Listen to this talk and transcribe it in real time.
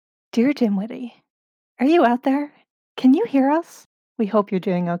Dear Dimwitty, are you out there? Can you hear us? We hope you're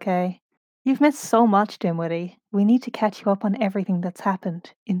doing okay. You've missed so much, Dimwitty. We need to catch you up on everything that's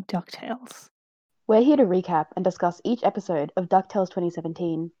happened in DuckTales. We're here to recap and discuss each episode of DuckTales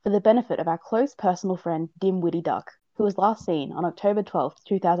 2017 for the benefit of our close personal friend Dimwitty Duck, who was last seen on October 12th,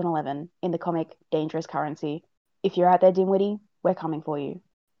 2011 in the comic Dangerous Currency. If you're out there, Dimwitty, we're coming for you.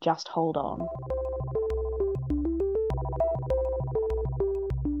 Just hold on.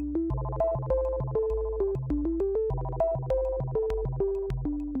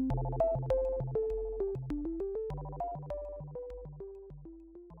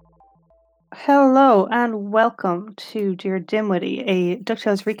 Hello and welcome to Dear Dimwitty, a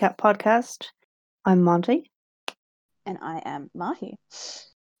DuckTales recap podcast. I'm Monty. And I am Mahi.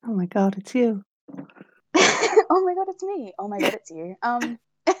 Oh my god, it's you. Oh my god, it's me. Oh my god, it's you. Hi.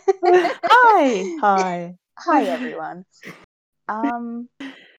 Hi. Hi, everyone.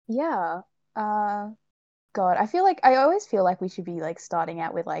 Yeah. God, I always feel like we should be like starting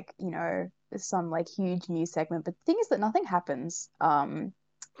out with some like huge news segment, but the thing is that nothing happens really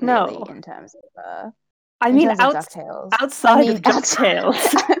No. in terms of DuckTales. Outside of DuckTales.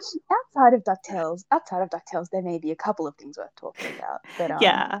 outside of DuckTales, there may be a couple of things worth talking about. But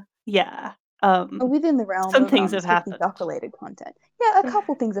yeah. within the realm some of things have strictly happened. Duck-related content, yeah, a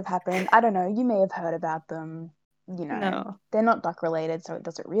couple things have happened. I don't know. You may have heard about them. No. They're not Duck-related, so it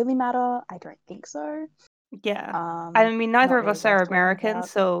doesn't really matter. I don't think so. Yeah. I mean, neither of really us are worth talking Americans, about.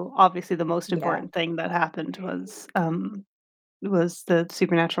 so obviously the most Yeah. important thing that happened was the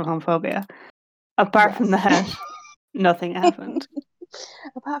supernatural homophobia. Apart from Yes. that, nothing happened.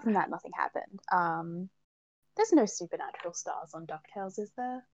 Apart from that, nothing happened. There's no supernatural stars on DuckTales, is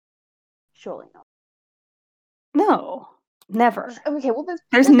there? Surely not. No. Never. Okay, well,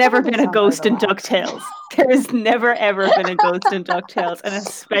 there's never probably been a some ghost in overlap. DuckTales. There has never ever been a ghost in DuckTales, and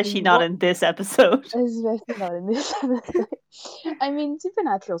especially not in this episode. Especially not in this episode. I mean,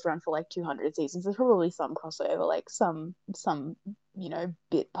 Supernatural's run for like 200 seasons. There's probably some crossover, like some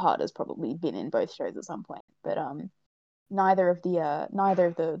bit part has probably been in both shows at some point. But neither of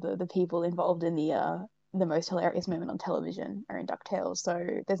the people involved in the most hilarious moment on television are in DuckTales, so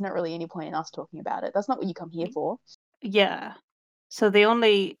there's not really any point in us talking about it. That's not what you come here for. Yeah. So the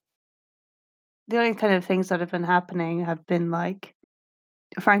only kind of things that have been happening have been like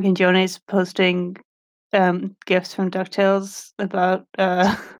Frank and Jonas posting gifts from DuckTales about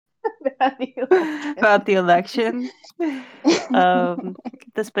about the election.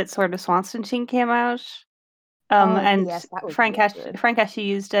 This bit sort of Swanson team came out. And yes, that was Frank really good. Frank actually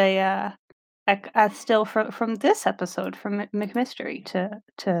used a still from this episode from McMystery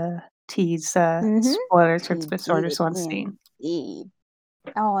to tease spoilers for Disorder Swanson.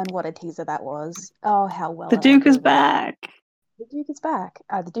 Oh, and what a teaser that was. Oh, how well the Duke is back. The Duke is back.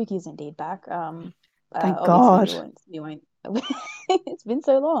 The Duke is indeed back. Thank God. We won't it's been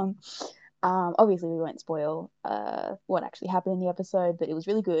so long. Obviously we won't spoil what actually happened in the episode, but it was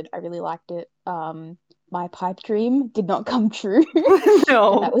really good. I really liked it. My pipe dream did not come true.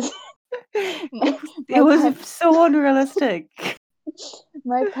 No. That was it was so unrealistic.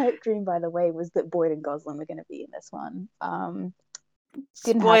 My pipe dream, by the way, was that Boyd and Goslin were going to be in this one.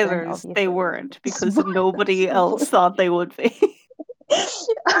 Didn't Spoilers, happen, they weren't, because nobody else thought they would be.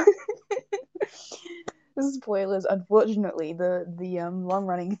 Spoilers. Unfortunately, the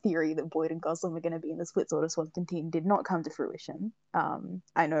long-running theory that Boyd and Goslin were going to be in the Split Order Swanson team did not come to fruition.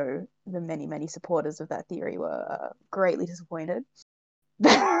 I know the many supporters of that theory were greatly disappointed.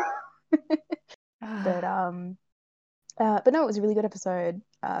 But no, it was a really good episode.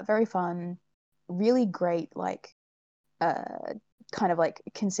 Very fun, really great, kind of like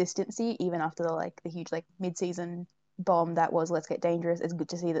consistency even after the huge mid-season bomb that was Let's Get Dangerous. It's good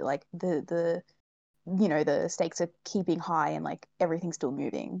to see that the stakes are keeping high and everything's still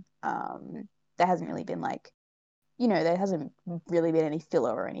moving. There hasn't really been there hasn't really been any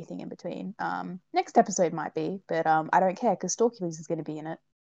filler or anything in between. Next episode might be, but I don't care because Storkules is going to be in it.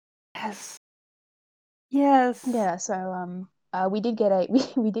 Yes. Yeah. So we did get a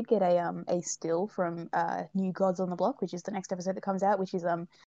still from New Gods on the Block, which is the next episode that comes out, which is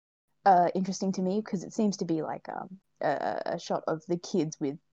interesting to me because it seems to be a shot of the kids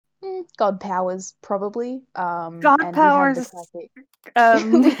with god powers, probably. God powers.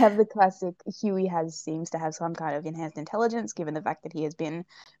 We have the classic Huey seems to have some kind of enhanced intelligence, given the fact that he has been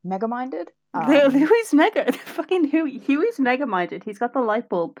mega-minded. Huey's mega. Fucking Huey's mega-minded. He's got the light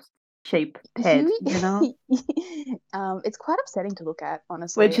bulb shape head, it's quite upsetting to look at,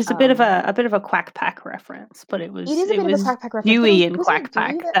 honestly. Which is a bit of a Quack Pack reference, but it was bit of a Quack Pack reference. Huey in Quack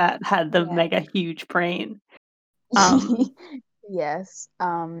Pack that had the mega huge brain. Yes.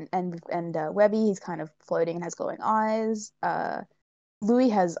 And Webby, he's kind of floating and has glowing eyes. Louis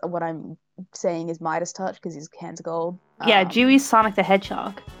has what I'm saying is Midas touch because his hands are gold. Yeah, Dewey's Sonic the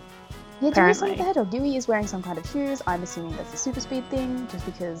Hedgehog. Yeah, Dewey's Sonic the Apparently, Hedgehog. Dewey is wearing some kind of shoes. I'm assuming that's a super speed thing, just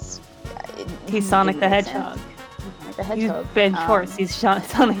because he's it Sonic would the make Hedgehog. sense. Sonic the He's Hedgehog. Ben Schwartz. He's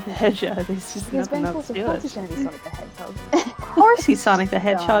Sonic the Hedgehog. There's just Yes, nothing Ben else Schwartz, to of do course it. he's going to be Sonic the Hedgehog. Of course he's Sonic the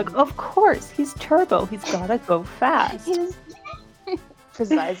Hedgehog. Um, Of course he's Turbo. He's gotta go fast. He's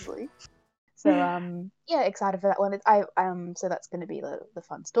precisely. So yeah, excited for that one. So that's going to be the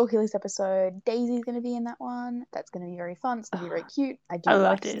fun Stalkerless episode. Daisy's going to be in that one. That's going to be very fun. It's going to be very cute. I do I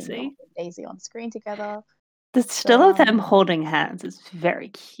love like seeing Donald Daisy. and Daisy on screen together. The So still of them holding hands is very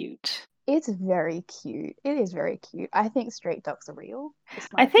cute. it's very cute. It is very cute. I think straight dogs are real.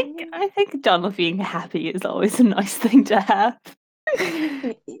 Just my I think opinion. I think Donald being happy is always a nice thing to have.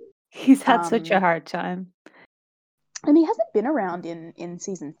 It is. He's had such a Um, hard time. and he hasn't been around in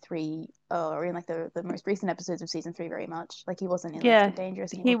season 3 or in like the most recent episodes of season 3 very much. Like he wasn't in Left Yeah, and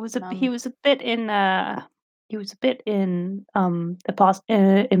Dangerous. And he was a bit in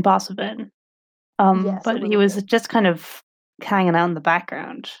Impossible. yes, a But he little was bit. just kind of hanging out in the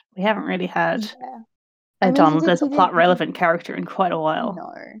background. We haven't really had Yeah. a I mean, Donald as a plot he relevant character in quite a while.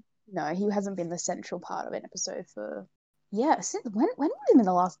 no, no, he hasn't been the central part of an episode for yeah. Since when would have been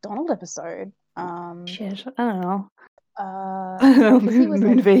the last Donald episode? Shit, I don't know. Because he was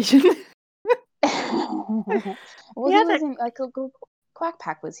Moon like, invasion. well, he Yeah, was in like Quack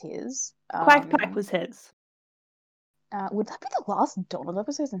Pack was his. Quack Pack was his. Would that be the last Donald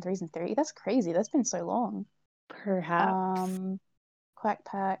episode in season 3? That's crazy. That's been so long. Perhaps. Quack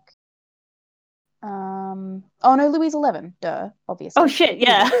Pack. Oh no, Louis 11. Duh, Oh obviously. shit,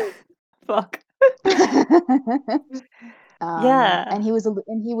 yeah. Fuck. And Yeah. he was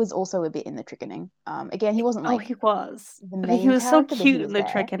also a bit in the Trickening. Again, he wasn't Oh, like he was. the But he main was so character, but he cute in was the there.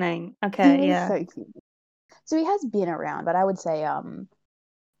 trickening. He Okay, was yeah. so cute. So he has been around, but I would say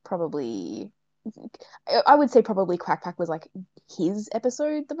probably I would say probably Quack Pack was like his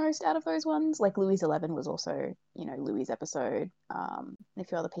episode the most out of those ones. Like Louis 11 was also, Louis' episode, and a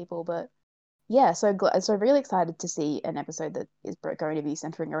few other people, but yeah, so really excited to see an episode that is going to be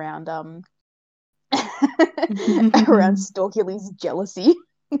centering around around Stalkerly's jealousy.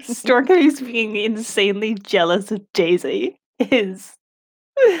 Storky's being insanely jealous of Daisy is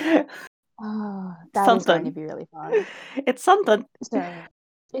Oh, that is going to something. be really fun. It's something. So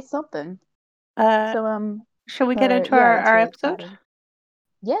it's something. Uh, So shall we get into yeah, that's our really episode? exciting.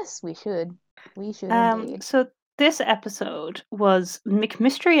 Yes, we should. We should indeed. So this episode was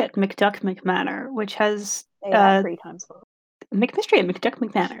McMystery at McDuck McManor, which has Say that 3 times for McMystery at McDuck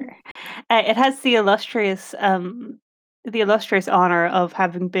McManor. It has the illustrious honor of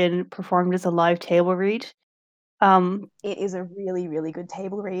having been performed as a live table read. It is a really, really good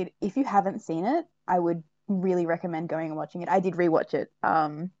table read. If you haven't seen it, I would really recommend going and watching it. I did rewatch it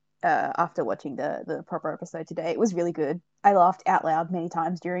after watching the proper episode today. It was really good. I laughed out loud many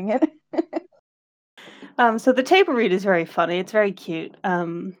times during it. So the table read is very funny. It's very cute.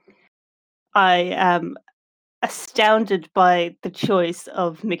 I am astounded by the choice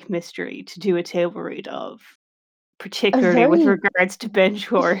of McMystery to do a table read of, particularly with regards to Ben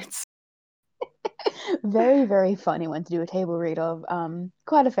Schwartz. Very, very funny one to do a table read of.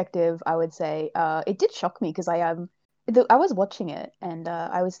 Quite effective, I would say. It did shock me because I was watching it and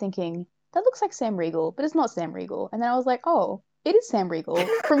I was thinking that looks like Sam Riegel, but it's not Sam Riegel. And then I was like, oh, it is Sam Riegel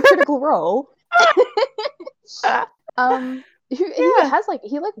from Critical Role. He has like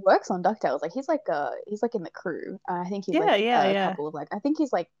he like works on DuckTales. Like he's like in the crew. I think he's like a couple of I think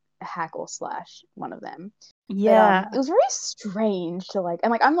he's like a hack or slash one of them. Yeah. But it was very strange to like,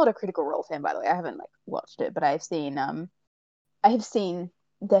 and like I'm not a Critical Role fan, by the way. I haven't like watched it, but I have seen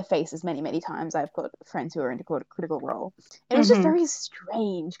their faces many, many times. I've got friends who are into Critical Role. And it was just very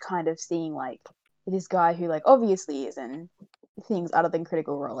strange kind of seeing like this guy who like obviously is in things other than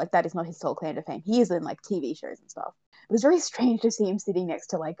Critical Role. Like that is not his sole claim to fame. He is in like TV shows and stuff. It was very strange to see him sitting next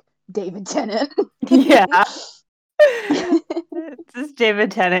to like David Tennant. Yeah. This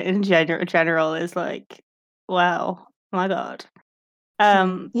David Tennant in general is like, wow, my god.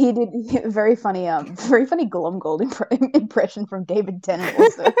 He did very funny Glomgold impression from David Tennant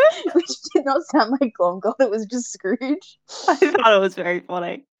also, which did not sound like Glomgold. It was just Scrooge. I thought it was very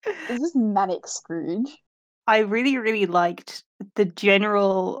funny. It was just manic Scrooge. I really, really liked the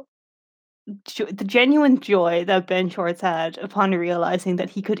genuine joy that Ben Schwartz had upon realizing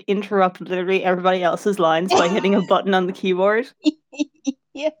that he could interrupt literally everybody else's lines by hitting a button on the keyboard.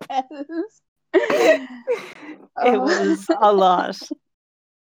 Yes. It was a lot.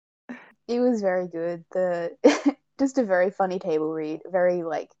 It was very good. just a very funny table read. Very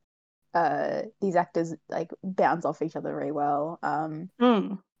like these actors like bounce off each other very well.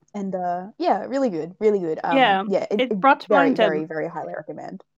 Mm. And yeah, really good, really good. Yeah, Yeah, it brought to very, mind very, very highly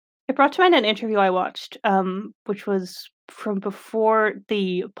recommend. it brought to mind an interview I watched, which was from before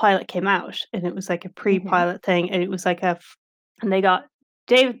the pilot came out, and it was like a Hmm. pre-pilot thing, and it was like and they got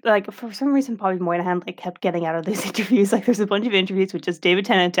Dave, like for some reason, Bobby Moynihan like kept getting out of these interviews. Like, there's a bunch of interviews with just David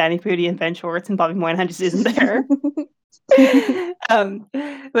Tennant, Danny Pudi, and Ben Schwartz, and Bobby Moynihan just isn't there. um,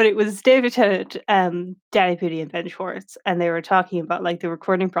 but it was David Tennant, Danny Pudi, and Ben Schwartz, and they were talking about like the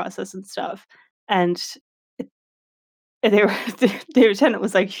recording process and stuff, and they were David Tennant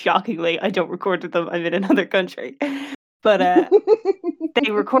was like, "Shockingly, I don't record with them. I'm in another country." But,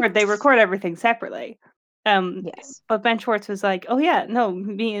 they record everything separately. Yes. But Ben Schwartz was like, "Oh, yeah, no,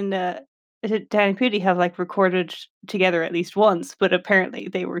 me and, Danny Pudi have, like, recorded together at least once, but apparently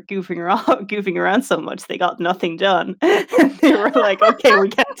they were goofing around goofing around so much they got nothing done." And they were like, "Okay, we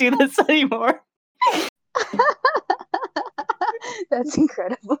can't do this anymore." That's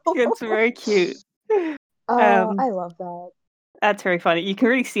incredible. It's very cute. Oh, Um I love that. That's very funny. You can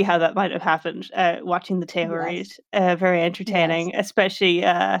really see how that might have happened, watching the table read. Yes. Very Yes. entertaining, especially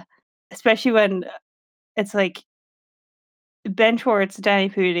when it's like Ben Schwartz, Danny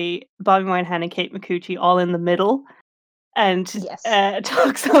Pudi, Bobby Moynihan, and Kate Micucci all in the middle, and Yes.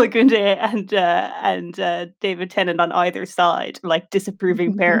 Tox Olagunde and David Tennant on either side, like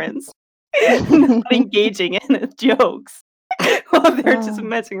disapproving parents, not engaging in its jokes while they're just Oh.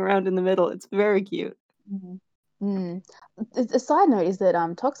 messing around in the middle. It's very cute. Mm. Mm. A side note is that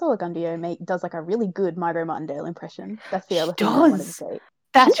Tox Olagundio does like a really good Margot Martindale impression. That's the She other thing that I wanted to does. say.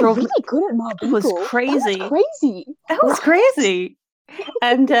 That She's drove me. really good at That was Marbeagle. That was crazy. crazy. That was Right? crazy.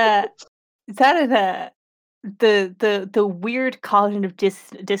 And, that is, the weird cognitive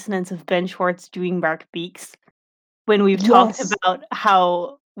dissonance of Ben Schwartz doing Mark Beeks when we've talked Yes. about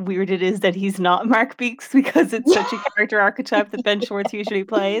how weird it is that he's not Mark Beeks because it's such a character archetype that Ben Schwartz usually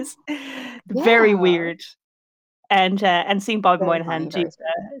plays. Very Yeah. weird. And seeing Bobby Very Moynihan funny, do, very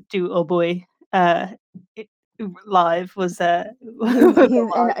strange. Oh Boy, uh, I live was, His was a his and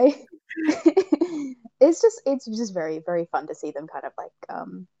lot. I it's just very, very fun to see them kind of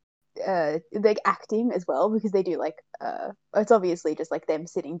like acting as well because they do like it's obviously just like them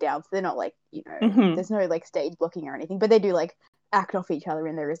sitting down, so they're not like, Mhm. there's no like stage blocking or anything, but they do like act off each other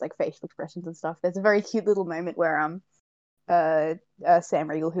and there is like facial expressions and stuff. There's a very cute little moment where uh, Sam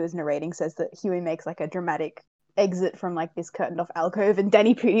Riegel, who is narrating, says that Huey makes like a dramatic exit from like this curtained off alcove, and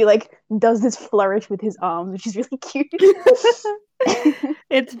Danny Pudi like does this flourish with his arms, which is really cute.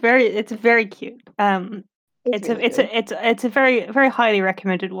 It's very cute. It's It's really a it's good. a it's a it's a very very highly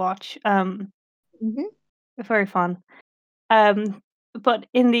recommended watch. Hmm. Very fun. Um, but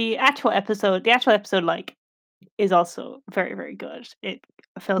in the actual episode like is also very very good. It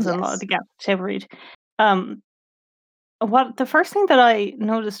fills in a lot of Yes. the gaps to read. Um, what the first thing that I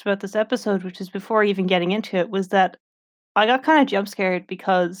noticed about this episode, which is before even getting into it, was that I got kind of jump scared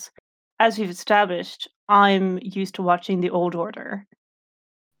because, as we've established, I'm used to watching The Old Order.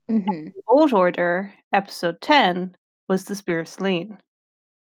 Hmm. Old Order, episode 10, was The Spear of Selene.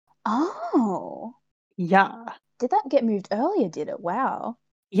 Oh, Yeah. did that get moved earlier? Did it? Wow,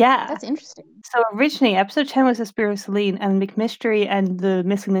 Yeah. that's interesting. So originally, episode 10 was The Spear of Selene, and McMystery and the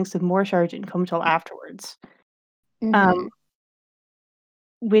Missing Links of Morsar didn't come till afterwards, um, Hmm.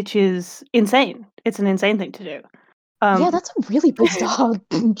 which is insane. It's an insane thing to do. Yeah, Um, that's a really bizarre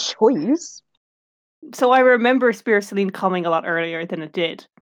choice. so I remember Spear of Selene coming a lot earlier than it did,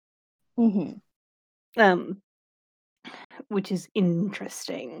 Hmm. um, which is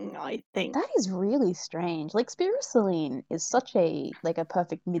interesting, I think. That is really strange. Like Spiraceline is such a like a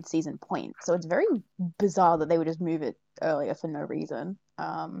perfect mid-season point, so it's very bizarre that they would just move it earlier for no reason.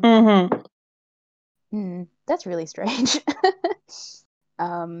 Mhm. That's really strange.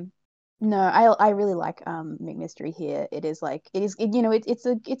 um, no, I really like McMystery here. It is like it's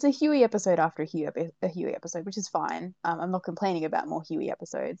a Huey episode after a Huey episode, which is fine. I'm not complaining about more Huey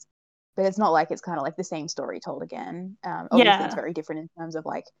episodes, but it's not like it's kind of like the same story told again. Obviously, it's Yeah. very different in terms of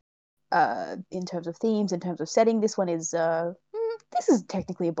like in terms of themes, in terms of setting. This is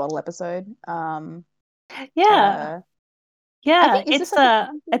technically a bottle episode. Yeah. Uh, I Yeah, think is this like a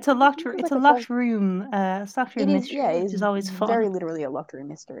this is it's like a the first. locked It room is, yeah, mystery, it which is is always very fun. literally a locked room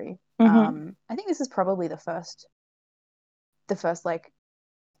mystery. Mhm. I think this is probably the first like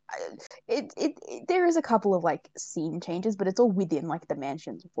there is a couple of like scene changes, but it's all within like the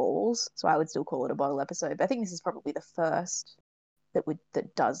mansion's walls, so I would still call it a bottle episode. But I think this is probably the first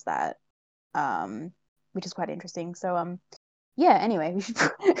that does that, which is quite interesting. So Yeah, anyway,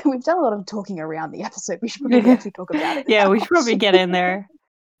 we've done a lot of talking around the episode. We should probably actually talk about it Yeah, now. we should probably get in there.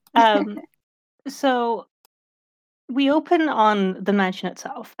 So we open on the mansion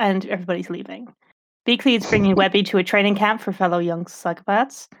itself, and everybody's leaving. Beakley is bringing Webby to a training camp for fellow young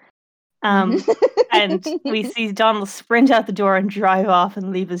psychopaths. And we see Donald sprint out the door and drive off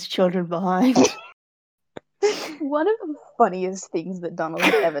and leave his children behind. One of the funniest things that Donald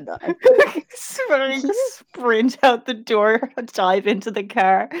has ever done. Sprint out the door, dive into the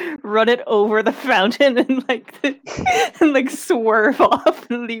car, run it over the fountain, and swerve off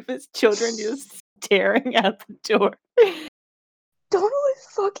and leave his children just staring out the door. Donald is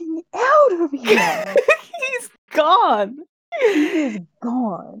fucking out of here. He's gone. He is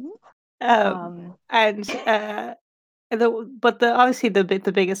gone. Obviously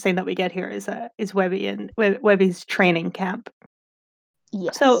the biggest thing that we get here is Webby and Webby's training camp.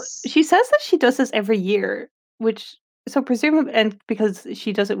 Yes. So she says that she does this every year, presumably, and because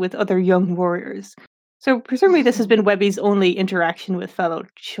she does it with other young warriors. So presumably this has been Webby's only interaction with fellow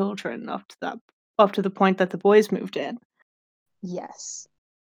children up to the point that the boys moved in. Yes.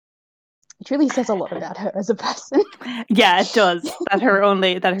 It really says a lot about her as a person. Yeah, it does. Her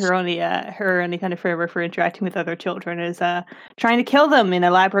only kind of fervor for interacting with other children is trying to kill them in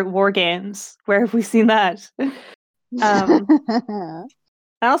elaborate war games. Where have we seen that? And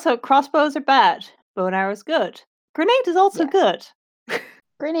also, crossbows are bad. Bow and arrow is good. Grenade is also good.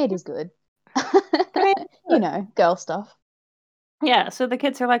 Grenade is good. You know, girl stuff. Yeah, so the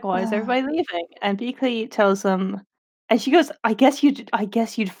kids are like, "Why is everybody leaving?" And Beakley tells them, and she goes, "I guess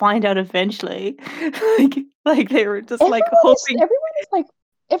you'd find out eventually." like they were just hoping.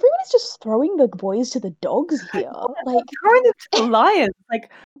 Everyone is just throwing the boys to the dogs here. Like throwing them to the lions. Like,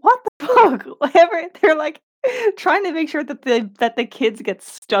 what the fuck? Whatever. They're like trying to make sure that the kids get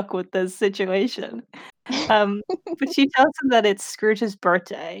stuck with this situation. But she tells them that it's Scrooge's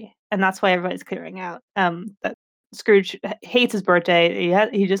birthday, and that's why everybody's clearing out. That Scrooge hates his birthday.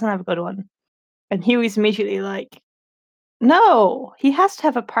 He doesn't have a good one, and Huey's immediately like, "No, he has to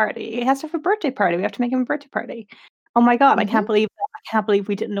have a party. He has to have a birthday party. We have to make him a birthday party." Oh my god, I can't believe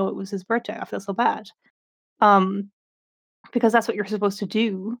we didn't know it was his birthday. I feel so bad. Because that's what you're supposed to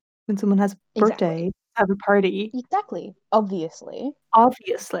do when someone has a birthday, have a party. Exactly. Obviously.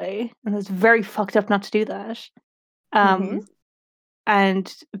 And it's very fucked up not to do that.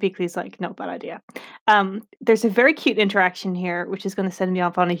 And Beakley's like, no, bad idea. There's a very cute interaction here, which is going to send me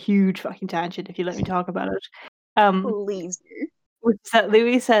off on a huge fucking tangent if you let me talk about it. Please do. Which is that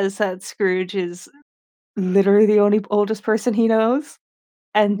Louis says that Scrooge is literally the only oldest person he knows,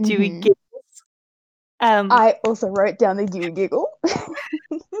 and Dewey giggles. I also wrote down the Dewey giggle.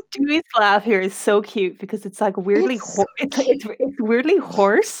 Dewey's laugh here is so cute because it's like weirdly it's weirdly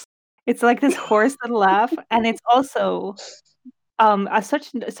hoarse. It's like this hoarse little laugh, and it's also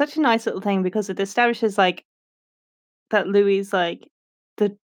such a nice little thing because it establishes like that Louis is like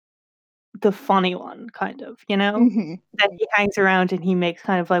the funny one, kind of, you know, that he hangs around and he makes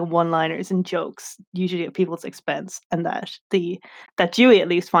kind of like one-liners and jokes, usually at people's expense, and that Dewey at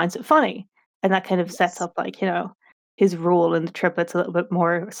least finds it funny, and that kind of sets up like, you know, his role in the triplets a little bit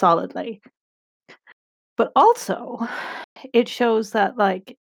more solidly. But also, it shows that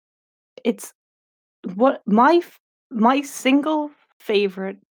like it's what my single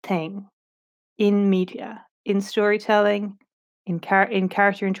favorite thing in media, in storytelling, in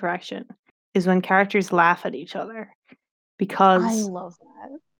character interaction is when characters laugh at each other, because I love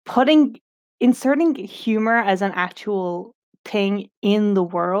that. Inserting humor as an actual thing in the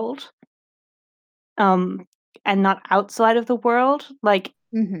world, and not outside of the world, like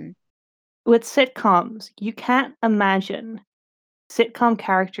with sitcoms, you can't imagine sitcom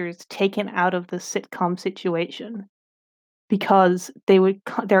characters taken out of the sitcom situation because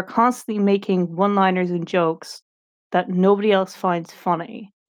they're constantly making one-liners and jokes that nobody else finds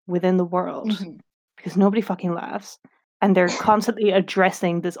funny within the world because nobody fucking laughs, and they're constantly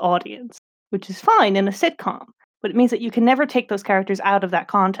addressing this audience, which is fine in a sitcom, but it means that you can never take those characters out of that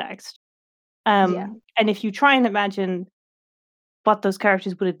context. And if you try and imagine what those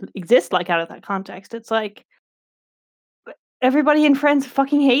characters would exist like out of that context, it's like everybody in Friends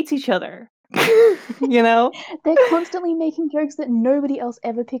fucking hates each other. You know, they're constantly making jokes that nobody else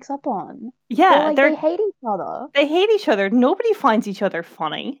ever picks up on. Yeah, they hate each other. They hate each other. Nobody finds each other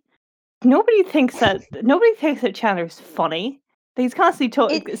funny. Nobody thinks that Chandler's funny. He's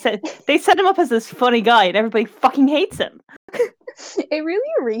constantly they set him up as this funny guy, and everybody fucking hates him. It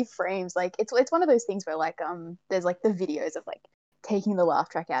really reframes, like it's one of those things where like there's like the videos of like taking the laugh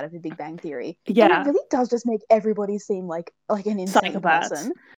track out of The Big Bang Theory. Yeah, and it really does just make everybody seem like an insane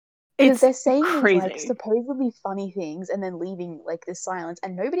person. because It's they're saying these like crazy. supposedly funny things and then leaving like this silence,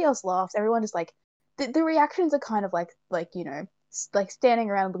 and nobody else laughs. Everyone just like the reactions are kind of like you know like standing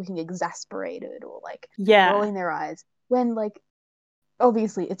around looking exasperated or like Yeah. rolling their eyes when like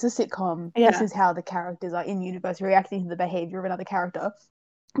obviously it's a sitcom. This Yeah. is how the characters are in universe reacting to the behavior of another character.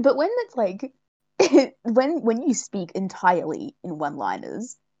 But when it's like when you speak entirely in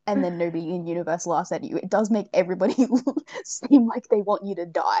one-liners and then nobody in universe laughs at you, it does make everybody seem like they want you to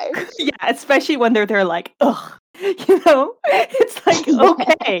die. Yeah, especially when they're like, ugh. You know? It's like, Yeah.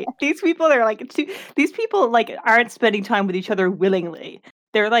 okay, these people are like these people like aren't spending time with each other willingly.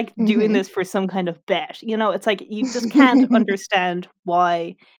 They're like doing this for some kind of bet. You know, it's like you just can't understand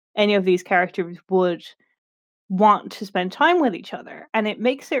why any of these characters would want to spend time with each other. And it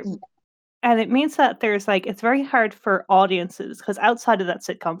makes it Yeah. and it means that there's like it's very hard for audiences because outside of that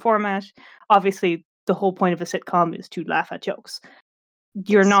sitcom format, obviously the whole point of a sitcom is to laugh at jokes.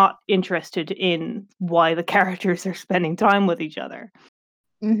 You're Yes. not interested in why the characters are spending time with each other.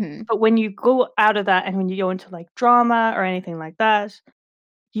 Mm-hmm. But when you go out of that and when you go into like drama or anything like that,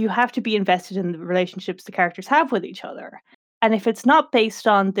 you have to be invested in the relationships the characters have with each other. And if it's not based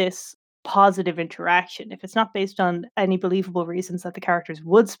on this positive interaction, if it's not based on any believable reasons that the characters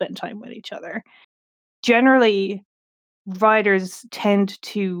would spend time with each other, generally writers tend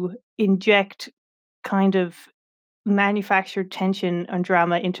to inject kind of manufactured tension and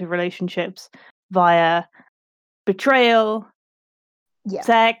drama into relationships via betrayal, Yeah.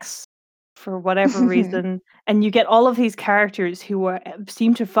 sex, for whatever reason, and you get all of these characters who are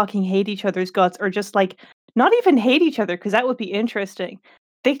seem to fucking hate each other's guts or just like not even hate each other because that would be interesting.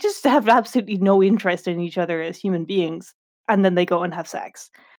 They just have absolutely no interest in each other as human beings, and then they go and have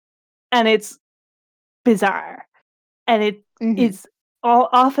sex. And it's bizarre. And it Mm-hmm. is all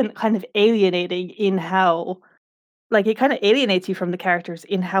often kind of alienating in how like it kind of alienates you from the characters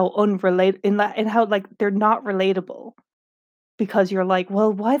in how in how like they're not relatable because you're like,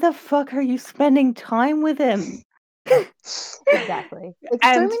 well, why the fuck are you spending time with him? Exactly. Like so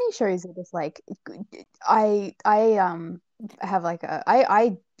And many shows are just like I have like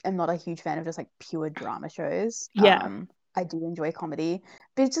I am not a huge fan of just like pure drama shows. yeah, I do enjoy comedy,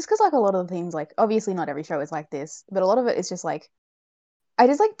 but it's just because like a lot of the themes like obviously not every show is like this, but a lot of it is just like I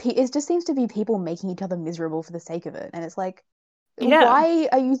just like it just seems to be people making each other miserable for the sake of it, and it's like yeah. why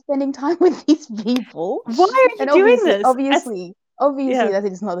are you spending time with these people? Why are you And doing obviously, this? obviously, Yeah, obviously, that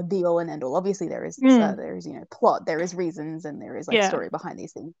is not the be all and end all. Obviously, mm, there is plot, there is reasons, and there is like yeah, story behind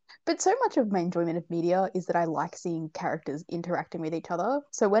these things. But so much of my enjoyment of media is that I like seeing characters interacting with each other.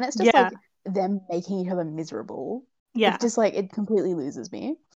 So when it's just yeah, like them making each other miserable, it's yeah, just like it completely loses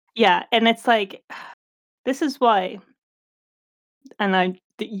me. yeah. And it's like this is why, and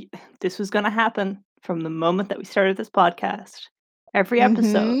this was going to happen from the moment that we started this podcast. Every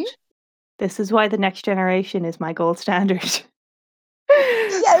episode, Mm-hmm. this is why the next generation is my gold standard for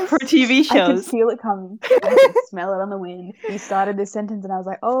Yes, TV I could shows. feel it coming. I could smell it on the wind. You started this sentence, and I was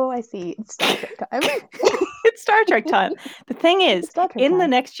like, "Oh, I see. It's Star Trek time." It's Star Trek time. The thing is, It's Star Trek in the time.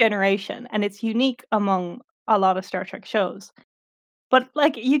 next generation, and it's unique among a lot of Star Trek shows, but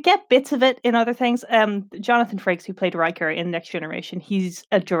like you get bits of it in other things. Jonathan Frakes, who played Riker in Next Generation, he's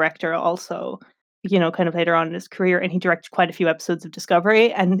a director also. You know, kind of later on in his career, and he directed quite a few episodes of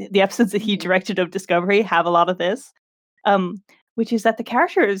Discovery, and the episodes that he Mhm. directed of Discovery have a lot of this, which is that the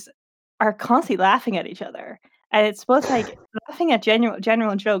characters are constantly laughing at each other, and it's both like laughing at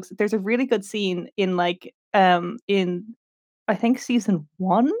genuine jokes. There's a really good scene in like in I think season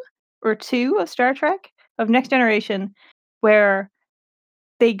 1 or 2 of Star Trek of Next Generation where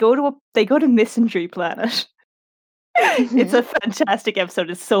they go to Misandry Planet. It's a Mhm. fantastic episode.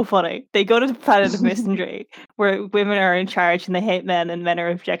 It's so funny. They go to the planet of Misandry where women are in charge and they hate men and men are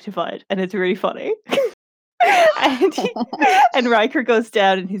objectified, and it's really funny. and and Riker goes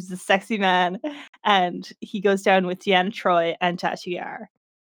down and he's a sexy man, and he goes down with Deanna Troy and Tasha Yar,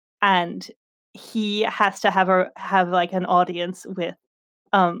 and he has to have like an audience with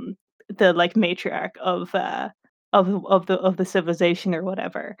um the like matriarch of the civilization or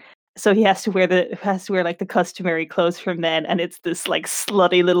whatever. So he has to wear like the customary clothes for men, and it's this like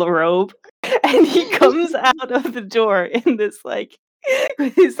slutty little robe. And he comes out of the door in this like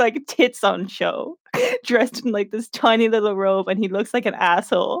with his like tits on show, dressed in like this tiny little robe, and he looks like an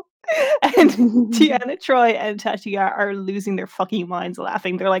asshole. And Deanna Troy and Tasha Yar are losing their fucking minds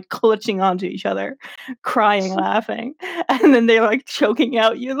laughing. They're like clutching onto each other, crying, laughing. And then they're like choking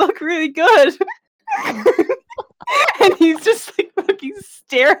out, "You look really good." And he's just like fucking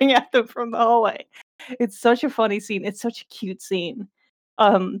staring at them from the hallway. It's such a funny scene. It's such a cute scene.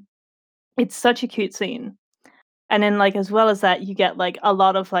 Um, it's such a cute scene. And then, like, as well as that, you get, like, a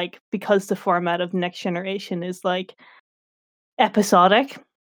lot of, like, because the format of Next Generation is, like, episodic, Yeah.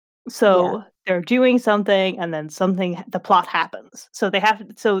 so they're doing something and then the plot happens. So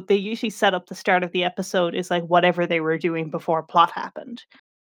they usually set up the start of the episode is, like, whatever they were doing before plot happened.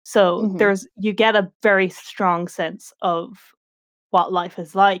 So Hmm. you get a very strong sense of what life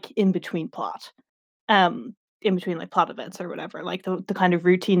is like in between plot. In between, like, plot events or whatever, like the kind of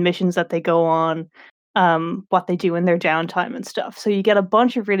routine missions that they go on, what they do in their downtime and stuff. So you get a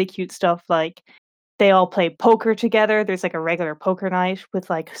bunch of really cute stuff, like, they all play poker together. There's, like, a regular poker night with,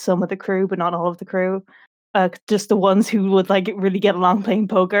 like, some of the crew, but not all of the crew. Just the ones who would, like, really get along playing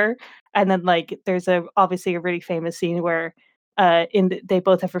poker. And then, like, there's obviously a really famous scene where, they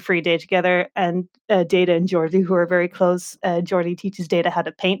both have a free day together, and, Data and Geordi, who are very close, Geordi teaches Data how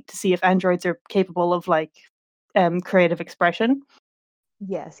to paint to see if androids are capable of, like, creative expression.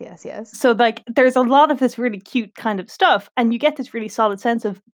 Yes, yes, yes. So, like, there's a lot of this really cute kind of stuff, and you get this really solid sense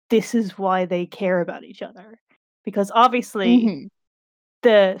of this is why they care about each other. Because obviously, Hmm.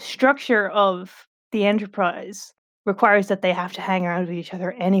 the structure of the Enterprise requires that they have to hang around with each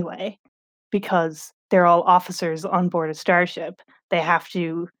other anyway, because they're all officers on board a starship. They have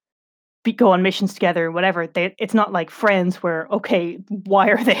to go on missions together or whatever. It's not like Friends where, okay, why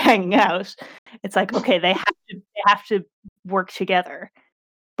are they hanging out? It's like, okay, they have to work together.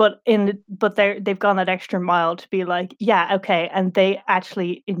 But they've gone that extra mile to be like, yeah, okay, and they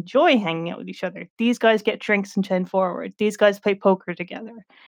actually enjoy hanging out with each other. These guys get drinks and 10 forward. These guys play poker together.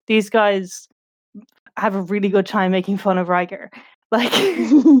 These guys have a really good time making fun of Riker. Like,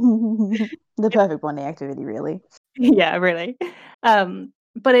 The it's perfect bonding activity, really. yeah, really.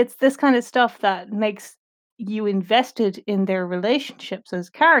 But it's this kind of stuff that makes you invested in their relationships as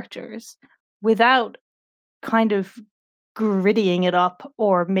characters without kind of grittying it up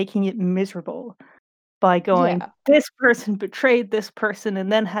or making it miserable. By going, Yeah. "This person betrayed this person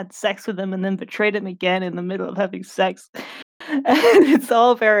and then had sex with him and then betrayed him again in the middle of having sex." And it's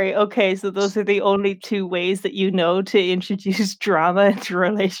all very, "Okay, so those are the only 2 ways that you know to introduce drama into a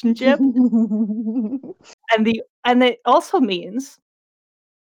relationship." And it also means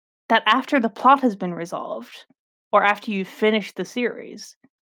that after the plot has been resolved, or after you've finished the series,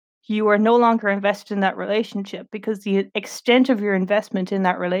 you are no longer invested in that relationship because the extent of your investment in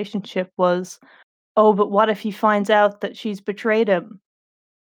that relationship was, "Oh, but what if he finds out that she's betrayed him?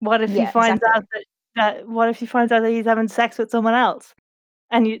 What if he Yeah, finds exactly. out that what if he finds out that he's having sex with someone else?"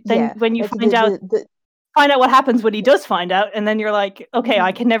 And then Yeah, when you like the find out what happens when he does find out, and then you're like, "Okay,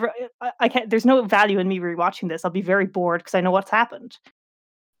 I Mhm. can never I can't there's no value in me rewatching this. I'll be very bored because I know what's happened."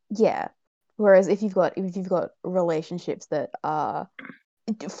 Yeah. Whereas if you've got relationships that are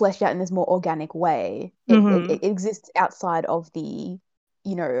fleshed out in this more organic way, it Mhm. exists outside of the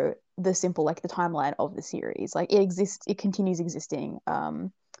simple, like, the timeline of the series. Like, it continues existing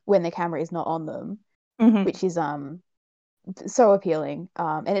when the camera is not on them, Mhm. which is so appealing.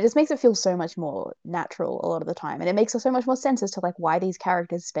 And it just makes it feel so much more natural a lot of the time, and it makes so much more sense as to, like, why these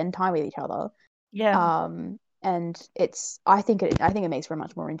characters spend time with each other. Yeah. And I think it makes for a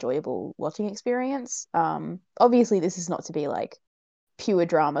much more enjoyable watching experience. Obviously this is not to be like pure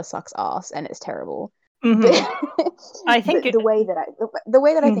drama sucks ass and it's terrible, but Mhm. I think it the way that I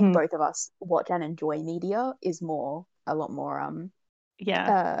think Mhm. both of us watch and enjoy media is a lot more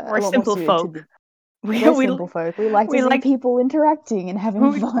Yeah. a We're lot more simple suited to folk. the We we're we simple li folk. We like to we see like people interacting and having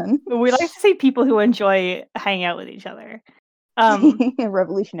we fun. we like to see people who enjoy hanging out with each other. Um A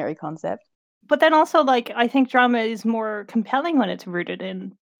revolutionary concept. But then also, like, I think drama is more compelling when it's rooted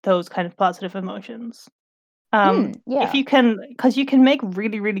in those kind of positive emotions. If Yeah. you can, because you can make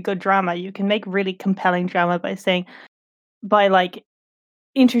really, really good drama, you can make really compelling drama by, like,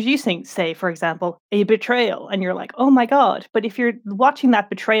 introducing, say, for example, a betrayal, and you're like, "Oh my god." But if you're watching that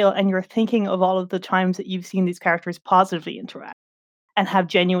betrayal and you're thinking of all of the times that you've seen these characters positively interact and have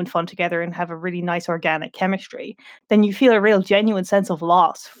genuine fun together and have a really nice organic chemistry, then you feel a real genuine sense of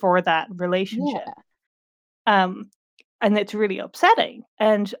loss for that relationship. Yeah. Um, and it's really upsetting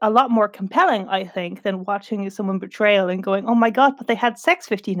and a lot more compelling, I think, than watching someone betrayal and going, "Oh my god, but they had sex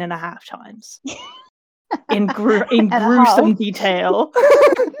 15.5 times in And a half. gruesome detail."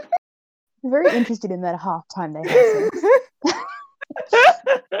 Very interested in that half time they had sex.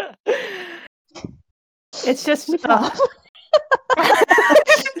 It's just, Which half?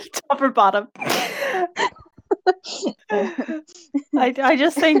 top or bottom. I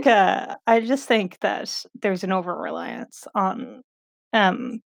just think that there's an over reliance on,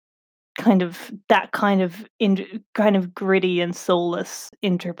 um, kind of kind of gritty and soulless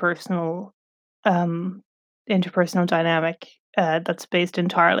um, interpersonal dynamic, that's based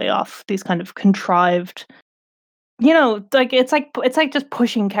entirely off these kind of contrived, you know, like it's like just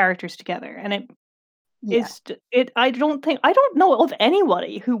pushing characters together, and Yeah. I don't know of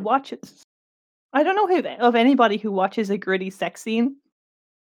anybody who watches. I don't know of anybody who watches a gritty sex scene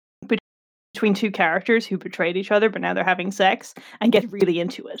between two characters who betrayed each other, but now they're having sex and get really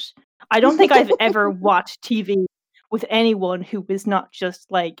into it. I don't think I've ever watched TV with anyone who was not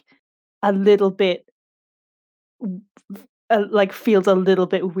just like a little bit like feels a little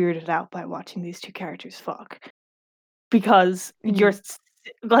bit weirded out by watching these two characters fuck because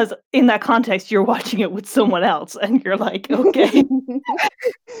because in that context you're watching it with someone else and you're like, okay.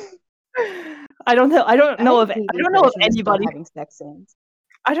 I don't know of anybody having sex scenes.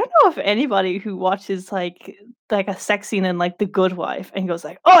 I don't know of anybody who watches like a sex scene in like The Good Wife and goes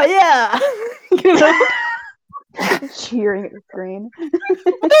like, "Oh yeah," you know, cheering at the screen.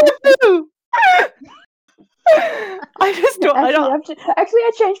 I just don't. Actually,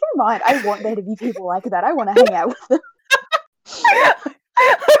 I changed my mind. I want there to be people like that. I want to hang out with them.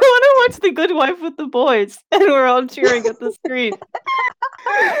 I want to watch The Good Wife with the boys, and we're all cheering at the screen.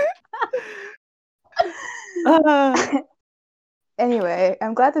 Anyway,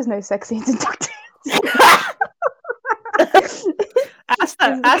 I'm glad there's no sex scenes in DuckTales.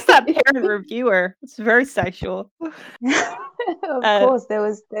 ask that parent reviewer. It's very sexual. Of course, there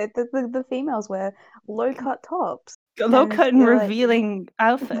was the females wear low cut tops, low cut and revealing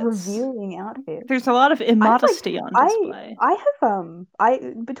outfits. Revealing outfits. There's a lot of immodesty on display.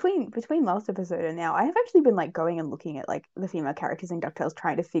 I between last episode and now, I have actually been like going and looking at like the female characters in DuckTales,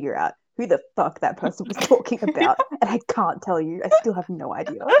 trying to figure out who the fuck that person was talking about, and I can't tell you. I still have no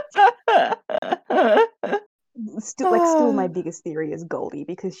idea. Still my biggest theory is Goldie,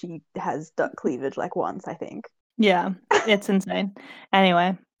 because she has duck cleavage like once, I think. Yeah, it's insane.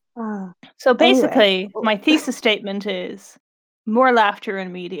 Anyway, so basically, my thesis statement is more laughter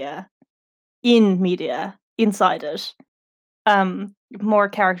in media, inside it. More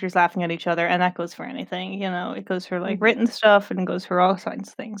characters laughing at each other, and that goes for anything, you know. It goes for like written stuff, and it goes for all kinds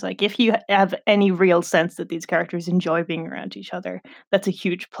of things. Like if you have any real sense that these characters enjoy being around each other, that's a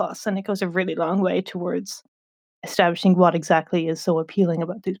huge plus, and it goes a really long way towards establishing what exactly is so appealing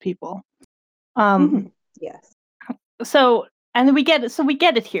about these people. Yes. So we get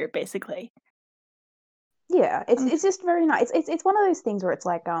it here basically. Yeah, it's just very nice. It's one of those things where it's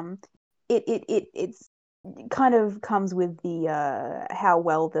like it's kind of comes with the how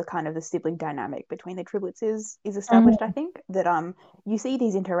well the kind of the sibling dynamic between the triplets is established. I think that you see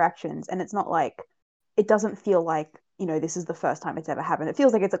these interactions, and it's not like, it doesn't feel like, you know, this is the first time it's ever happened. It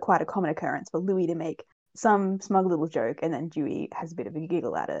feels like it's quite a common occurrence for Louis to make some smug little joke, and then Dewey has a bit of a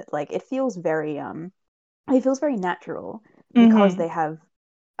giggle at it. Like it feels very natural, because they have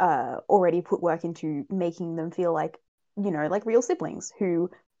already put work into making them feel like, you know, like real siblings who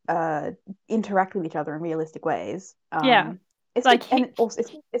interact with each other in realistic ways. It's like,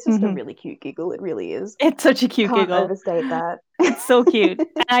 it's just a really cute giggle. It really is. It's such a cute Can't giggle. overstate that. It's so cute.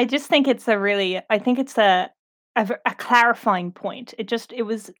 And I just think it's a clarifying point. It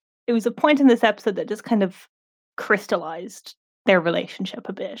was a point in this episode that just kind of crystallized their relationship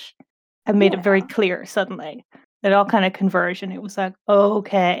a bit and made it very clear suddenly. It all kind of converged, and it was like, oh,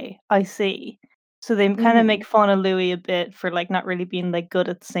 okay, I see. So they kind of make fun of Louis a bit for like not really being like good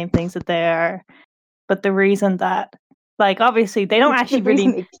at the same things that they are. But the reason that, like, obviously they don't actually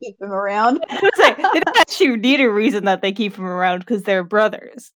really keep him around. They don't actually need a reason that they keep him around, because they're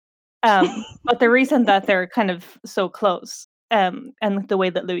brothers. But the reason that they're kind of so close, and the way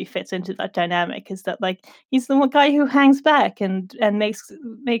that Louis fits into that dynamic is that like he's the one guy who hangs back and makes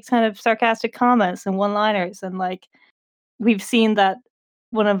kind of sarcastic comments and one-liners, and like we've seen that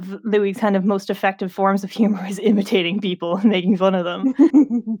one of Louis' kind of most effective forms of humor is imitating people and making fun of them.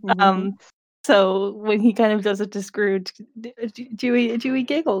 So when he kind of does it to Scrooge, Dewey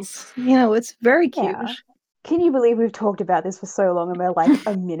giggles. You know, it's very cute. Yeah. Can you believe we've talked about this for so long and we're like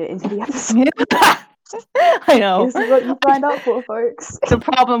a minute into the episode? I know. This is what you signed up for, folks. The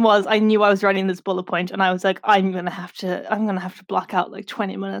problem was I knew I was writing this bullet point, and I was like, I'm gonna have to block out like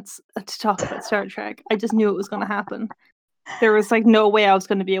 20 minutes to talk about Star Trek. I just knew it was gonna happen. There was like no way I was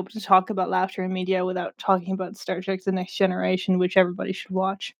going to be able to talk about laughter in media without talking about Star Trek: The Next Generation, which everybody should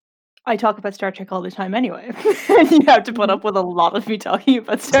watch. I talk about Star Trek all the time anyway, and you have to put up with a lot of me talking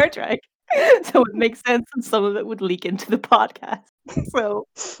about Star Trek. So it makes sense that some of it would leak into the podcast. So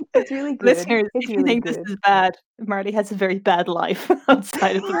it's really good. Listeners, if you think this is bad, Marty has a very bad life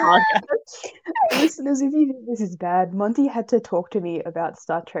outside of the podcast. Listeners, if you think this is bad, Monty had to talk to me about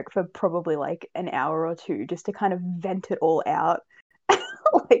Star Trek for probably like an hour or two just to kind of vent it all out,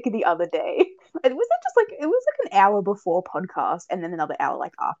 like the other day. It was like an hour before podcast and then another hour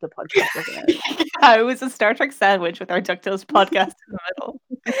like after podcast, wasn't it? Yeah, it was a Star Trek sandwich with our DuckTales podcast in the middle.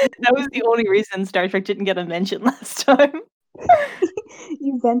 That was the only reason Star Trek didn't get a mention last time.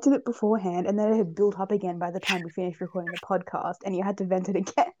 You vented it beforehand and then it had built up again by the time we finished recording the podcast and you had to vent it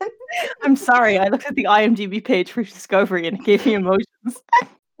again. I'm sorry, I looked at the IMDb page for Discovery and it gave me emotions.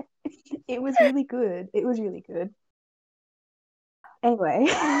 It was really good. It was really good. Anyway.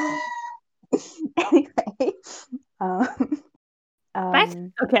 Back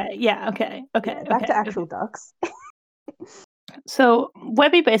to actual ducks. So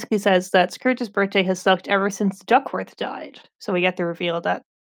Webby basically says that Scrooge's birthday has sucked ever since Duckworth died. So we get the reveal that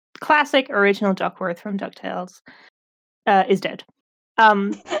classic original Duckworth from DuckTales is dead.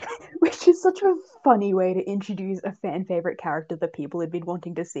 Which is such a funny way to introduce a fan favorite character that people had been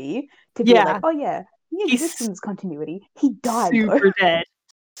wanting to see. To be like, oh yeah, he exists in this continuity. He died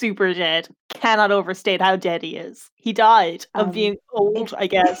Super dead. Cannot overstate how dead he is. He died of being old, I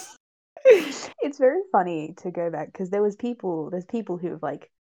guess. It's very funny to go back because there's people who've like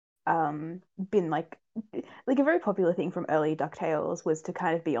been like a very popular thing from early DuckTales was to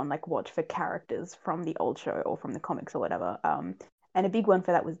kind of be on like watch for characters from the old show or from the comics or whatever. And a big one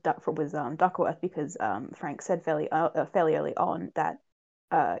for that was Duckworth because Frank said fairly early on that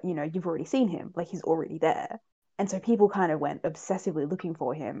you've already seen him, like he's already there. And so people kind of went obsessively looking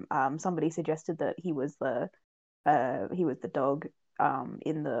for him. Somebody suggested that he was the dog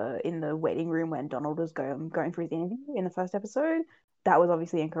in the waiting room when Donald was going for his interview in the first episode. That was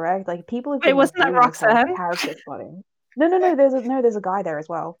obviously incorrect. Like people have been wasn't that Roxanne? Character spotting. No. There's a guy there as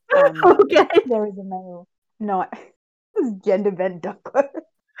well. Okay. There is a male. No, it was gender bent Duckworth.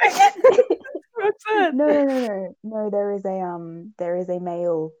 No. There is a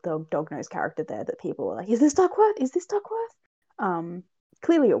male dog nose character there that people are like, is this Duckworth? Is this Duckworth?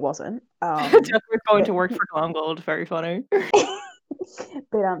 Clearly it wasn't. Duckworth going to work for Glomgold. Very funny.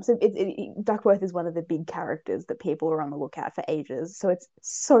 But so Duckworth is one of the big characters that people are on the lookout for ages. So it's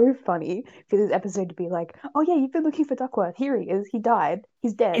so funny for this episode to be like, oh yeah, you've been looking for Duckworth. Here he is. He died.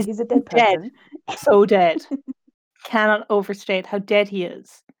 He's dead. He's a dead person. So dead. Cannot overstate how dead he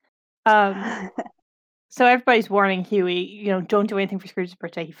is. So everybody's warning Huey, don't do anything for Scrooge's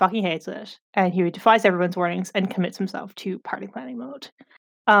birthday. He fucking hates it. And Huey defies everyone's warnings and commits himself to party planning mode.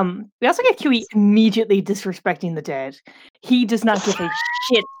 We also get Huey immediately disrespecting the dead. He does not give a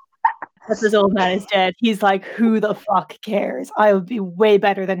shit that this old man is dead. He's like, who the fuck cares? I would be way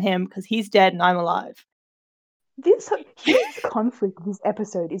better than him because he's dead and I'm alive. His conflict with this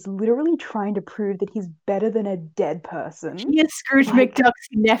episode is literally trying to prove that he's better than a dead person. He is Scrooge McDuck's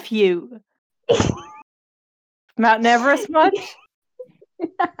nephew. Mount Everest much?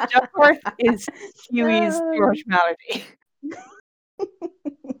 Duckworth is Huey's George Mallardy.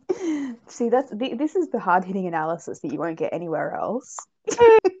 See, this is the hard-hitting analysis that you won't get anywhere else.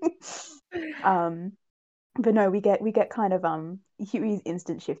 But no, we get kind of Huey's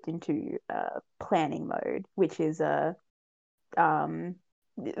instant shift into planning mode, which is return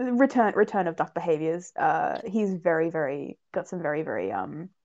of Duck behaviors. He's got some very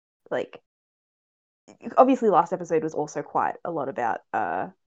like, obviously last episode was also quite a lot about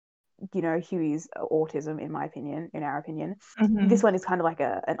Huey's autism, in our opinion. Mm-hmm. This one is kind of like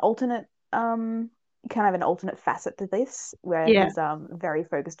an alternate facet to this, where he's very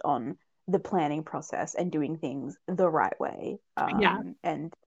focused on the planning process and doing things the right way.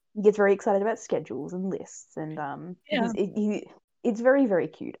 And he gets very excited about schedules and lists, and it's very, very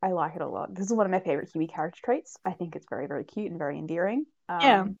cute. I like it a lot. This is one of my favorite Huey character traits. I think it's very, very cute and very endearing.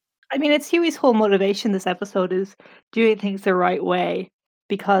 I mean, it's Huey's whole motivation this episode is doing things the right way,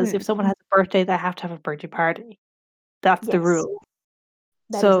 because if someone has a birthday, they have to have a birthday party. That's the rule.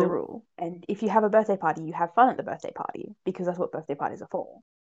 That is the rule. And if you have a birthday party, you have fun at the birthday party, because that's what birthday parties are for.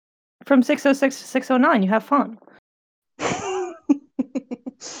 From 6:06 to 6:09, you have fun.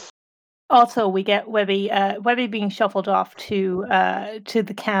 Also, we get Webby being shuffled off to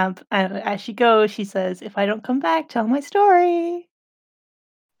the camp, and as she goes, she says, "If I don't come back, tell my story."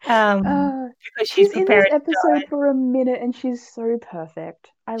 Because she's in this episode for a minute, and she's so perfect.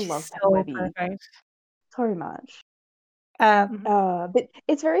 I love Webby so much. But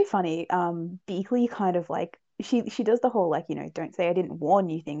it's very funny. Beakley kind of like she does the whole like, don't say I didn't warn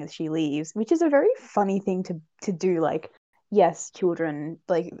you thing as she leaves, which is a very funny thing to do. Like, yes, children,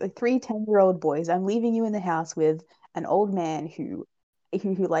 like 3 10-year-old boys, I'm leaving you in the house with an old man who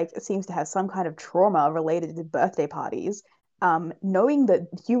like seems to have some kind of trauma related to birthday parties. Knowing that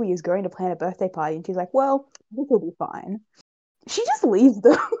Huey is going to plan a birthday party, and she's like, well, this will be fine. She just leaves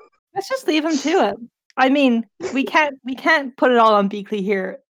them. Let's just leave him to it. I mean, we can't put it all on Beakley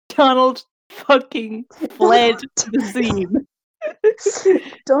here. Donald fucking fled the scene.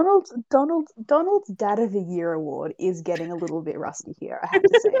 Donald's Dad of the Year award is getting a little bit rusty here, I have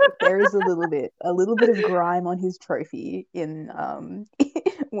to say. There is a little bit of grime on his trophy in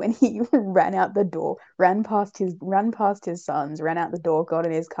when he ran out the door, ran past his sons, ran out the door, got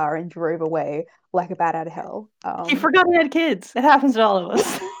in his car and drove away like a bat out of hell. He forgot he had kids. It happens to all of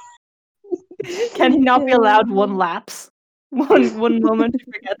us. Can he not be allowed one lapse? One moment to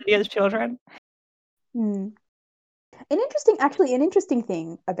forget that he has children? An interesting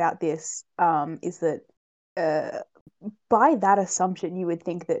thing about this is that by that assumption, you would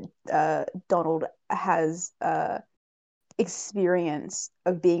think that Donald has experience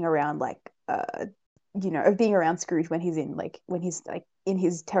of being around of being around Scrooge when he's in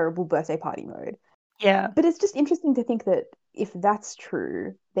his terrible birthday party mode. Yeah. But it's just interesting to think that if that's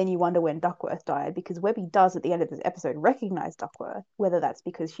true, then you wonder when Duckworth died, because Webby does at the end of this episode recognize Duckworth, whether that's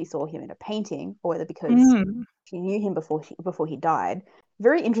because she saw him in a painting or whether because she knew him before he died.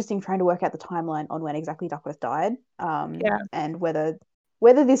 Very interesting trying to work out the timeline on when exactly Duckworth died, and whether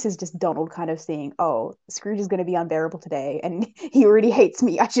this is just Donald kind of seeing, oh, Scrooge is going to be unbearable today, and he already hates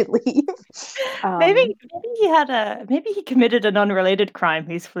me, I should leave. Maybe he committed an unrelated crime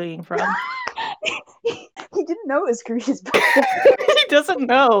he's fleeing from. He didn't know it was Scrooge's birthday. He doesn't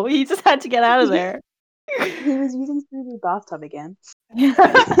know. He just had to get out of there. He was using Scrooge's bathtub again.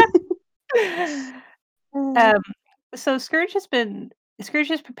 So Scrooge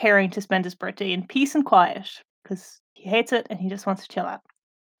is preparing to spend his birthday in peace and quiet because he hates it and he just wants to chill out.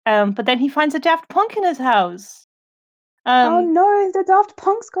 But then he finds a Daft Punk in his house. Oh no, the Daft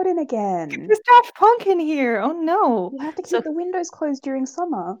Punk's got in again. There's Daft Punk in here. Oh no. You have to keep the windows closed during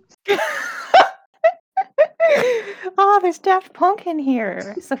summer. Oh, there's Daft Punk in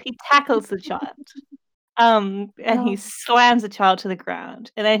here. So he tackles the child. And he slams the child to the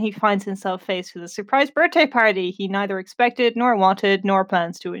ground. And then he finds himself faced with a surprise birthday party he neither expected nor wanted nor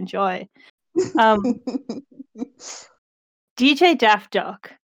plans to enjoy. DJ Daft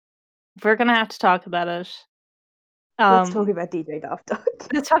Duck. We're gonna have to talk about it. Let's talk about DJ Daft Duck.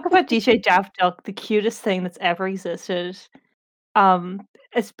 Let's talk about DJ Daft Duck, the cutest thing that's ever existed.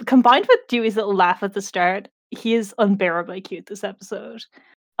 It's combined with Dewey's little laugh at the start. He is unbearably cute this episode.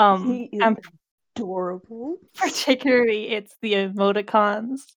 He is adorable. Particularly, it's the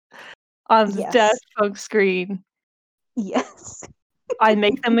emoticons on the Daft Punk screen. Yes. I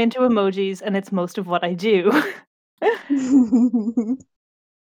make them into emojis, and it's most of what I do.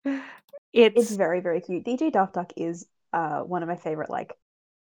 It's very, very cute. DJ Daft Duck is one of my favorite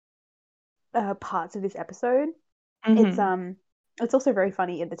parts of this episode. Mm-hmm. It's also very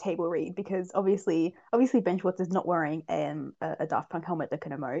funny in the table read because obviously Ben Schwartz is not wearing a Daft Punk helmet that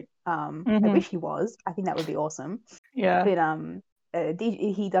can emote. I wish he was. I think that would be awesome. Yeah. But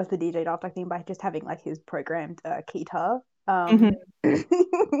he does the DJ Daft Duck thing by just having his programmed keytar,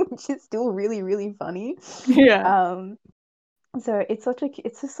 which is still really, really funny. Yeah. So it's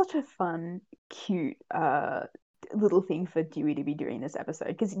just such a fun, cute little thing for Dewey to be doing this episode,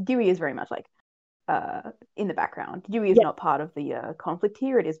 because Dewey is very much in the background. Dewey is not part of the conflict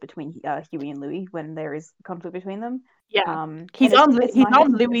here. It is between Huey and Louie when there is conflict between them. Yeah, he's on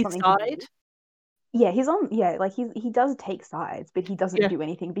Louie's side. Yeah, he's on. Yeah, he does take sides, but he doesn't do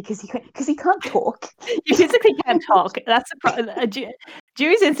anything because he can't talk. He physically can't talk. That's the problem.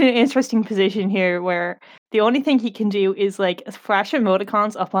 Dewey's in an interesting position here, where the only thing he can do is flash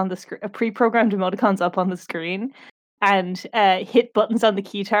emoticons up on the screen, pre-programmed emoticons up on the screen, and hit buttons on the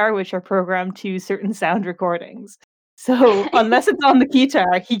keytar, which are programmed to certain sound recordings. So unless it's on the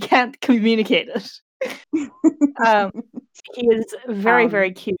keytar, he can't communicate it. He is very,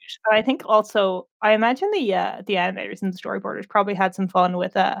 very cute. And I think also, I imagine the animators and the storyboarders probably had some fun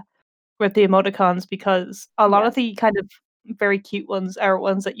with the emoticons, because a lot of the kind of very cute ones are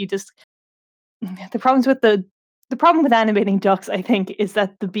ones that you just. The problem with animating ducks, I think, is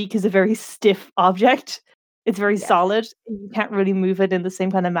that the beak is a very stiff object. It's very solid. You can't really move it in the same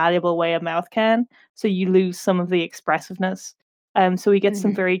kind of malleable way a mouth can, so you lose some of the expressiveness. So we get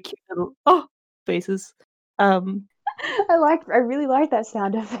some very cute little faces. I really like that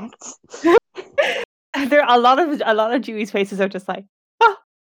sound effect. There are a lot of Dewey's faces are just like,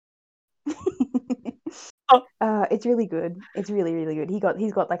 it's really good. It's really, really good.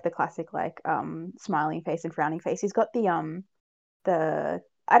 He's got the classic smiling face and frowning face. He's got the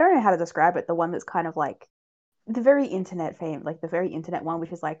I don't know how to describe it. The one that's kind of the very internet fame, the very internet one,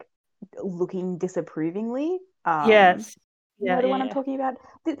 which is looking disapprovingly. Yes. You know the one I'm talking about?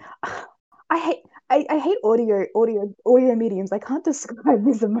 I hate audio mediums. I can't describe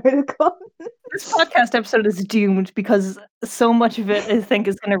this emoticon. This podcast episode is doomed because so much of it, I think,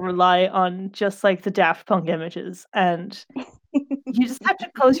 is going to rely on just like the Daft Punk images, and you just have to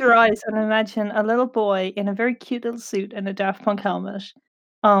close your eyes and imagine a little boy in a very cute little suit and a Daft Punk helmet,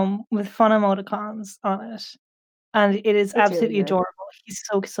 with fun emoticons on it, and it is It's really absolutely good. adorable. He's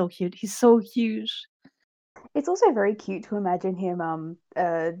so cute. He's so cute. It's also very cute to imagine him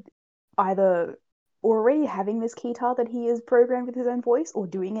either already having this keytar that he is programmed with his own voice, or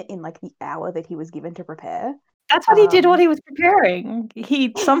doing it in like the hour that he was given to prepare. That's what he did while he was preparing.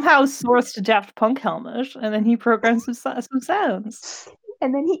 He somehow sourced a Daft Punk helmet, and then he programmed some sounds.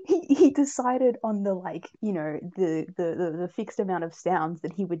 And then he decided on the the fixed amount of sounds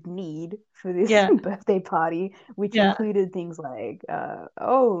that he would need for this birthday party, which included things like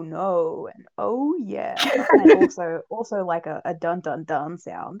oh no and oh yeah, and also like a dun dun dun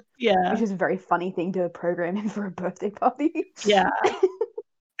sound. Yeah, which is a very funny thing to program in for a birthday party. Yeah.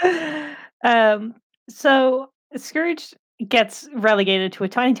 So Scrooge gets relegated to a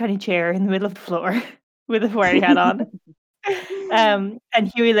tiny chair in the middle of the floor with a furry hat on. And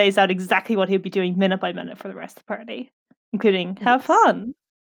Huey lays out exactly what he'll be doing minute by minute for the rest of the party, including have fun.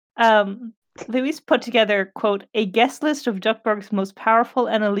 Louis put together, quote, a guest list of Duckburg's most powerful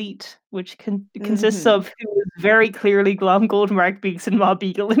and elite, which consists of who is very clearly Glomgold, Mark Beeks, and Ma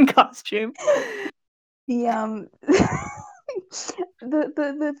Beagle in costume. The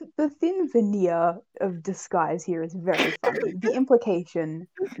thin veneer of disguise here is very funny. The implication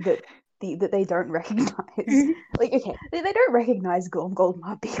that they don't recognize, like, okay, they don't recognize Glomgold,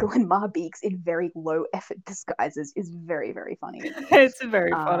 Ma Beagle, and Ma Beeks in very low effort disguises is very, very funny. It's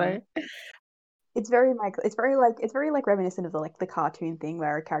very funny. It's very like reminiscent of the cartoon thing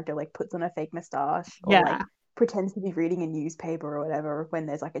where a character like puts on a fake mustache or like pretends to be reading a newspaper or whatever when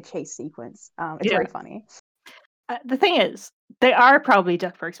there's like a chase sequence. It's very funny. The thing is, they are probably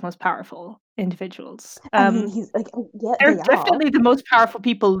Duckburg's most powerful individuals. I mean, he's like, they're definitely the most powerful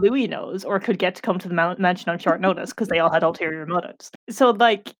people Louis knows or could get to come to the mansion on short notice because they all had ulterior motives. So,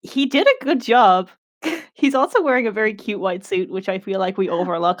 like, he did a good job. He's also wearing a very cute white suit, which I feel like we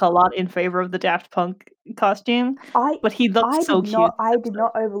overlook a lot in favor of the Daft Punk costume. But he looks so cute. I did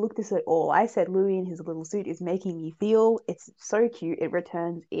not overlook this at all. I said Louis in his little suit is making me feel. It's so cute. It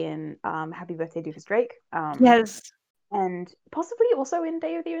returns in Happy Birthday Doofus Drake. Yes. And possibly also in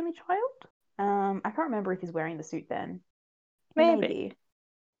Day of the Only Child. I can't remember if he's wearing the suit then. Maybe.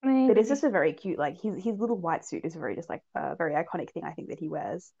 But it's just a very cute, like his little white suit is very just like a very iconic thing I think that he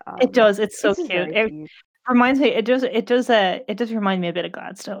wears. It does. It's so cute. It reminds me. It does remind me a bit of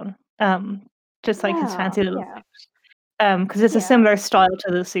Gladstone. Just like his fancy little suit. Because it's a similar style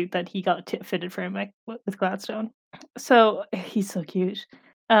to the suit that he got fitted for him with Gladstone. So he's so cute.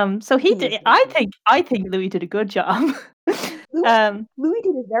 So he did. I think Louis did a good job. Louis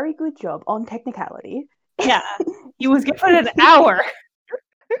did a very good job on technicality. Yeah, he was given an hour.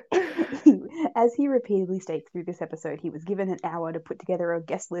 As he repeatedly states through this episode, he was given an hour to put together a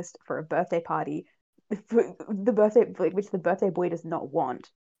guest list for a birthday party, which the birthday boy does not want.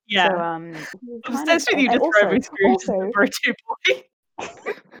 Yeah. So, I'm obsessed with you describing Scrooge as the birthday boy.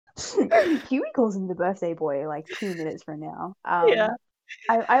 Huey calls him the birthday boy like 2 minutes from now. Yeah.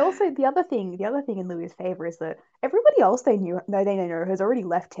 I also the other thing in Louis' favor is that everybody else they know has already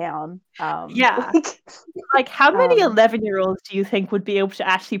left town. Like how many 11-year-olds do you think would be able to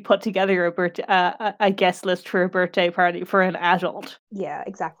actually put together a guest list for a birthday party for an adult? Yeah,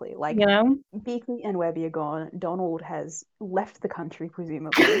 exactly. Like, you know, Beakley and Webby are gone. Donald has left the country,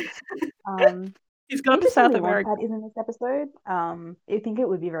 presumably. He's gone to South America. Launchpad is in this episode. I think it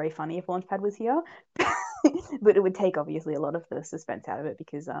would be very funny if Launchpad was here, but it would take obviously a lot of the suspense out of it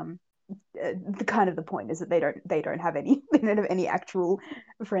because the point is that they don't have any actual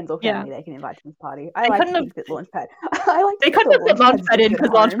friends or family they can invite to this party. I like to think that Launchpad. They couldn't have put Launchpad in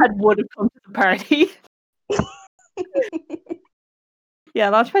because Launchpad would have come to the party.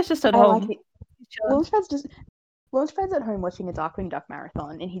 Yeah, Launchpad's just at home. Launchpad's at home watching a Darkwing Duck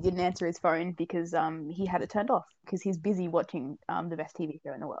marathon, and he didn't answer his phone because he had it turned off because he's busy watching the best TV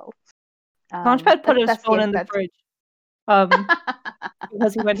show in the world. Launchpad put his phone in the fridge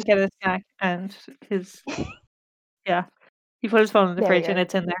because he went to get a snack, and he put his phone in the fridge and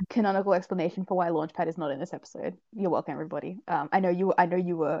it's in there. Canonical explanation for why Launchpad is not in this episode. You're welcome, everybody. I know you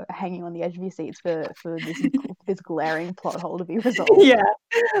were hanging on the edge of your seats for this glaring plot hole to be resolved. Yeah.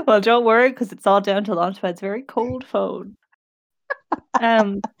 Well, don't worry because it's all down to Launchpad's very cold phone.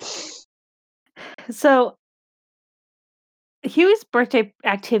 So Hugh's birthday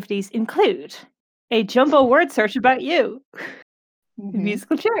activities include a jumbo word search about you,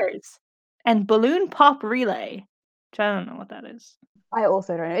 musical chairs, and balloon pop relay, which I don't know what that is. I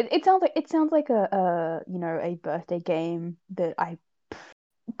also don't know. It sounds like a birthday game that I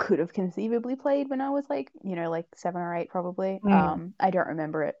could have conceivably played when I was like 7 or 8 probably. I don't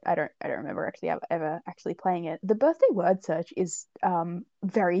remember it. I don't remember actually ever actually playing it. The birthday word search is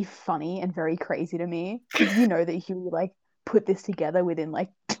very funny and very crazy to me because you know that Huey like put this together within like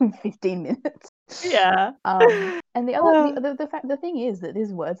 15 minutes. Yeah. And the thing is that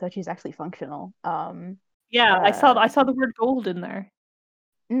this word search is actually functional. Yeah, I saw the word gold in there.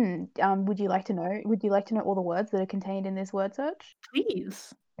 Would you like to know all the words that are contained in this word search?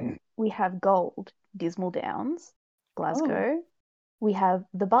 Please. We have gold, Dismal Downs, Oh. Glasgow. We have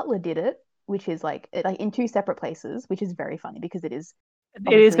The Butler Did It, which is like in 2 separate places, which is very funny because it is It is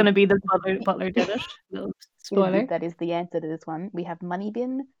obviously going to be the butler did it. Little spoiler. that is the answer to this one. We have Money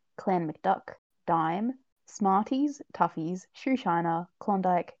Bin, Clan McDuck, Dime, Smarties, Toughies, Shoeshiner,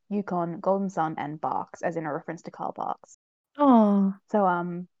 Klondike, Yukon, Golden Sun, and Barks, as in a reference to Carl Barks. Oh.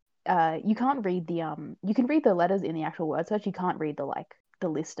 So you can't read you can read the letters in the actual word search. You can't read the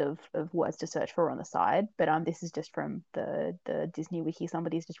list of words to search for on the side. But this is just from the Disney Wiki.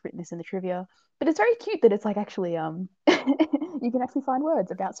 Somebody's just written this in the trivia. But it's very cute that it's like actually you can actually find words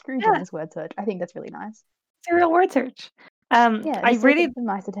about Scrooge in this word search. I think that's really nice. It's a real word search. Yeah, I really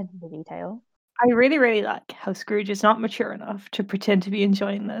nice attention to detail. I really, really like how Scrooge is not mature enough to pretend to be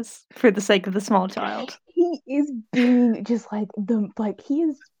enjoying this for the sake of the small child. He is being just he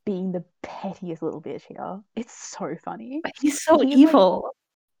is being the pettiest little bitch here. It's so funny. He's so He's evil.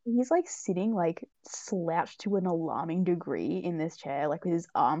 He's like sitting like slouched to an alarming degree in this chair, like with his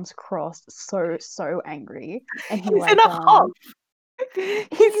arms crossed, so angry. And he's in a huff.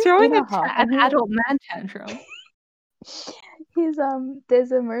 He's throwing an adult man tantrum.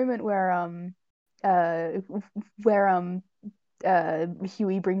 There's a moment where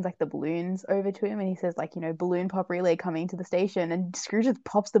Huey brings like the balloons over to him and he says like, balloon pop relay coming to the station, and Scrooge just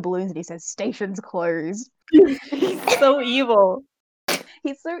pops the balloons and he says station's closed. He's so evil.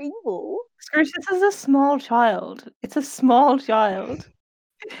 He's so evil. Scrooge, this is a small child. It's a small child.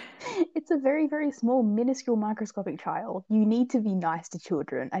 It's a very, very small, minuscule, microscopic child. You need to be nice to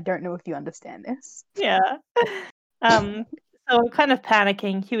children. I don't know if you understand this. Yeah. So kind of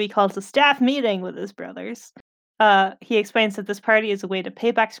panicking, Huey calls a staff meeting with his brothers. He explains that this party is a way to pay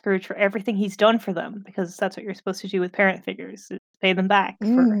back Scrooge for everything he's done for them, because that's what you're supposed to do with parent figures, is pay them back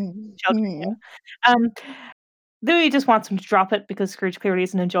for sheltering you. Louis just wants him to drop it because Scrooge clearly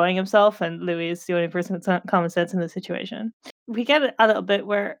isn't enjoying himself, and Louis is the only person with common sense in the situation. We get a little bit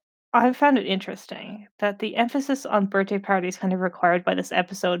where I found it interesting that the emphasis on birthday parties kind of required by this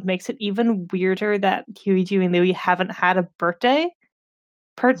episode makes it even weirder that Huey, Dewey, and Louie haven't had a birthday,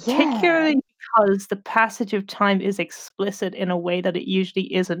 particularly because the passage of time is explicit in a way that it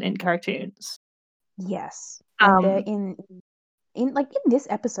usually isn't in cartoons. Yes. Like in this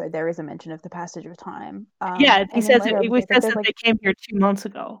episode, there is a mention of the passage of time. He says that they came here 2 months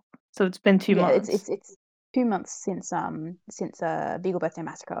ago, so it's been 2 months. It's 2 months since Beagle Birthday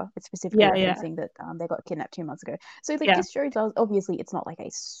Massacre. It's specifically referencing that they got kidnapped 2 months ago. So this shows us, obviously it's not like a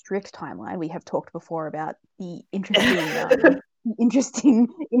strict timeline. We have talked before about the interesting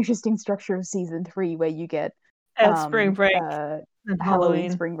structure of season 3 where you get spring break,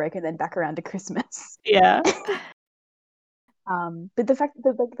 Halloween, spring break, and then back around to Christmas. Yeah. But the fact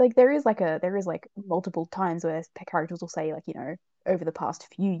that there is multiple times where characters will say over the past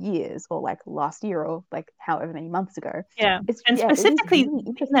few years or like last year or like however many months ago. Yeah, specifically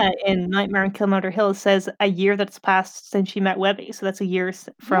Lena in Nightmare on Killmonger Hill says a year that's passed since she met Webby, so that's a year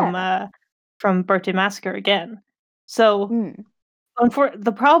from Birthday Massacre again. So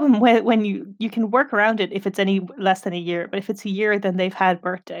the problem when you can work around it if it's any less than a year, but if it's a year, then they've had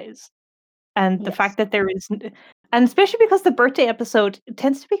birthdays. And the fact that there is, and especially because the birthday episode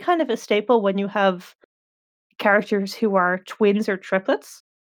tends to be kind of a staple when you have characters who are twins or triplets.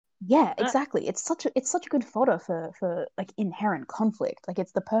 Yeah, exactly. It's such a good fodder for like inherent conflict. Like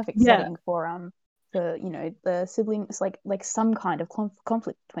it's the perfect setting for the siblings like some kind of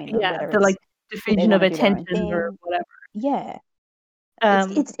conflict between them. Yeah, the like division of attention or whatever. Yeah,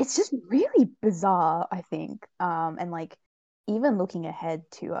 it's just really bizarre, I think. And like even looking ahead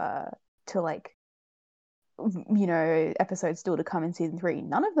to like episodes still to come in season 3,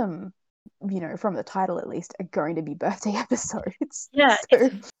 none of them, from the title at least, are going to be birthday episodes. Yeah,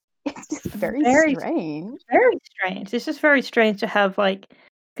 so it's just very strange. Very strange. It's just very strange to have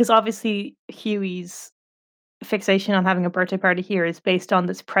because obviously Huey's fixation on having a birthday party here is based on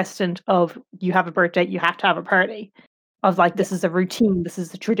this precedent of you have a birthday, you have to have a party. Of this is a routine, this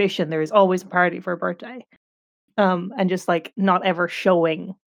is a tradition. There is always a party for a birthday. And just not ever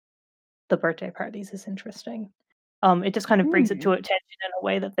showing the birthday parties is interesting. It just kind of brings it to attention in a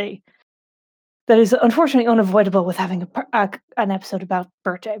way that is unfortunately unavoidable with having an episode about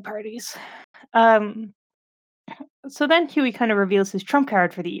birthday parties. Um, so then Huey kind of reveals his trump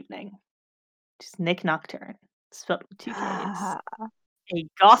card for the evening, which is Nick Nocturne, spelled with two Ks. A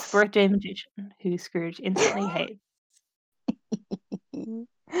goth birthday magician who Scrooge instantly hates.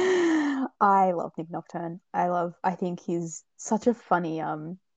 I love Nick Nocturne. I think he's such a funny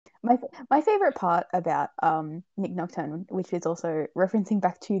my favorite part about Nick Nocturne, which is also referencing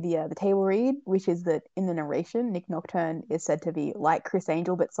back to the table read, which is that in the narration, Nick Nocturne is said to be like Chris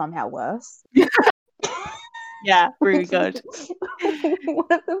Angel but somehow worse. Yeah, really good. One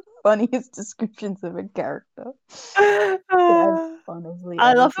of the funniest descriptions of a character. Honestly,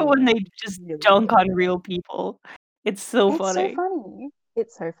 I love it when they just dunk on real people. It's so funny.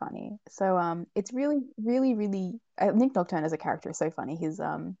 It's so funny. So it's really, really, really Nick Nocturne as a character is so funny. He's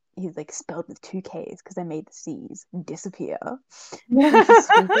like spelled with two Ks because they made the C's disappear. Which is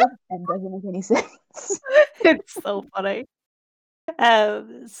stupid and doesn't make any sense. It's so funny.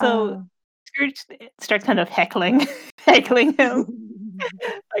 So Scrooge starts kind of heckling him.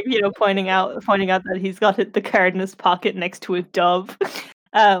 Like, pointing out that he's got the card in his pocket next to a dove.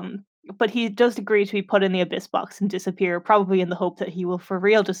 But he does agree to be put in the abyss box and disappear, probably in the hope that he will for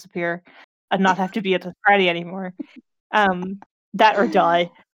real disappear and not have to be at the party anymore. That or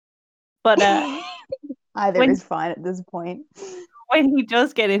die. But either is fine at this point. When he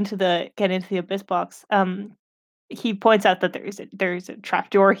does get into the abyss box, he points out that there's a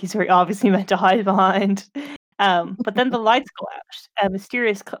trapdoor he's very obviously meant to hide behind. But then the lights go out. A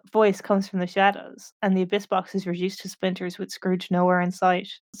mysterious voice comes from the shadows, and the abyss box is reduced to splinters with Scrooge nowhere in sight.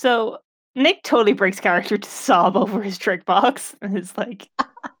 So Nick totally breaks character to sob over his trick box, and is like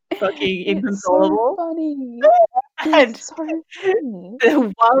fucking inconsolable. So funny. And so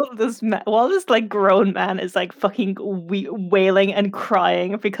funny. while this like grown man is like fucking wailing and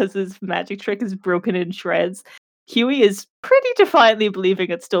crying because his magic trick is broken in shreds, Huey is pretty defiantly believing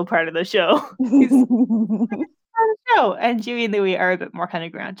it's still part of the show. He's part of the show. And Huey and Louie are a bit more kind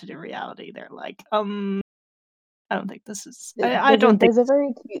of grounded in reality. They're like, I don't think this is. There's a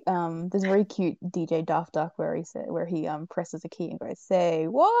very cute DJ Daft Duck where he presses a key and goes, "Say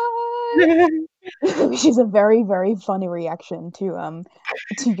what?" Which is a very, very funny reaction to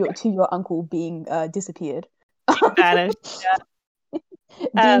your uncle being disappeared. Vanished. Yeah.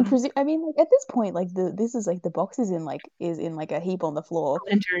 I mean, like, at this point, like this is like the box is in like a heap on the floor.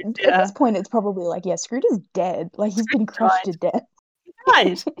 Injured, At this point, it's probably like, yeah, Scrooge is dead. Like he's been crushed to death.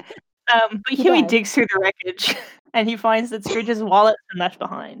 Right. But Huey digs through the wreckage and he finds that Scrooge's wallet is left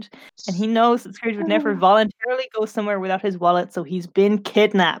behind. And he knows that Scrooge would never voluntarily go somewhere without his wallet, so he's been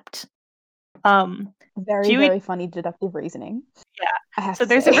kidnapped. Very funny deductive reasoning. Yeah. So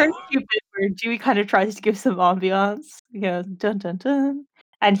there's a very cute bit where Dewey kind of tries to give some ambiance. Dun dun dun.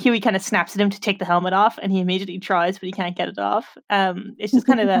 And Huey kind of snaps at him to take the helmet off, and he immediately tries, but he can't get it off. It's just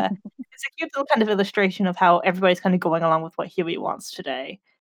kind of it's a cute little kind of illustration of how everybody's kind of going along with what Huey wants today.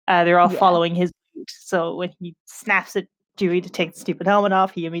 They're all following his lead. So when he snaps at Dewey to take the stupid helmet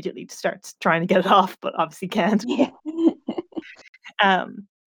off, he immediately starts trying to get it off, but obviously can't. Yeah.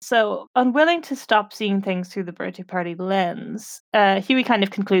 So, unwilling to stop seeing things through the birthday party lens, Huey kind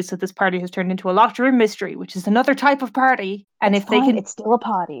of concludes that this party has turned into a locked room mystery, which is another type of party. And it's still a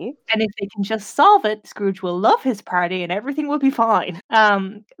party. And if they can just solve it, Scrooge will love his party and everything will be fine.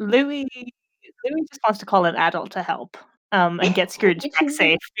 Louis just wants to call an adult to help and get Scrooge back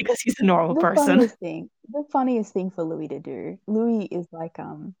safe because he's a normal person. The funniest thing for Louis to do, Louis is like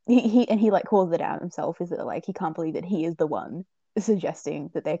he like calls it out himself, is that like he can't believe that he is the one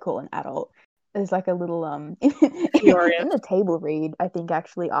suggesting that they call an adult. There's like a little in the table read, I think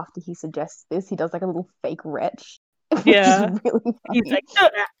actually after he suggests this, he does like a little fake retch. Yeah, really funny. He's like,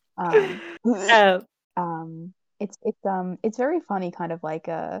 it's very funny, kind of like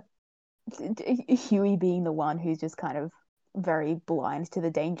Huey being the one who's just kind of very blind to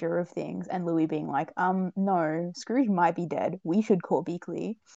the danger of things, and Louis being like, no, Scrooge might be dead. We should call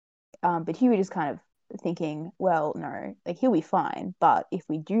Beakley. But Huey just kind of thinking, well, no, like he'll be fine, but if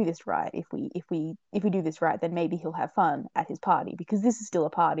we do this right, if we do this right, then maybe he'll have fun at his party, because this is still a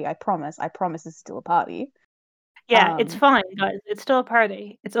party. I promise it's still a party. Yeah, it's fine, guys. It's still a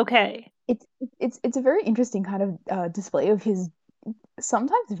party. It's okay. It's a very interesting kind of display of his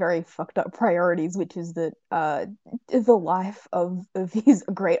sometimes very fucked up priorities, which is that the life of his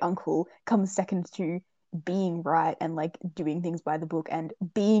great uncle comes second to being right and like doing things by the book and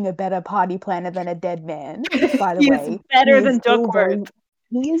being a better party planner than a dead man. By the way, better than Duckworth.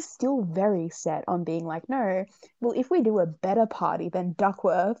 he is still very set on being like, no, well, if we do a better party than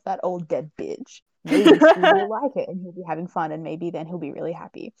Duckworth, that old dead bitch, maybe Scrooge will like it and he'll be having fun and maybe then he'll be really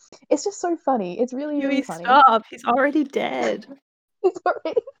happy. It's just so funny. It's really, really Huey, funny. stop! He's already dead. He's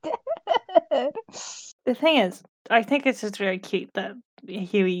already dead. The thing is, I think it's just very cute that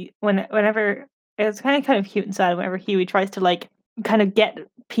Huey, whenever it's kind of cute and sad whenever Huey tries to like kind of get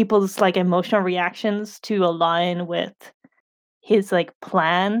people's like emotional reactions to align with his like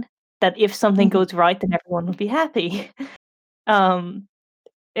plan. That if something Mhm. goes right, then everyone will be happy. um,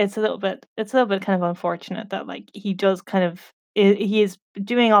 it's a little bit kind of unfortunate that like he does kind of he is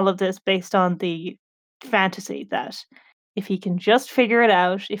doing all of this based on the fantasy that if he can just figure it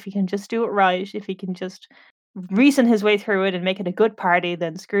out, if he can just do it right, if he can just reason his way through it and make it a good party,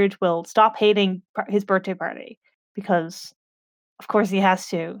 then Scrooge will stop hating his birthday party because of course he has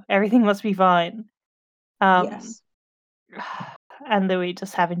to. Everything must be fine. Um, Yes. and Louis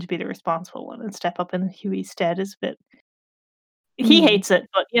just having to be the responsible one and step up in Huey's stead is a bit. He Mm. hates it,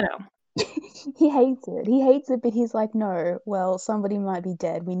 but you know. He hates it. He hates it, but he's like, no, well, somebody might be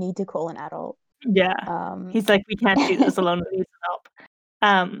dead. We need to call an adult. Yeah. He's like, we can't do this alone. We need some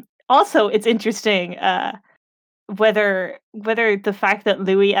help. Also, it's interesting whether the fact that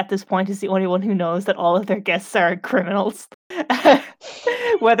Louis at this point is the only one who knows that all of their guests are criminals,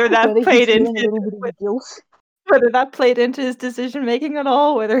 whether that whether he's played feeling into a little bit of guilt. whether that played into his decision making at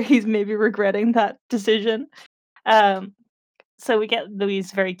all, whether he's maybe regretting that decision. So we get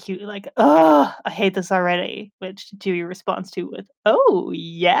Louise very cute, like, "Oh, I hate this already," which Dewey responds to with, "Oh,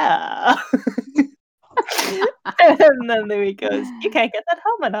 yeah." And then Louis goes, "You can't get that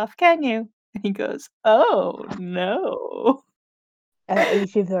helmet off, can you?" And he goes, "Oh, no."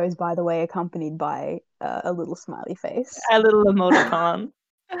 Each of those, by the way, accompanied by a little smiley face. A little emoticon.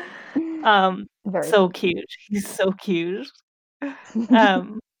 Very So cute. He's so cute.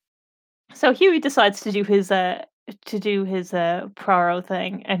 Um, so Huey decides to do his Poirot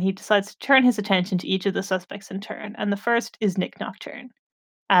thing, and he decides to turn his attention to each of the suspects in turn. And the first is Nick Nocturne.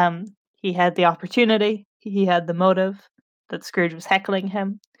 He had the opportunity, he had the motive that Scrooge was heckling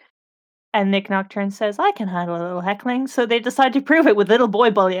him. And Nick Nocturne says, I can handle a little heckling. So they decide to prove it with little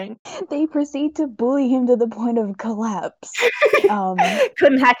boy bullying. They proceed to bully him to the point of collapse.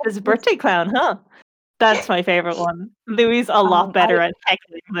 Couldn't hack his birthday clown, huh? That's my favorite one. Louis a lot better at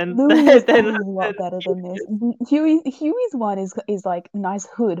heckling than Louis is than, always a lot better than this. Huey's one is like nice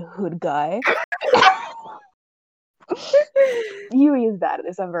hood guy. Huey is bad at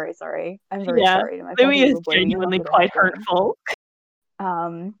this. I'm very sorry. I'm very sorry to my Louis is little boy. genuinely quite hurtful.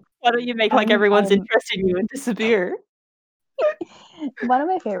 Why don't you make like everyone's interest in you and disappear? One of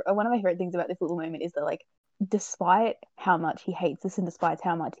my favorite things about this little moment is that like despite how much he hates this and despite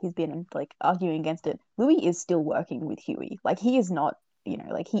how much he's been like arguing against it, Louis is still working with Huey. Like he is not,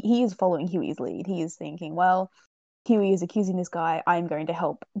 like he is following Huey's lead. He is thinking, well, Huey is accusing this guy, I'm going to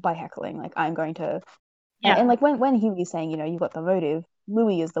help by heckling. Like I'm going to and like when Huey is saying, you've got the motive,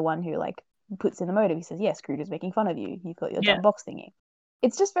 Louis is the one who like puts in the motive. He says, yes, Scrooge is making fun of you. You've got your dumb box thingy.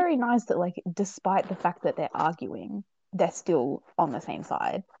 It's just very nice that like despite the fact that they're arguing, they're still on the same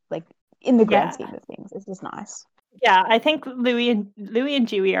side. Like in the grand scheme of things, it's just nice. Yeah, I think Louis and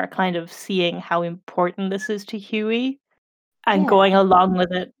Dewey are kind of seeing how important this is to Huey and going along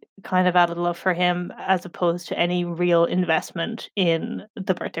with it kind of out of love for him as opposed to any real investment in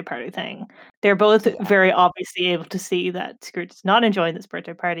the birthday party thing. They're both very obviously able to see that Scrooge is not enjoying this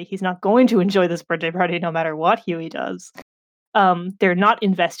birthday party. He's not going to enjoy this birthday party no matter what Huey does. They're not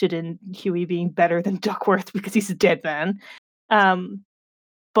invested in Huey being better than Duckworth because he's a dead man.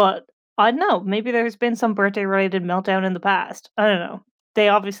 But I don't know, maybe there's been some birthday related meltdown in the past. I don't know. They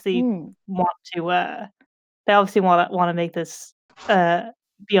obviously want to make this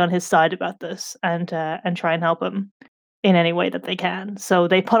be on his side about this and try and help him in any way that they can. So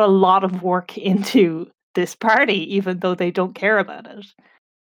they put a lot of work into this party even though they don't care about it.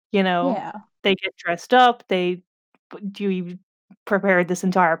 They get dressed up, Dewey prepared this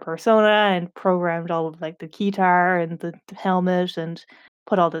entire persona and programmed all of like the guitar and the helmet and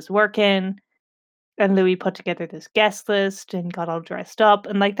put all this work in. And Louis put together this guest list and got all dressed up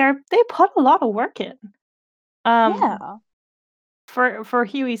and like they put a lot of work in. For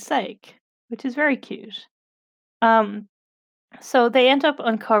Huey's sake, which is very cute. So they end up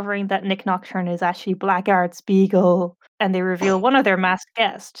uncovering that Nick Nocturne is actually Blackguard Spiegel, and they reveal one of their masked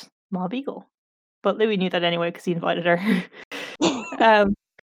guests, Ma Beagle. But Louis knew that anyway because he invited her.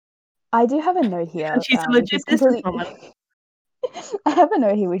 I do have a note here. And she's a legit businesswoman. I have a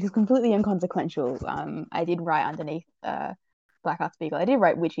note here which is completely inconsequential. I did write underneath Blackheart's Beagle. I did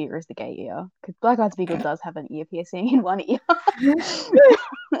write which ear is the gay ear because Blackheart's Beagle does have an ear piercing in one ear.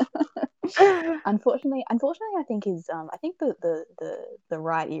 Unfortunately, I think the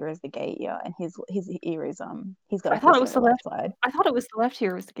right ear is the gay ear, and his ear is he's got a I thought it piercing was on the the left left. side. I thought it was the left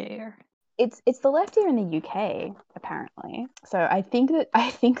ear was the gay ear. It's the left ear in the UK apparently. So I think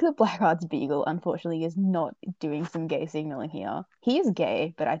that Blackheart's Beagle unfortunately is not doing some gay signaling here. He is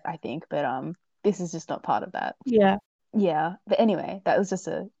gay, but I think, but this is just not part of that. Yeah. Yeah, but anyway, that was just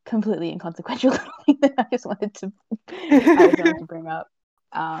a completely inconsequential thing that I just wanted to bring up.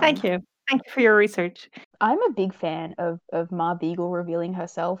 Thank you. Thank you for your research. I'm a big fan of Ma Beagle revealing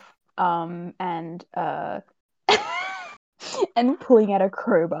herself, and and pulling out a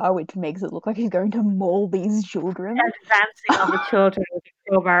crowbar, which makes it look like he's going to maul these children. Advancing on the children with the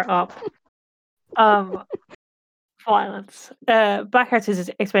crowbar up. Violence. Blackheart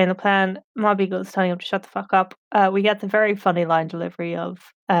is explaining the plan. Ma Beagle is telling him to shut the fuck up. We get the very funny line delivery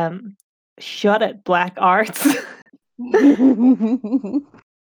of "Shut it, Black Arts."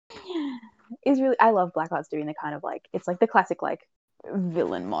 It's really, I love Blackheart's doing the kind of like, it's like the classic like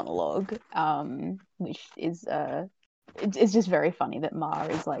villain monologue, which is it's just very funny that Ma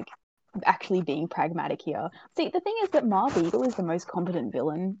is like actually being pragmatic here. See, the thing is that Ma Beagle is the most competent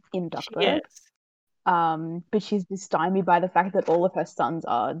villain in Duckburg. But she's just stymied by the fact that all of her sons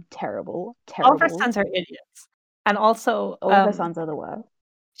are terrible. All of her sons are idiots, and also all of her sons are the worst.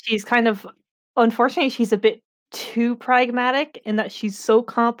 She's kind of, unfortunately, she's a bit too pragmatic in that she's so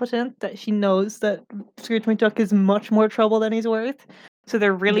competent that she knows that Scrooge McDuck is much more trouble than he's worth. So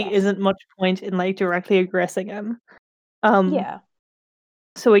there really isn't much point in like directly aggressing him. Yeah.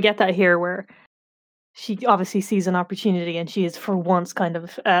 So we get that here where she obviously sees an opportunity and she is for once kind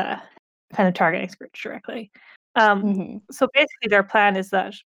of targeting Scrooge directly. So basically their plan is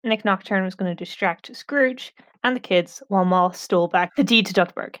that Nick Nocturne was going to distract Scrooge and the kids while Ma stole back the deed to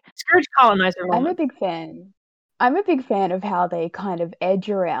Duckburg. Scrooge colonizer moment. I'm a big fan of how they kind of edge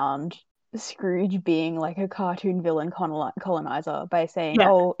around Scrooge being like a cartoon villain colonizer by saying,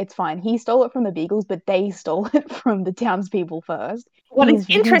 "Oh, it's fine. He stole it from the Beagles, but they stole it from the townspeople first." What is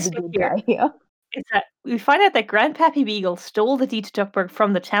interesting here is that we find out that Grandpappy Beagle stole the deed to Duckburg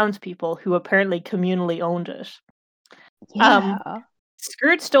from the townspeople who apparently communally owned it. Yeah.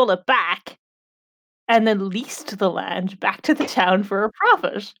 Scrooge stole it back and then leased the land back to the town for a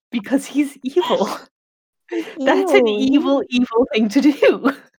profit because he's evil. That's an evil thing to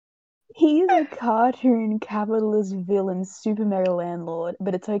do. He's a cartoon capitalist villain, super mega landlord,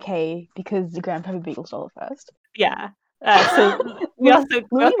 but it's okay because the Grandpappy Beagle stole it first. Yeah. So we also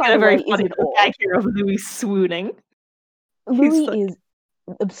get a very funny gag here of Louis swooning. Louis is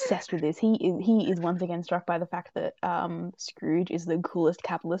obsessed with this. He is once again struck by the fact that Scrooge is the coolest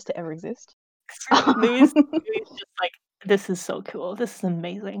capitalist to ever exist. Louis is just like, this is so cool. This is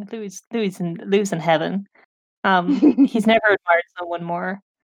amazing. Louis in heaven. He's never admired someone more.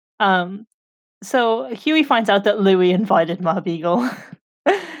 So Huey finds out that Louis invited Ma Beagle.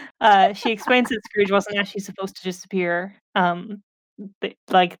 She explains that Scrooge wasn't actually supposed to disappear.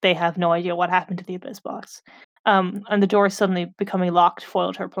 They have no idea what happened to the Abyss box. And the door suddenly becoming locked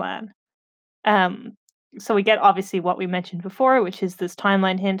foiled her plan. So we get obviously what we mentioned before, which is this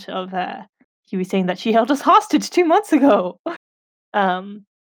timeline hint of Huey saying that she held us hostage 2 months ago. And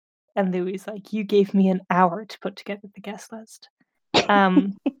Louis like, you gave me an hour to put together the guest list.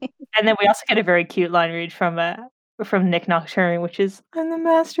 And then we also get a very cute line read from Nick Nocturne, which is, "I'm the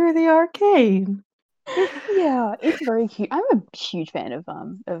master of the arcane." Yeah, it's very cute. I'm a huge fan of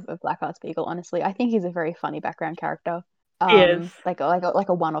Blackheart's Beagle. Honestly, I think he's a very funny background character. He is like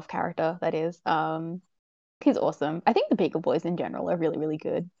a one-off character. That is. He's awesome. I think the Beagle Boys in general are really, really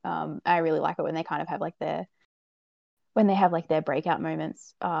good. I really like it when they kind of have like their breakout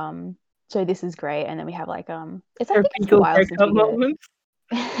moments. So this is great, and then we have like it's I think it's a while since we moments.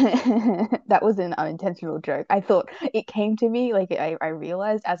 That was an unintentional joke. I thought it came to me like I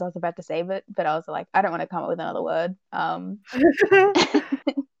realized as I was about to say it, but I was like, I don't want to come up with another word.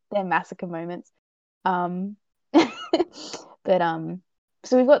 They're massacre moments. But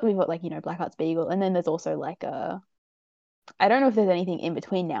so we've got like, you know, Blackheart's Beagle, and then there's also like I don't know if there's anything in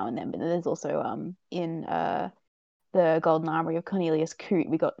between now and then, but there's also in the Golden Armory of Cornelius Coote,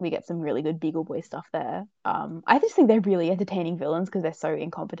 we get some really good Beagle Boy stuff there. I just think they're really entertaining villains because they're so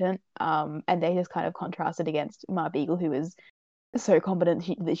incompetent. And they just kind of contrasted against Ma Beagle, who is so competent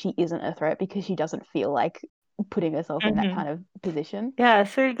that she isn't a threat because she doesn't feel like putting herself in that kind of position. Yeah,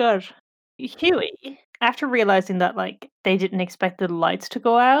 it's very good. Huey, after realizing that like they didn't expect the lights to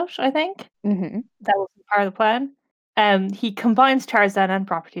go out, I think that was part of the plan. He combines Tarzan and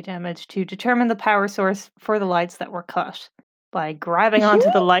property damage to determine the power source for the lights that were cut. by grabbing onto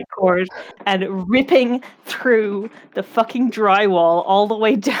the light cord and ripping through the fucking drywall all the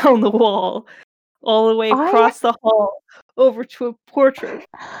way down the wall, all the way across the hall, over to a portrait.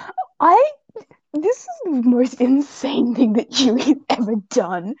 This is the most insane thing that Huey's ever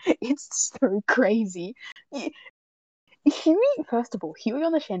done. It's so crazy. Huey, first of all, Huey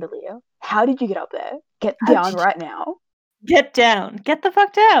on the chandelier. How did you get up there? Get down right now. Get down. Get the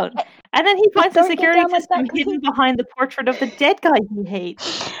fuck down. And then he finds the security system hidden behind the portrait of the dead guy he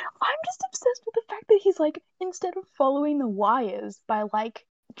hates. I'm just obsessed with the fact that he's like, instead of following the wires by like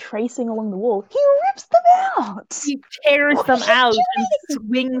tracing along the wall, he rips them out. He tears them out and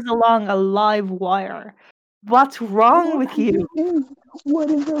swings along a live wire. What's wrong with you? What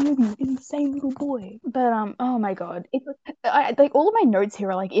is wrong with you, insane little boy? But oh my god, it's like all of my notes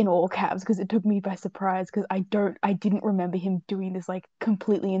here are like in all caps because it took me by surprise because I didn't remember him doing this like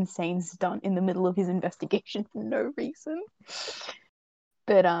completely insane stunt in the middle of his investigation for no reason.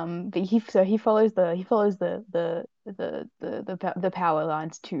 But he follows the power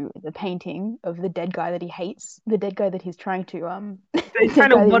lines to the painting of the dead guy that he hates, the dead guy that he's trying to he's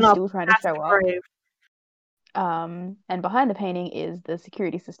trying to show up. And behind the painting is the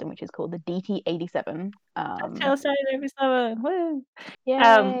security system, which is called the DT-87. DuckTales 1987. Woo!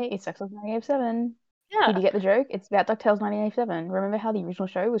 Yay! It's DuckTales 1987. Yeah. Did you get the joke? It's about DuckTales 1987. Remember how the original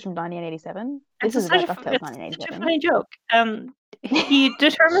show was from 1987? This is about DuckTales 1987. It's such a funny joke. He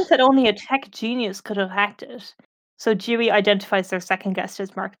determines that only a tech genius could have hacked it. So Dewey identifies their second guest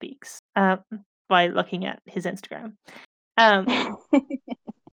as Mark Beeks by looking at his Instagram.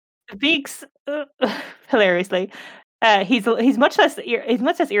 Beeks, hilariously, he's much less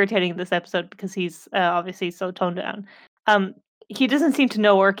irritating in this episode because he's obviously so toned down. He doesn't seem to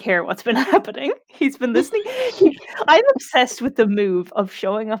know or care what's been happening. He's been listening. I'm obsessed with the move of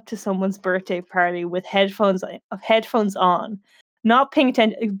showing up to someone's birthday party with headphones on, not paying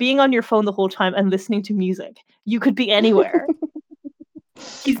attention, being on your phone the whole time and listening to music. You could be anywhere.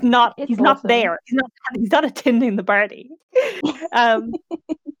 He's not there. He's not attending the party.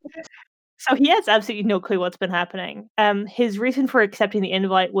 So he has absolutely no clue what's been happening. His reason for accepting the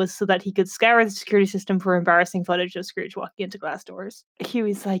invite was so that he could scour the security system for embarrassing footage of Scrooge walking into glass doors.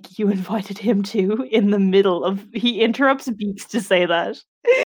 Huey's like, you invited him too? In the middle of... He interrupts Beeks to say that.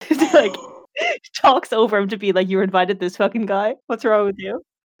 Like, talks over him to be like, you invited this fucking guy? What's wrong with you?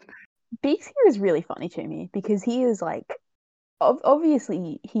 Beeks here is really funny to me because he is like...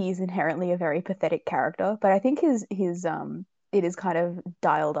 Obviously, he is inherently a very pathetic character, but I think his it is kind of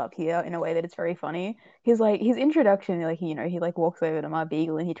dialed up here in a way that it's very funny. His introduction, like, you know, he like walks over to Ma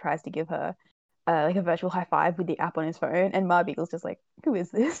Beagle and he tries to give her like a virtual high five with the app on his phone, and Ma Beagle's just like, who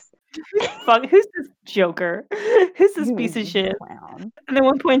is this? Fuck, who's this joker? Who's this piece of shit? Clown? And at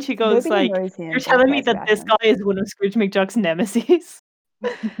one point she goes like, you're telling me that this guy is one of Scrooge McDuck's nemesis?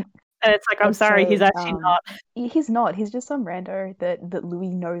 And it's like, I'm sorry, he's actually not. He's not. He's just some rando that Louis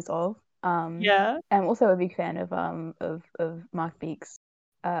knows of. Yeah. I'm also a big fan of Mark Beeks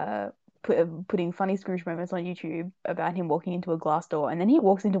putting funny Scrooge moments on YouTube about him walking into a glass door and then he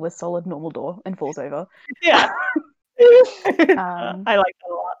walks into a solid normal door and falls over. Yeah. I like that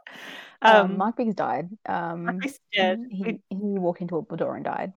a lot. Mark Beeks died. Mark Beeks dead. He walked into a door and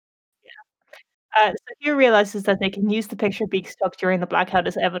died. So Hugh realizes that they can use the picture Beeks took during the blackout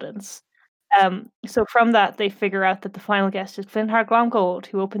as evidence. So from that, they figure out that the final guest is Flintheart Glomgold,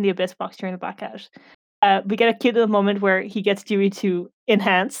 who opened the Abyss box during the blackout. We get a cute little moment where he gets Dewey to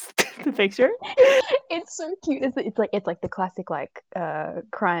enhance the picture. It's so cute. It's like the classic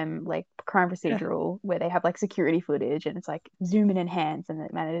crime procedural where they have like security footage and it's like zoom and enhance and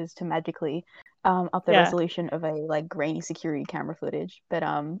it manages to magically up the resolution of a like grainy security camera footage. But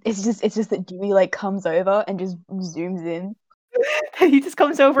it's just that Dewey like comes over and just zooms in. He just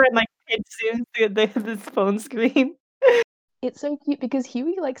comes over and like it zooms the phone screen. It's so cute because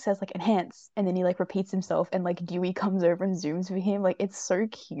Huey like says like enhance and then he like repeats himself and like Dewey comes over and zooms for him. Like it's so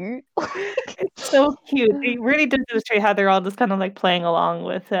cute. It's so cute. They really did illustrate how they're all just kind of like playing along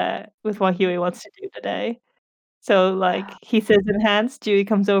with what Huey wants to do today. So like he says enhance, Dewey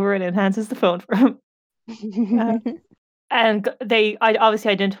comes over and enhances the phone for him. And I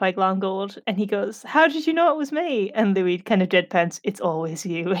obviously identify Glomgold, and he goes, "How did you know it was me?" And Louis kind of deadpans, "It's always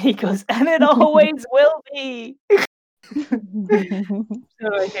you." And he goes, "And it always will be." So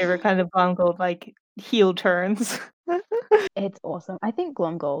my favorite kind of Glomgold like heel turns. It's awesome. I think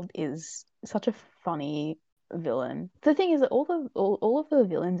Glomgold is such a funny villain. The thing is that all of the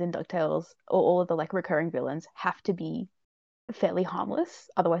villains in DuckTales, or all of the like recurring villains, have to be fairly harmless.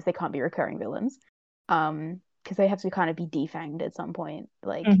 Otherwise, they can't be recurring villains. because they have to kind of be defanged at some point.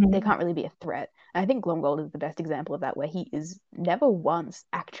 Like Mhm. they can't really be a threat. And I think Glomgold is the best example of that, where he is never once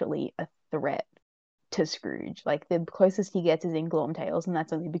actually a threat to Scrooge. Like the closest he gets is in Glom Tales, and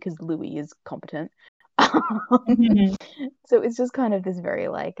that's only because Louis is competent. Mhm. So it's just kind of this very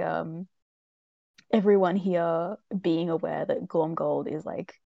like everyone here being aware that Glomgold is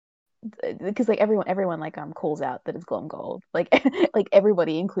like, because like everyone like calls out that it's Glomgold, like like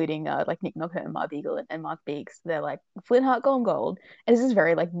everybody, including like Nick Nocker and Mark Beagle and Mark Beeks, they're like Flintheart Glomgold, and it's just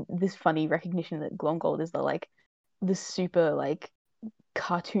very like this funny recognition that Glomgold is the like the super like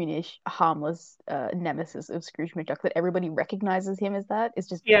cartoonish harmless nemesis of Scrooge McDuck, that everybody recognizes him as that. It's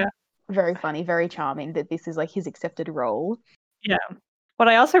just Yeah. very funny, very charming that this is like his accepted role. Yeah. What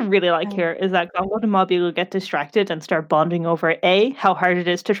I also really like here is that Glomgold and Mobby will get distracted and start bonding over how hard it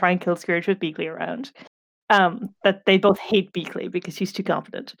is to try and kill Scrooge with Beakley around. That they both hate Beakley because he's too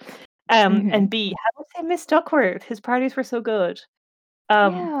confident. And B, how much they miss Duckworth. His parties were so good.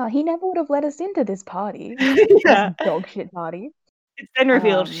 Yeah, he never would have let us into this party. Yeah. This dog shit party. It's then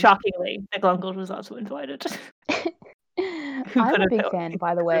revealed, shockingly, that Glomgold was also invited. Who I'm could a have big thought? fan,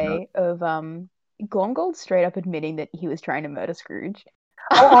 by the way, of Glomgold straight up admitting that he was trying to murder Scrooge.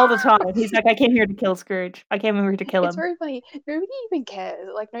 All the time. He's like, I came here to kill Scrooge. I came here to kill It's him. very funny. Nobody even cares.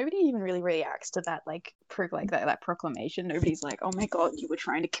 Like nobody even really reacts to that like that proclamation. Nobody's like, "Oh my god, you were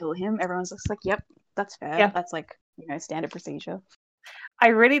trying to kill him." Everyone's just like, "Yep, that's fair. Yeah. That's like, standard procedure." I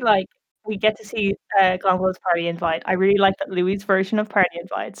really like we get to see Glomgold's party invite. I really like that Louis' version of party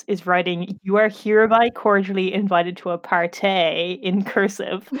invites is writing, "You are hereby cordially invited to a party" in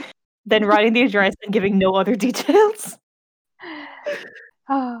cursive, then writing the address and giving no other details.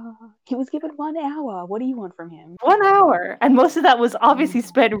 He was given 1 hour. What do you want from him? 1 hour, and most of that was obviously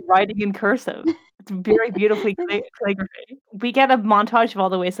spent writing in cursive. It's very beautifully calligraphy. We get a montage of all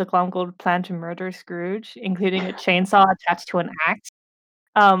the ways that Glomgold planned to murder Scrooge, including a chainsaw attached to an axe.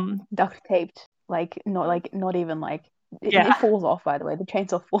 Duct taped, not even like Yeah. it falls off. By the way, the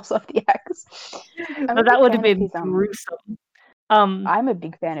chainsaw falls off the axe. But that would have been gruesome. I'm a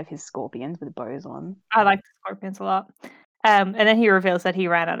big fan of his scorpions with bows on. I like the scorpions a lot. And then he reveals that he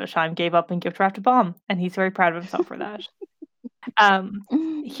ran out of time, gave up, and gift wrapped a bomb, and he's very proud of himself for that.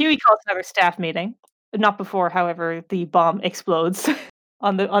 Huey calls another staff meeting, not before, however, the bomb explodes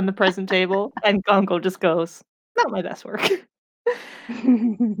on the present table, and Glomgold just goes, "Not my best work."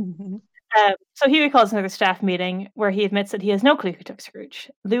 So Huey calls another staff meeting where he admits that he has no clue who took Scrooge.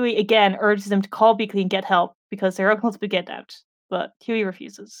 Louis again urges him to call Beakley and get help because their uncle's been get out, but Huey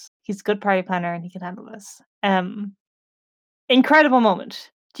refuses. He's a good party planner and he can handle this. Incredible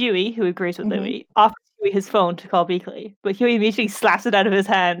moment. Dewey, who agrees with Louis, offers Huey his phone to call Beakley, but Huey immediately slaps it out of his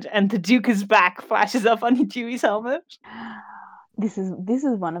hand, and the Duke is back flashes up on Dewey's helmet. This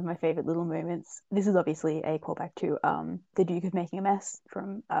is one of my favorite little moments. This is obviously a callback to the Duke of Making a Mess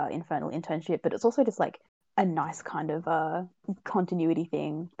from Infernal Internship, but it's also just like a nice kind of continuity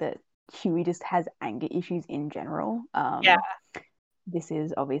thing that Huey just has anger issues in general. Yeah. This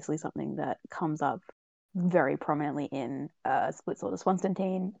is obviously something that comes up very prominently in Split Sword of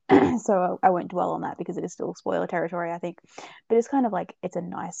Swanstantine, so I won't dwell on that because it is still spoiler territory, I think. But it's kind of like it's a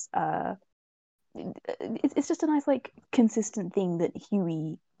nice it's just a nice like consistent thing that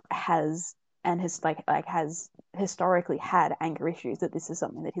Huey has and has historically had anger issues, that this is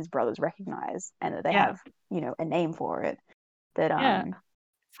something that his brothers recognize and that they have a name for it, that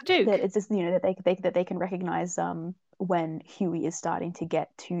that it's just that they can recognize when Huey is starting to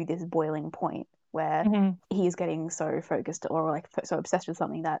get to this boiling point where he is getting so focused or like so obsessed with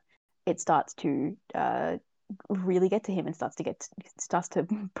something that it starts to really get to him and starts to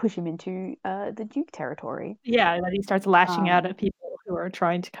push him into the Duke territory. Yeah, that he starts lashing out at people who are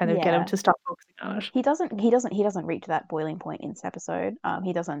trying to kind of get him to stop focusing on it. He doesn't reach that boiling point in this episode.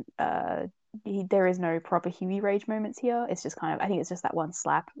 He doesn't. There is no proper Huey rage moments here. It's just kind of, I think it's just that one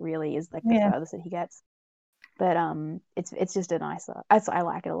slap really is like the furthest that he gets. But it's just a nice. I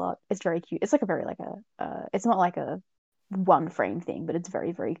like it a lot. It's very cute. It's like a very like a. It's not like a one frame thing, but it's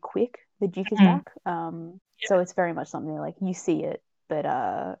very, very quick. The Duke is back. So it's very much something like you see it, but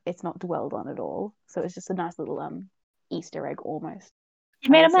it's not dwelled on at all. So it's just a nice little Easter egg almost. He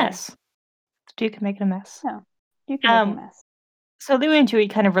made a mess. The Duke can make a mess. Yeah, Duke can make a mess. So Louis and Dewey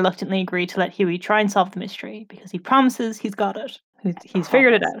kind of reluctantly agree to let Huey try and solve the mystery because he promises he's got it. He's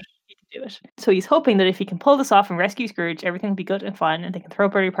figured it out. He can do it. So he's hoping that if he can pull this off and rescue Scrooge, everything will be good and fun, and they can throw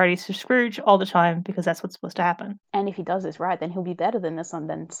birthday parties to Scrooge all the time because that's what's supposed to happen. And if he does this right, then he'll be better than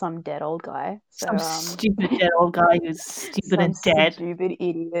some dead old guy. So, some stupid dead old guy who's stupid and dead. Stupid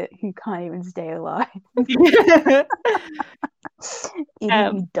idiot who can't even stay alive. Even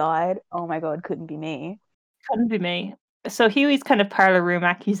if he died, oh my god, couldn't be me. couldn't be me. So Huey's kind of parlor room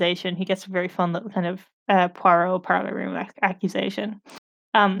accusation. He gets a very fun little kind of Poirot parlor room accusation.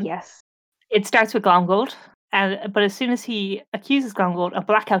 Yes. It starts with Glomgold, but as soon as he accuses Glomgold, a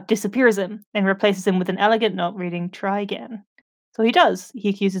blackout disappears him and replaces him with an elegant note reading "Try again." So he does. He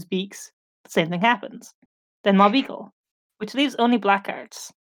accuses Beaks. The same thing happens. Then Mob Eagle, which leaves only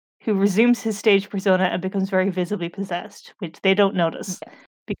Blackguards, who resumes his stage persona and becomes very visibly possessed, which they don't notice Yeah.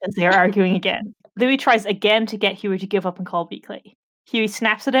 because they are arguing again. Louis tries again to get Huey to give up and call Beakley. Huey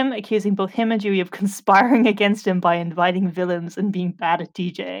snaps at him, accusing both him and Dewey of conspiring against him by inviting villains and being bad at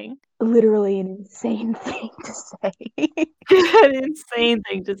DJing. Literally an insane thing to say. An insane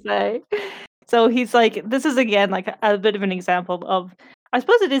thing to say. So he's like, this is again like a bit of an example of, I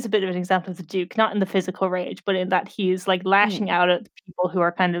suppose it is a bit of an example of the Duke, not in the physical rage, but in that he's like lashing out at people who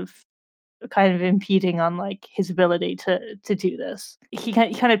are kind of impeding on like his ability to do this. He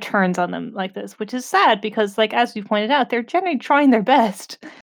kind of turns on them like this, which is sad because like as we pointed out, they're generally trying their best.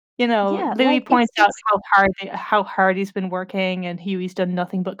 You know, Yeah, Louis like, points it's out how hard he's been working, and Huey's done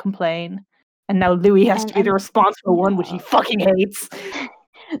nothing but complain. And now Louis has to be the responsible one, which he fucking hates.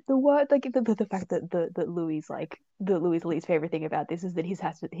 The word, like the fact that Louis like Louis' least favorite thing about this is that he's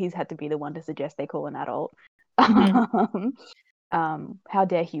had to be the one to suggest they call an adult. How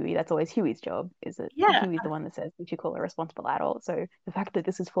dare Huey? That's always Huey's job. Is it? Yeah. Huey's the one that says we should call a responsible adult. So the fact that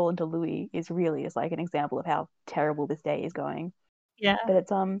this has fallen to Louis is like an example of how terrible this day is going. Yeah. But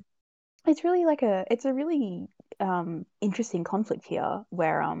it's really like it's a really interesting conflict here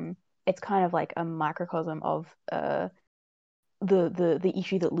where it's kind of like a microcosm of the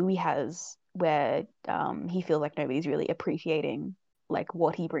issue that Louis has where he feels like nobody's really appreciating like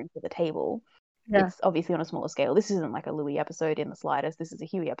what he brings to the table. Yeah. It's obviously on a smaller scale. This isn't like a Louis episode in the slightest. This is a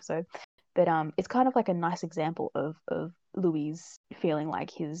Huey episode. But it's kind of like a nice example of Louis feeling like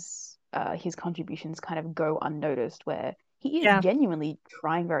his contributions kind of go unnoticed, where he is genuinely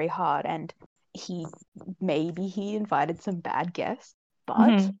trying very hard, and he invited some bad guests,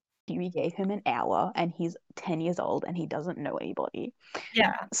 but Huey gave him an hour, and he's 10 years old, and he doesn't know anybody.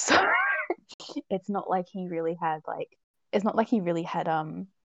 Yeah. So it's not like he really had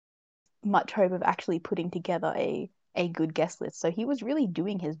much hope of actually putting together a good guest list. So he was really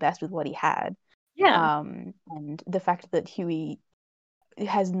doing his best with what he had. Yeah. And the fact that Huey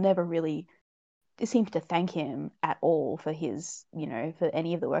has never really seemed to thank him at all for his, for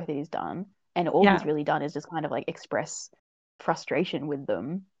any of the work that he's done. And all he's really done is just kind of like express frustration with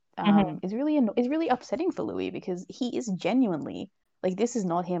them. Is really upsetting for Louis, because he is genuinely like, this is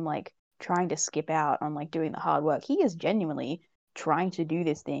not him like trying to skip out on like doing the hard work. He is genuinely trying to do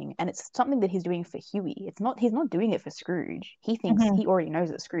this thing, and it's something that he's doing for Huey. He's not doing it for Scrooge. He thinks he already knows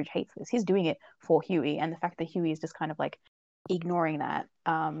that Scrooge hates this. He's doing it for Huey, and the fact that Huey is just kind of like ignoring that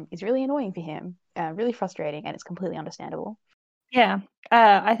is really annoying for him, really frustrating, and it's completely understandable. Yeah,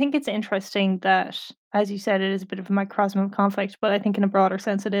 I think it's interesting that, as you said, it is a bit of a microcosm of conflict, but I think in a broader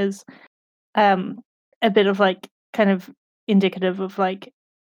sense it is a bit of like kind of indicative of like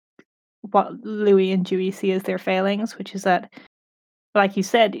what Louis and Dewey see as their failings, which is that, like you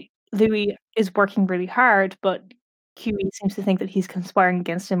said, Louis is working really hard, but Huey seems to think that he's conspiring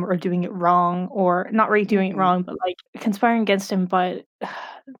against him or doing it wrong, or not really doing it wrong, but like conspiring against him, but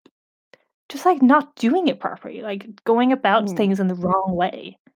just like not doing it properly, like going about things in the wrong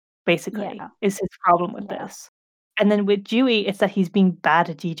way, basically, is his problem with this. And then with Dewey, it's that he's being bad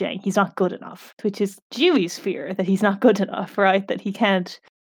at DJing. He's not good enough, which is Dewey's fear, that he's not good enough, right? That he's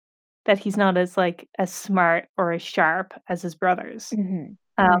not as like as smart or as sharp as his brothers.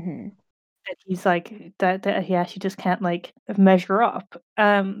 That he's like that he actually just can't like measure up.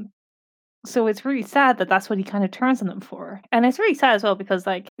 So it's really sad that that's what he kind of turns on them for, and it's really sad as well because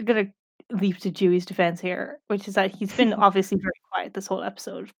like I'm gonna leap to Dewey's defense here, which is that he's been obviously very quiet this whole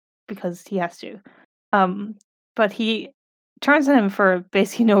episode because he has to. But he turns on him for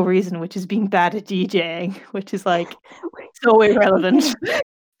basically no reason, which is being bad at DJing, which is like so irrelevant.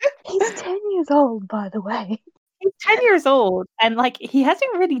 He's 10 years old, by the way. He's 10 years old, and like he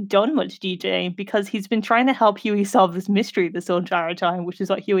hasn't really done much DJing because he's been trying to help Huey solve this mystery this whole entire time, which is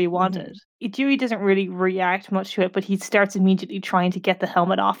what Huey wanted. Huey doesn't really react much to it, but he starts immediately trying to get the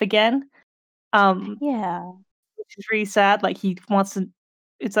helmet off again. Which is really sad. Like he wants to.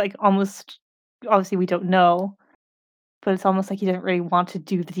 It's like almost. Obviously, we don't know, but it's almost like he doesn't really want to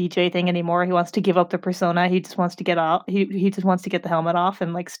do the DJ thing anymore. He wants to give up the persona. He just wants to get off. He just wants to get the helmet off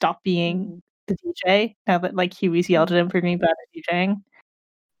and like stop being the DJ, now that like Huey's yelled at him for being bad at DJing.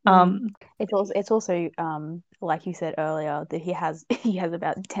 It's also like you said earlier, that he has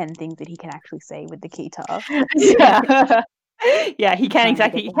about 10 things that he can actually say with the guitar. Yeah, he can't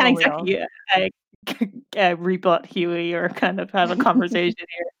exactly rebut Huey or kind of have a conversation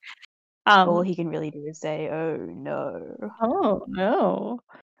here. All he can really do is say, "Oh no." Oh no,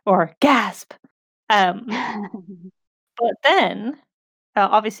 or gasp. But then,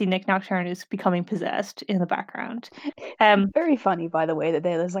 obviously, Nick Nocturne is becoming possessed in the background. Very funny, by the way, that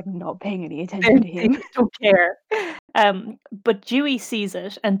they're just like not paying any They, attention to they him. just don't care. But Dewey sees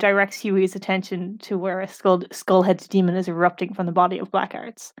it and directs Huey's attention to where a skull-headed demon is erupting from the body of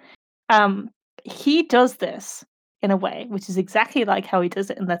Blackhearts. He does this in a way which is exactly like how he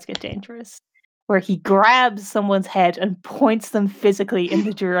does it in Let's Get Dangerous, where he grabs someone's head and points them physically in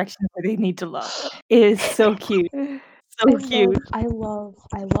the direction where they need to look. It is so cute. So cute. I love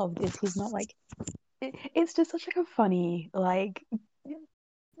this. He's not like it's just such like a funny, like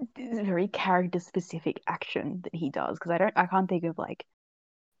very character specific action that he does, because I can't think of like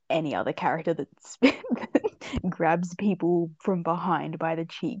any other character that grabs people from behind by the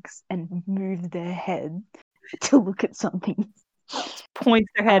cheeks and moves their head to look at something.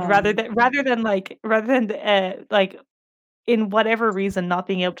 Points their head rather than like in whatever reason not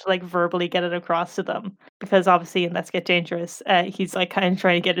being able to like verbally get it across to them, because obviously in Let's Get Dangerous, he's like kind of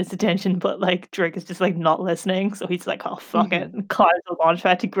trying to get his attention, but like Drake is just like not listening, so he's like, oh fuck it, and climbs the launch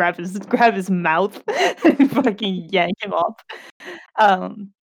pad to grab his mouth and fucking yank him up.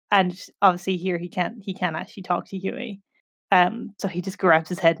 And obviously here he can't actually talk to Huey, so he just grabs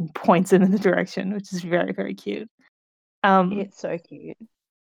his head and points him in the direction, which is very, very cute. It's so cute.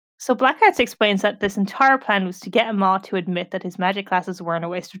 So Blackhearts explains that this entire plan was to get Amon to admit that his magic classes weren't a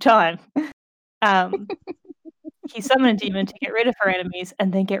waste of time. He summoned a demon to get rid of her enemies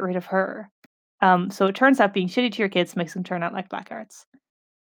and then get rid of her. So it turns out being shitty to your kids makes them turn out like Blackhearts.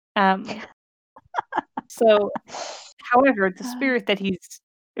 So, however, the spirit that he's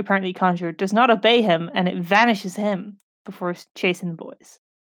apparently conjured does not obey him, and it vanishes him before chasing the boys.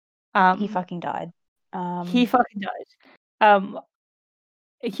 He fucking died. He fucking died.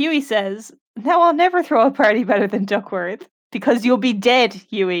 Huey says, "Now I'll never throw a party better than Duckworth, because you'll be dead,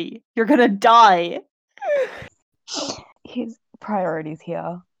 Huey. You're gonna die." His priorities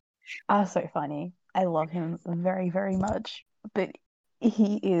here are so funny. I love him very, very much, but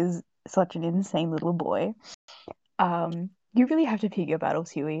he is such an insane little boy. You really have to pick your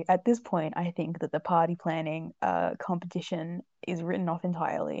battles, Huey. At this point, I think that the party planning competition is written off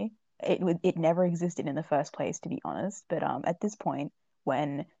entirely. It never existed in the first place, to be honest. But at this point,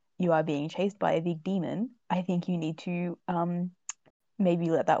 when you are being chased by a big demon, I think you need to maybe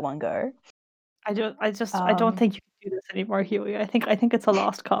let that one go. I don't think you can do this anymore, Huey. I think it's a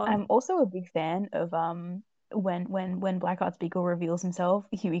lost cause. I'm also a big fan of when Blackheart's Beagle reveals himself,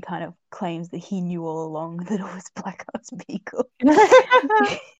 Huey kind of claims that he knew all along that it was Blackheart's Beagle.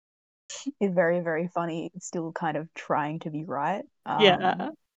 It's very, very funny. It's still kind of trying to be right. Yeah.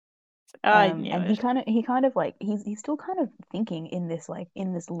 And he kind of like he's still kind of thinking in this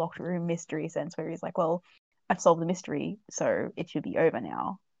locked room mystery sense, where he's like, well, I've solved the mystery, so it should be over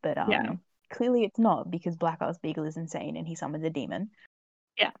now. But clearly it's not, because Blackheart's Beagle is insane and he summons a demon.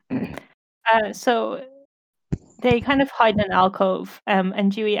 Yeah. So they kind of hide in an alcove,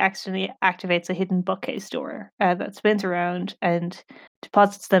 and Dewey accidentally activates a hidden bookcase door that spins around and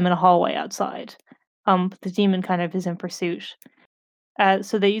deposits them in a hallway outside. But the demon kind of is in pursuit.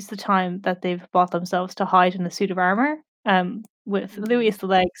 So they use the time that they've bought themselves to hide in a suit of armor, with Louis as the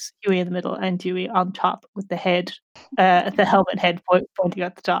legs, Huey in the middle, and Dewey on top with the head, the helmet head pointing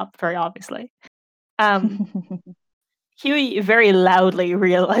at the top, very obviously. Huey very loudly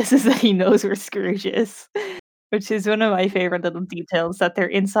realizes that he knows where Scrooge is, which is one of my favorite little details, that they're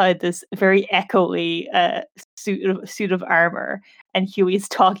inside this very echoey suit of armor, and Huey is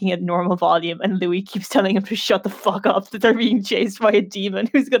talking at normal volume, and Louis keeps telling him to shut the fuck up, that they're being chased by a demon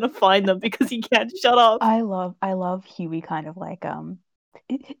who's gonna find them because he can't shut up. I love Huey kind of like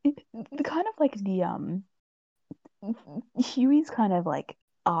Huey's kind of like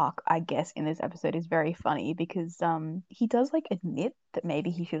arc, I guess, in this episode is very funny, because he does like admit that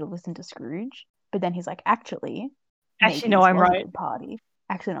maybe he should have listened to Scrooge, but then he's like, actually no, I'm right. Party.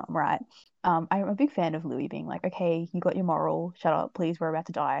 Actually, no, I'm right. I'm a big fan of Louis being like, okay, you got your moral, shut up, please, we're about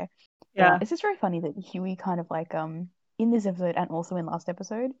to die. Yeah. It's just very funny that Huey kind of like in this episode and also in last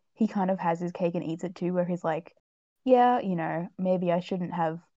episode, he kind of has his cake and eats it too, where he's like, yeah, you know, maybe I shouldn't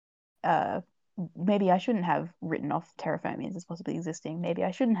have written off Terra Firmians as possibly existing. Maybe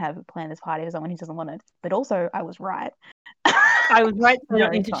I shouldn't have planned this party for someone who doesn't want it. But also, I was right. I was right. I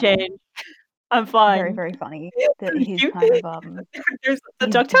don't need to change. I'm fine. Very, very funny that he's kind of the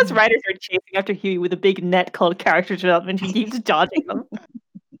DuckTales writers are chasing after Huey with a big net called character development. He keeps dodging them.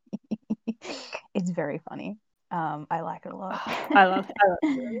 It's very funny. I like it a lot. I love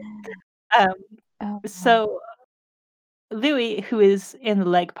it. Oh, So Louis, who is in the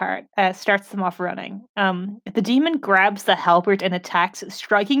leg part, starts them off running. The demon grabs the halberd and attacks,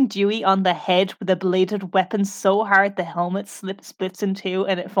 striking Dewey on the head with a bladed weapon so hard the helmet splits in two,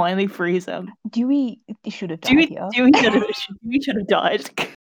 and it finally frees him. Dewey should have died here. Dewey should have died.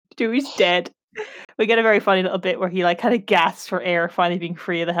 Dewey's dead. We get a very funny little bit where he like kind of gasps for air, finally being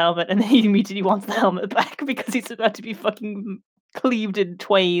free of the helmet, and then he immediately wants the helmet back because he's about to be fucking cleaved in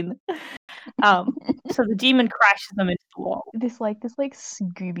twain. So the demon crashes them into the wall. This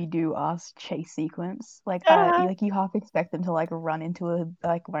Scooby Doo ass chase sequence. Like Ah. like you half expect them to like run into a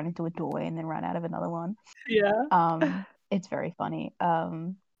doorway and then run out of another one. Yeah. It's very funny.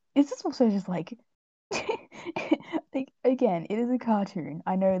 This is also just like like again, it is a cartoon.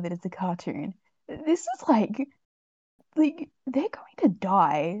 I know that it's a cartoon. This is like they're going to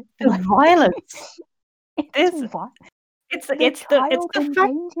die. The Like, violence. it's It's the fact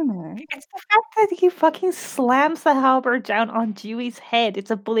that he fucking slams the halberd down on Dewey's head.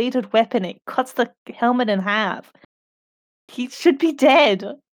 It's a bladed weapon. It cuts the helmet in half. He should be dead.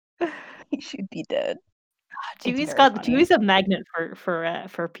 He should be dead. Dewey's Funny. a magnet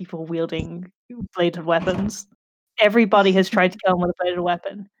for people wielding bladed weapons. Everybody has tried to kill him with a bladed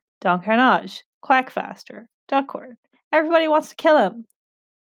weapon. Don Carnage, Quackfaster, Duckworth. Everybody wants to kill him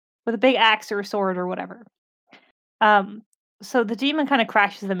with a big axe or a sword or whatever. So the demon kind of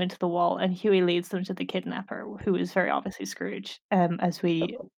crashes them into the wall, and Huey leads them to the kidnapper, who is very obviously Scrooge, as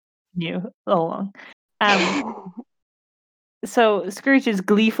we knew all along. So Scrooge is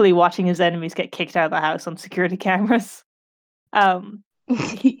gleefully watching his enemies get kicked out of the house on security cameras.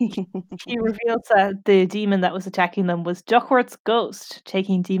 He reveals that the demon that was attacking them was Duckworth's ghost,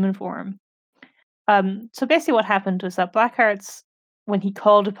 taking demon form. So basically what happened was that Blackheart's, when he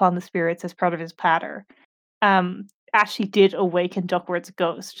called upon the spirits as part of his patter, actually did awaken Duckworth's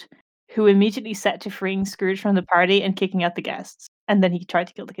ghost, who immediately set to freeing Scrooge from the party and kicking out the guests. And then he tried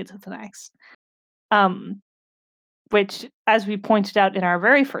to kill the kids with an axe. Which, as we pointed out in our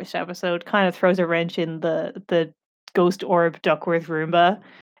very first episode, kind of throws a wrench in the ghost orb Duckworth Roomba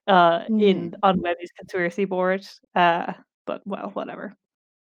on Webby's conspiracy board. But well, whatever.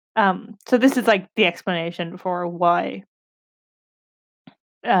 So this is like the explanation for why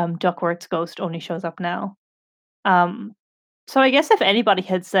Duckworth's ghost only shows up now. So I guess if anybody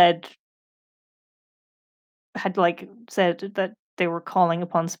had said that they were calling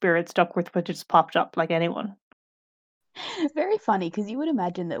upon spirits, Duckworth would have just popped up like anyone. Very funny, because you would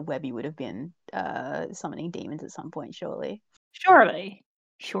imagine that Webby would have been summoning demons at some point, surely. Surely.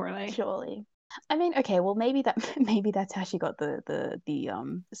 I mean, okay, well maybe that's how she got the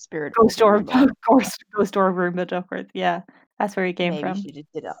spirit ghost orb Roomba. Duckworth. Yeah, that's where he came maybe from.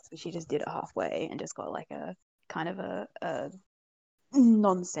 She just did it halfway and just got like a kind of a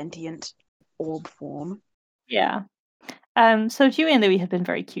non-sentient orb form. Yeah. So Dewey and Louis have been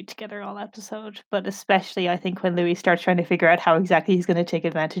very cute together all episode, but especially I think when Louis starts trying to figure out how exactly he's going to take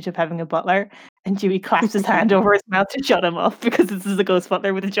advantage of having a butler, and Dewey claps his hand over his mouth to shut him off because this is a ghost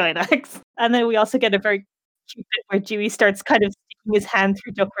butler with a giant axe. And then we also get a very cute bit where Dewey starts kind of sticking his hand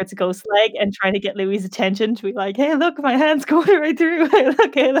through Duckworth's ghost leg and trying to get Louis' attention to be like, "Hey, look, my hand's going right through.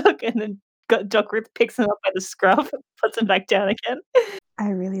 Hey, look," and then Duckworth picks him up by the scruff and puts him back down again. I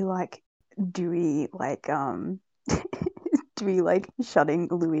really like Dewey Dewey shutting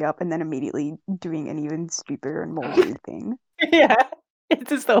Louis up and then immediately doing an even stupider and more rude thing. Yeah, it's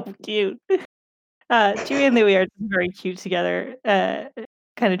just so cute. Dewey and Louis are very cute together,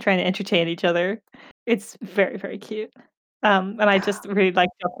 kind of trying to entertain each other. It's very, very cute. And I just really like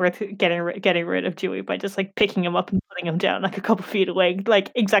Duckworth getting rid of Dewey by just like picking him up and putting him down like a couple feet away,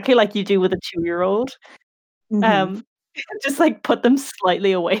 like exactly like you do with a 2-year-old. Mhm. Just like put them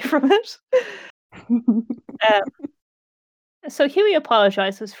slightly away from it. So Huey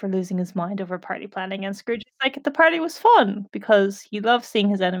apologizes for losing his mind over party planning, and Scrooge is like, the party was fun because he loves seeing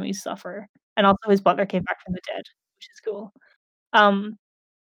his enemies suffer, and also his butler came back from the dead, which is cool.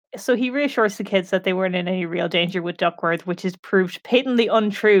 So he reassures the kids that they weren't in any real danger with Duckworth, which is proved patently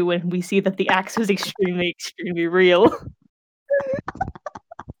untrue when we see that the axe was extremely, extremely real.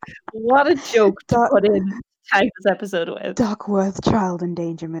 What a joke to put in tag this episode with. Duckworth child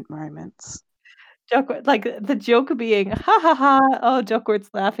endangerment moments. Duckworth, like the joke being, ha ha ha! Oh, Duckworth's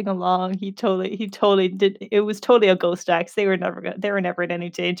laughing along. He totally did. It was totally a ghost axe. They were never in any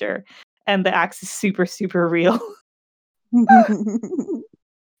danger, and the axe is super, super real.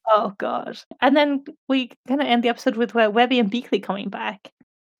 Oh god! And then we kind of end the episode with Webby and Beakley coming back.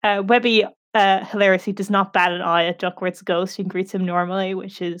 Webby hilariously does not bat an eye at Duckworth's ghost and greets him normally,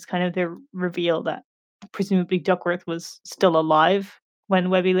 which is kind of the reveal that presumably Duckworth was still alive when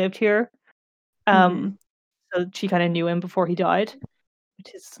Webby lived here. Um, so she kind of knew him before he died,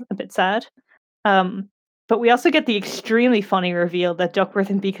 which is a bit sad. But we also get the extremely funny reveal that Duckworth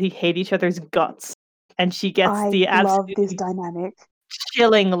and Beakley hate each other's guts, and she gets I the love this absolutely dynamic.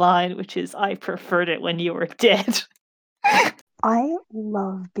 chilling line, which is, "I preferred it when you were dead." I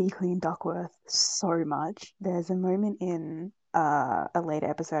love Beakley and Duckworth so much. There's a moment in a later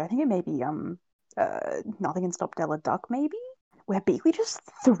episode, I think it may be Nothing Can Stop Della Duck maybe, where Beakley just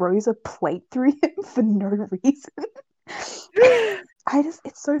throws a plate through him for no reason.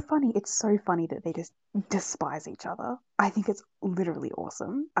 It's so funny. It's so funny that they just despise each other. I think it's literally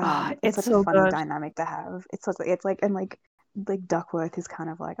awesome. It's such a so funny good. dynamic to have. It's like Duckworth is kind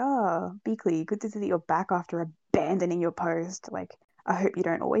of like, oh, Beakley, good to see that you're back after abandoning your post. Like, I hope you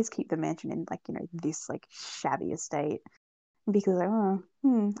don't always keep the mansion in like, this like shabby estate. And Beakley's like, oh,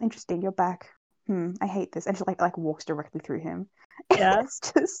 interesting, you're back. I hate this. And she like walks directly through him. Yeah. It's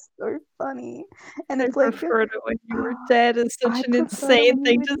just so funny. And I it's like, preferred it when you were dead is I such an preferred it insane when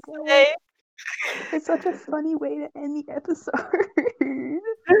you thing were to dead. say. It's such a funny way to end the episode.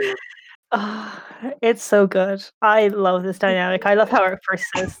 It's so good. I love this dynamic. I love how it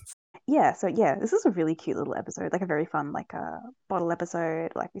persists. Yeah, this is a really cute little episode, like a very fun, like bottle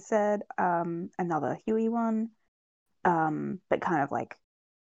episode, like we said. Another Huey one. But kind of like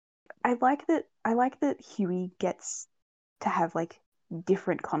I like that Huey gets to have like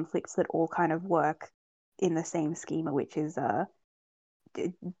different conflicts that all kind of work in the same schema, which is duck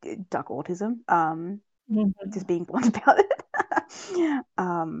autism. Just being blunt about it.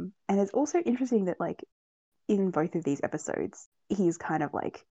 And it's also interesting that like in both of these episodes, he's kind of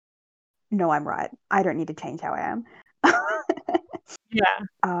like, no, I'm right. I don't need to change how I am. Yeah.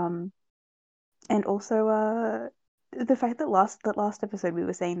 And also the fact that last episode we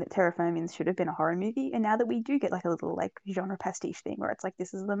were saying that Terra Firmins should have been a horror movie, and now that we do get like a little like genre pastiche thing where it's like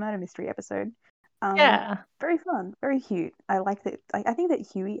this is the murder mystery episode. Yeah. Very fun, very cute. I like that. I think that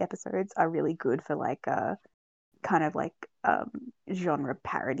Huey episodes are really good for like kind of like genre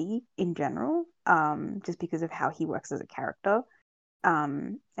parody in general. Just because of how he works as a character.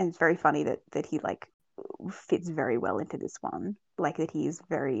 And it's very funny that he like fits very well into this one. Like that he's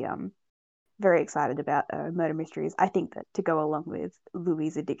very excited about murder mysteries. I think that to go along with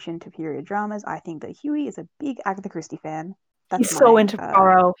Louis' addiction to period dramas, I think that Huey is a big Agatha Christie fan. He's so into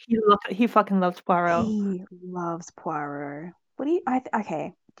Poirot. He fucking loves Poirot. He loves Poirot. What do you?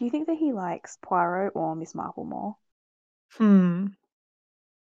 Okay. Do you think that he likes Poirot or Miss Marple more?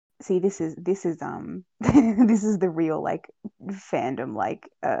 See, this is this is the real like fandom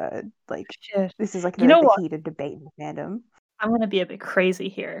Shit. this is like You know the what? heated debate in the fandom. I'm gonna be a bit crazy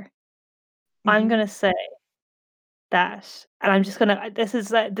here. I'm gonna say that, and I'm just gonna. This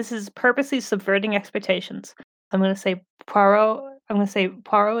is purposely subverting expectations. I'm gonna say Poirot. I'm gonna say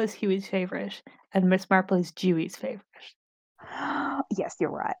Poirot is Huey's favorite, and Miss Marple is Dewey's favorite. Yes, you're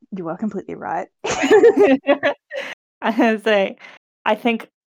right. You are completely right. I'm gonna say, I think,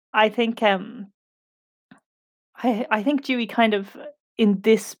 I think, I think Dewey kind of, in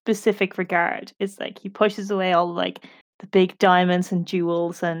this specific regard, is like he pushes away all like the big diamonds and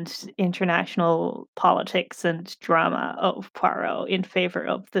jewels and international politics and drama of Poirot in favor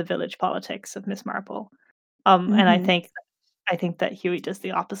of the village politics of Miss Marple. And I think that Huey does the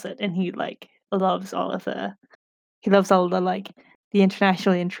opposite, and he like loves all of the he loves all the like the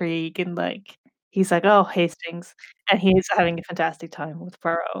international intrigue and like he's like, oh Hastings, and he's having a fantastic time with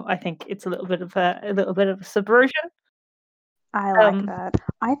Poirot. I think it's a little bit of a subversion. I like that.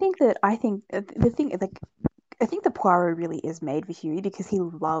 I think the thing like I think the Poirot really is made for Huey because he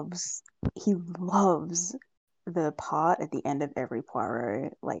loves the part at the end of every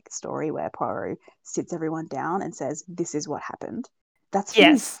Poirot like story where Poirot sits everyone down and says, "This is what happened." That's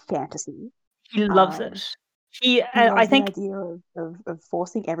Huey's fantasy. He loves it. He I loves the think idea of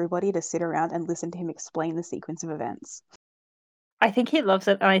forcing everybody to sit around and listen to him explain the sequence of events. I think he loves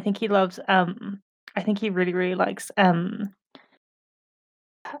it, and I think he loves I think he really, really likes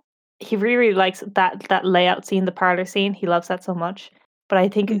he really, really likes that layout scene, the parlor scene. He loves that so much. But I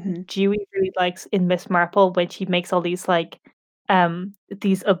think Dewey really likes in Miss Marple when she makes all these like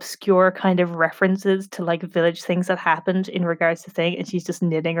these obscure kind of references to like village things that happened in regards to thing, and she's just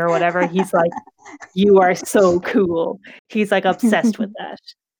knitting or whatever. He's like, you are so cool. He's like obsessed with that.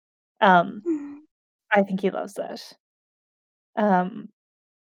 I think he loves that.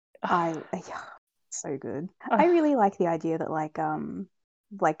 So good. I really like the idea that like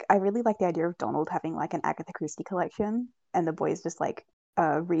I really like the idea of Donald having like an Agatha Christie collection and the boys just like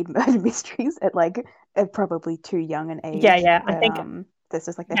read murder mysteries at probably too young an age. Yeah. But, I think that's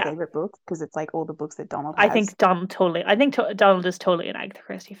just like their favorite books because it's like all the books that Donald has. I think Donald is totally an Agatha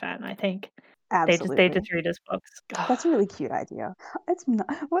Christie fan. I think they Absolutely. just read his books. That's a really cute idea. It's not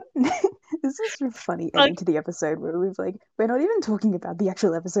what this is a funny Like, ending to the episode where we're not even talking about the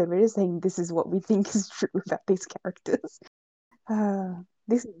actual episode, we're just saying this is what we think is true about these characters. Uh,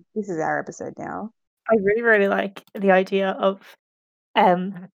 this is our episode now. I really, really like the idea of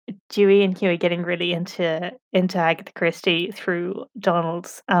um Dewey and Huey getting really into Agatha Christie through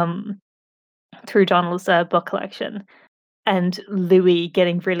Donald's book collection, and Louis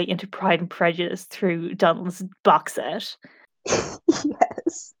getting really into Pride and Prejudice through Donald's box set.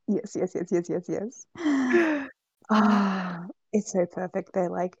 Yes. Yes, yes, yes, yes, yes, yes. Ah, it's so perfect.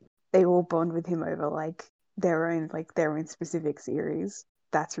 They all bond with him over their own specific series.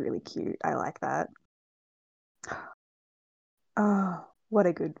 That's really cute. I like that. Oh, what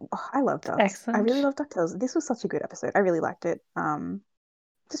a good. Oh, I love Ducks. I really Excellent. love DuckTales. This was such a good episode. I really liked it.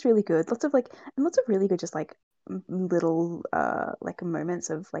 Just really good. Lots of really good just little like moments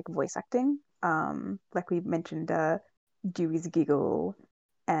of like voice acting. Like we mentioned Dewey's giggle,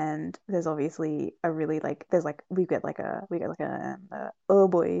 and there's obviously a really like there's like we get like a oh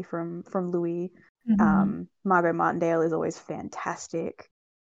boy from Louis. Mhm. Margot Martindale is always fantastic.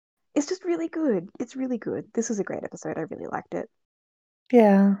 It's just really good. It's really good. This was a great episode. I really liked it.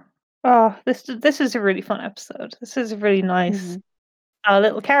 Yeah. Oh, this is a really fun episode. This is a really nice Hmm.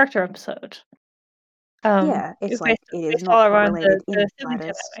 little character episode. Yeah, it's like Based it is based not all plot around related in the the sibling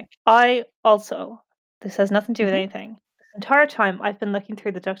slightest. dynamic. I also this has nothing to do with Hmm. anything. This entire time I've been looking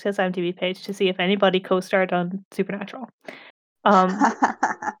through the DuckTales IMDb page to see if anybody co-starred on Supernatural. Um,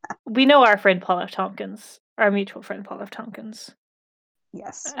 we know our friend Paul F. Tompkins, our mutual friend Paul F. Tompkins.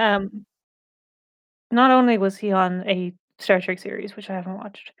 Yes. Um, not only was he on a Star Trek series, which I haven't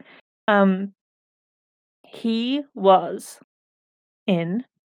watched, um, he was in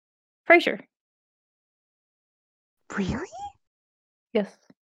Frasier. Really? Yes,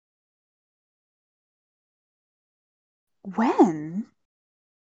 When?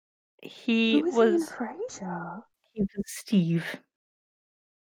 he Who was he in was Frasier? he was Steve.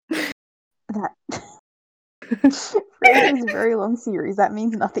 That Frasier is a very long series. That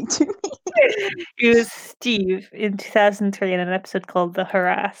means nothing to me. He was Steve in 2003 in an episode called The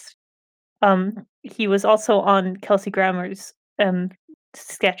Harassed. He was also on Kelsey Grammer's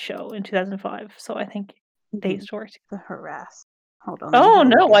sketch show in 2005. So I think they Mhm. sort. The harass. Hold on, let me Oh have a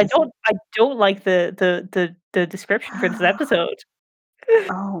look no, at this. I don't like the description for this episode.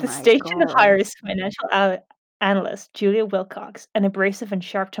 Oh The my station god. hires financial analyst Julia Wilcox, an abrasive and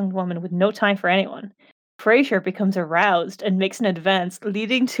sharp-tongued woman with no time for anyone. Frasier becomes aroused and makes an advance,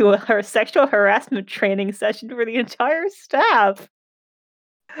 leading to her sexual harassment training session for the entire staff.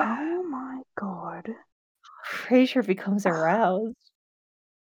 Oh my god. Frasier becomes aroused.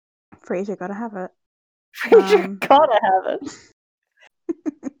 Frasier gotta have it. Frasier Um gotta have it.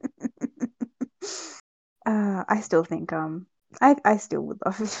 I still think I still would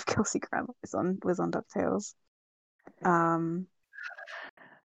love if Kelsey Grammer was on DuckTales. Um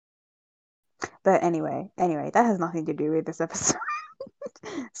but anyway, that has nothing to do with this episode.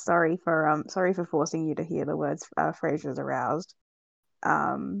 Sorry for forcing you to hear the words Frasier's aroused.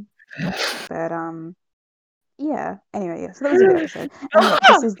 Um but yeah, anyway, yeah, so that was a good episode. And yeah,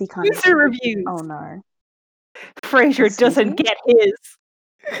 this Ah! is the kind of User reviews. oh no. Frasier Excuse doesn't me? get his.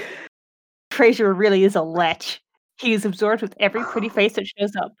 Frasier really is a lech. He is absorbed with every pretty face that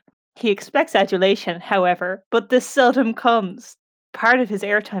shows up. He expects adulation, however, but this seldom comes. Part of his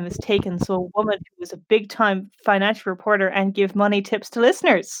airtime is taken so a woman who is a big-time financial reporter and give money tips to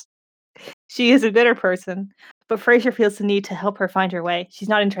listeners. She is a bitter person, but Frasier feels the need to help her find her way. She's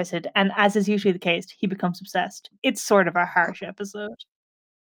not interested, and as is usually the case, he becomes obsessed. It's sort of a harsh episode.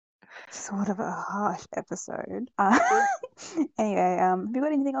 Sort of a harsh episode. Anyway, have you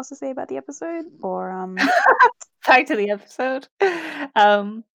got anything else to say about the episode? Or Back to the episode.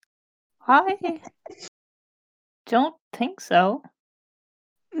 Um, I don't think so.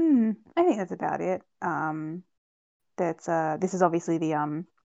 I think that's about it. That's this is obviously the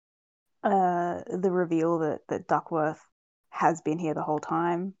reveal that Duckworth has been here the whole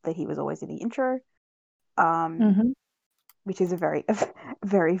time, that he was always in the intro. Um, Mhm. which is a very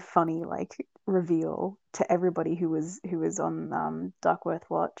very funny like reveal to everybody who was on Duckworth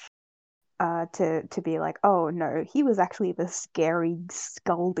Watch. To be like, oh no, he was actually the scary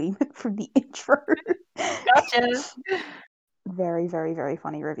skull demon from the intro. Gotcha. Very, very, very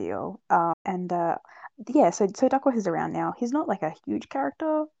funny reveal. And yeah, so Duckworth is around now. He's not like a huge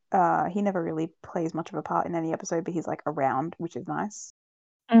character. He never really plays much of a part in any episode, but he's like around, which is nice.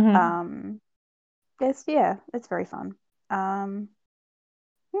 Mhm. Um, it's very fun. Um,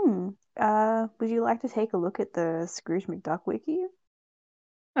 would you like to take a look at the Scrooge McDuck wiki?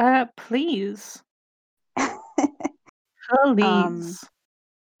 Please. Um, Please.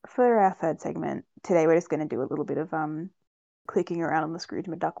 for our third segment today, we're just going to do a little bit of clicking around on the Scrooge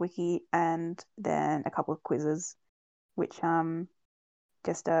McDuck wiki, and then a couple of quizzes, which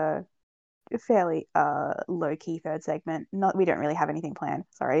just a fairly low key third segment. Not we don't really have anything planned.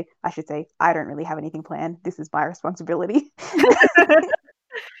 Sorry, I should say I don't really have anything planned. This is my responsibility.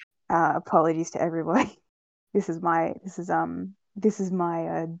 Apologies to everybody. This is my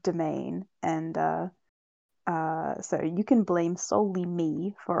domain, and so you can blame solely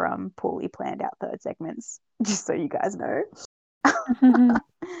me for poorly planned out third segments, just so you guys know.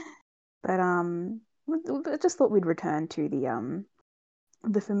 But I just thought we'd return to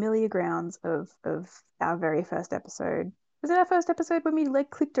the familiar grounds of our very first episode. Was it our first episode when we like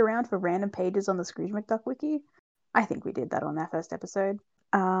clicked around for random pages on the Scrooge McDuck wiki? I think we did that on our first episode.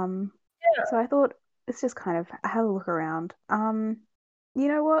 So I thought let's just kind of have a look around. You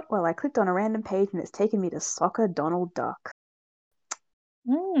know what? Well, I clicked on a random page and it's taken me to Soccer Donald Duck.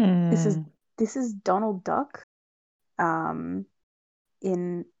 This is Donald Duck.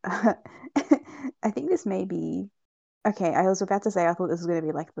 In I think this may be okay. I was about to say I thought this was going to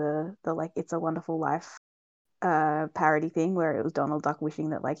be like the like It's a Wonderful Life parody thing where it was Donald Duck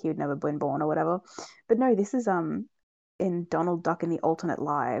wishing that like he had never been born or whatever. But no, this is in Donald Duck in the Alternate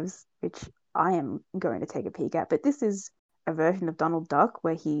Lives, which I am going to take a peek at. But this is a version of Donald Duck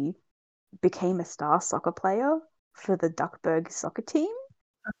where he became a star soccer player for the Duckburg soccer team,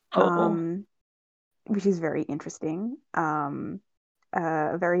 which is very interesting.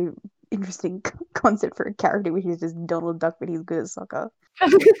 A very interesting concept for a character, which is just Donald Duck, but he's good at soccer.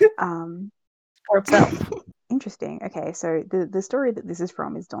 Sports Elf. Interesting. Okay, so the story that this is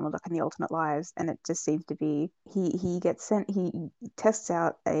from is Donald Duck in the Alternate Lives, and it just seems to be he gets sent. He tests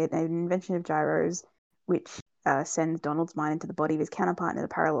out an invention of gyros, which sends Donald's mind into the body of his counterpart in the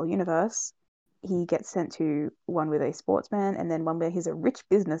parallel universe. He gets sent to one with a sportsman, and then one where he's a rich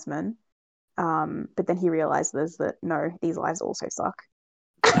businessman. But then he realizes that no, these lives also suck.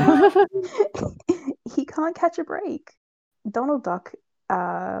 He can't catch a break. Donald Duck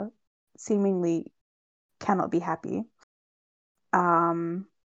seemingly cannot be happy. Oh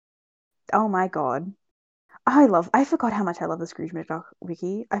my god. I forgot how much I love the Scrooge McDuck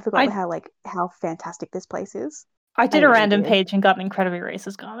wiki. I forgot how fantastic this place is. I did a random page and got an incredibly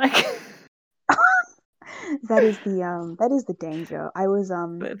racist comic. That is the danger.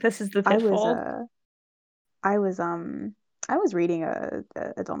 This is the pitfall. I was reading a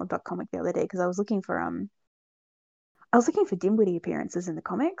Donald Duck comic the other day because I was looking for Dinwiddie appearances in the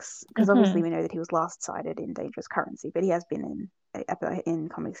comics because obviously we know that he was last sighted in Dangerous Currency, but he has been in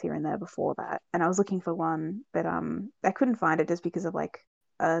comics here and there before that. And I was looking for one, but I couldn't find it just because of like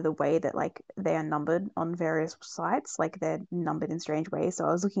the way that like they are numbered on various sites, like they're numbered in strange ways. So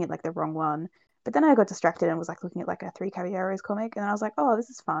I was looking at like the wrong one. But then I got distracted and was like looking at like a Three Caballeros comic, and I was like, oh,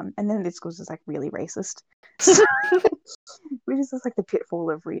 this is fun. And then this was just like really racist, which is just like the pitfall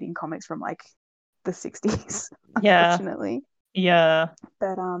of reading comics from like the 60s, unfortunately. Yeah.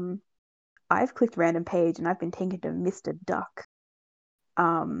 But I've clicked random page and I've been taken to Mr. Duck.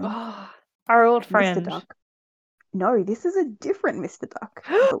 Our old friend. Mr. Duck. No, this is a different Mr. Duck,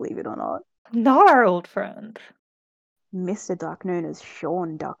 believe it or not. Not our old friend. Mr. Duck, known as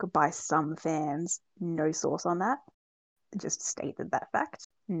Sean Duck by some fans. No source on that. Just stated that fact.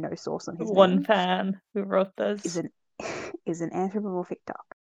 No source on his One name. fan who wrote this. Is an anthropomorphic duck.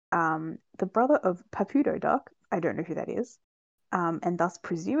 The brother of Papudo Duck, I don't know who that is, and thus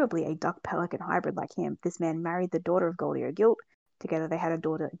presumably a duck-pelican hybrid like him. This man married the daughter of Goldie O'Gilt. Together they had a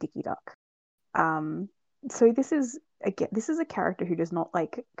daughter, Dicky Duck. So this is a character who does not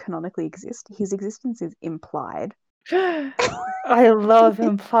like canonically exist. His existence is implied. I love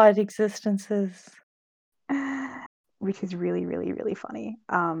implied existences. Which is really, really, really funny.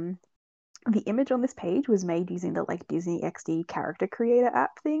 The image on this page was made using the like Disney XD character creator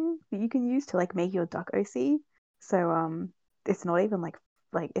app thing that you can use to like make your duck OC. So it's not even like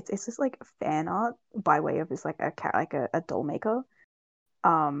it's just like fan art by way of this like a doll maker.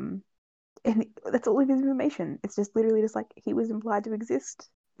 And that's all of his information. It's just literally just like he was implied to exist.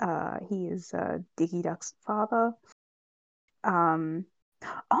 He is Dicky Duck's father.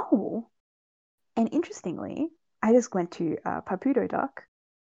 Oh, and interestingly, I just went to Papudo Duck.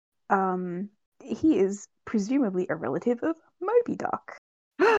 He is presumably a relative of Moby Duck.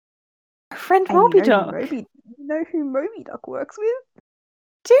 Friend Moby Duck. You know who Moby Duck works with?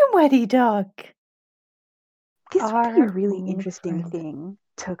 Dinwiddie Duck. This would be a really interesting thing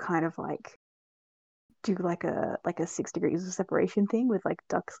to kind of like do like a 6 degrees of separation thing with like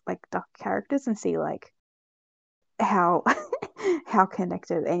duck characters and see like how how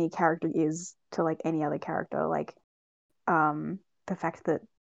connected any character is to like any other character. Like the fact that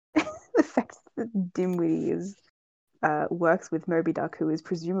Dimwitty is works with Moby Duck, who is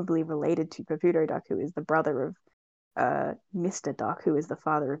presumably related to Caputo Duck, who is the brother of Mr. Duck, who is the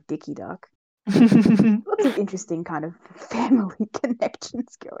father of Dickie Duck. Lots of interesting kind of family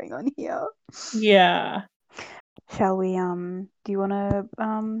connections going on here. Yeah. Shall we do you want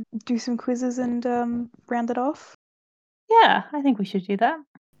to do some quizzes and round it off? Yeah, I think we should do that.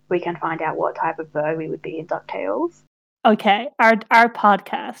 We can find out what type of bird we would be in DuckTales. Okay, our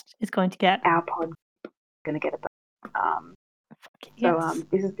podcast is going to get Our pod going to get a bird. yes.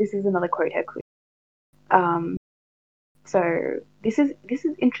 This is another quota quiz. So this is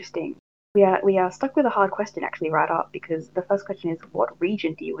interesting. We are stuck with a hard question actually right up, because the first question is, what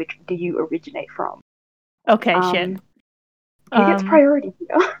region do you originate from? Okay, shit. Who gets priority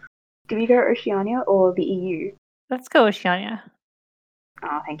here? Do we go Oceania or the EU? Let's go Oceania.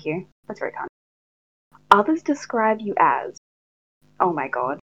 Oh, thank you. That's very kind. Others describe you as, oh my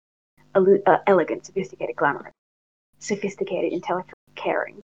god, elegant, sophisticated, glamorous, sophisticated, intellectual,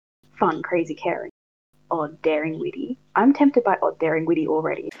 caring, fun, crazy, caring, odd, daring, witty. I'm tempted by odd, daring, witty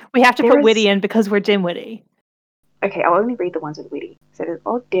already. We have to put witty in because we're Dimwitty. Okay, I'll only read the ones with witty. So there's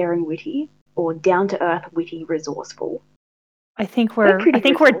odd, daring, witty, or down to earth, witty, resourceful. I think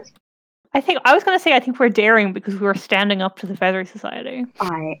I was going to say I think we're daring because we were standing up to the Feathery Society.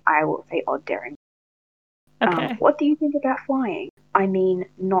 I will say odd, daring. Okay. What do you think about flying? I mean,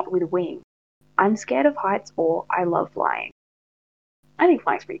 not with wings. I'm scared of heights, or I love flying. I think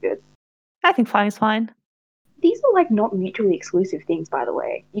flying's pretty good. I think flying's fine. These are like not mutually exclusive things, by the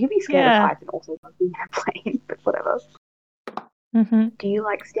way. You can be scared of heights and also love being in a plane, but whatever. Mm-hmm. Do you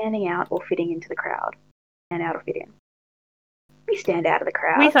like standing out or fitting into the crowd? Stand out or fit in? We stand out of the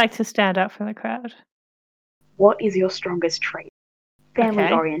crowd. We like to stand out from the crowd. What is your strongest trait?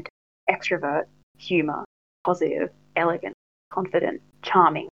 Family-oriented, extrovert, humor, positive, elegant, confident,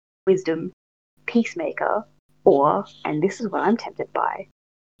 charming, wisdom, peacemaker, or, and this is what I'm tempted by,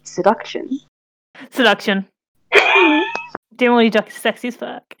 seduction. Seduction. Dimwitty Duck is sexy as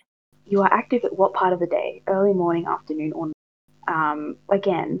fuck. You are active at what part of the day? Early morning, afternoon, or night?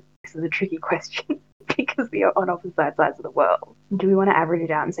 Again, this is a tricky question because we are on opposite sides of the world. Do we want to average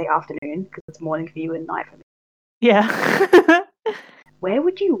it out and say afternoon because it's morning for you and night for me? Yeah. Where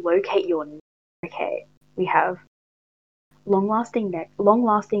would you locate your nest? Okay, we have long-lasting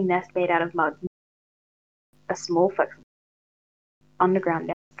nest made out of mud, a small flexible underground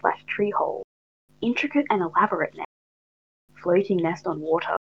nest / tree hole, intricate and elaborate nest, floating nest on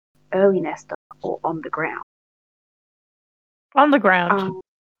water, early nester, or on the ground. On the ground.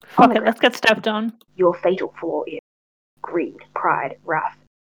 Fuck it, let's get stepped on. Your fatal flaw is greed, pride, wrath,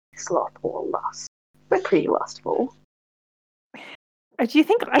 sloth, or lust. We're pretty lustful. Do you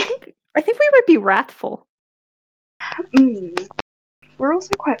think? I think we would be wrathful. We're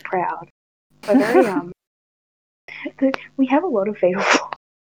also quite proud. We're very we have a lot of fatal flaws.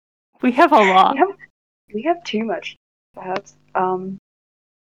 We have a lot. We have too much, perhaps.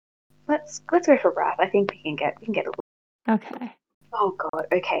 Let's go for wrath. I think we can get a little. Okay. Oh god.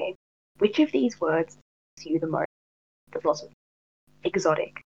 Okay. Which of these words to you the most? There's lots of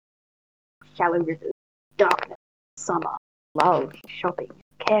exotic, shallow rivers, darkness, summer, love, shopping,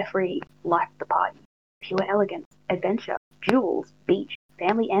 carefree, life the party, pure elegance, adventure, jewels, beach,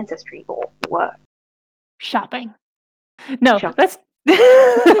 family ancestry, or work. Shopping. No, shopping. let's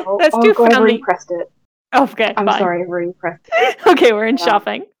do family. I've already pressed it. Okay, I'm fine. sorry, I've already pressed it. Okay, we're in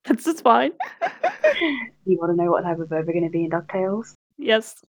shopping. That's just fine. You want to know what type of bird we're going to be in DuckTales?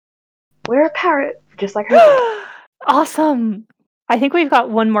 Yes. We're a parrot, just like her. Awesome. I think we've got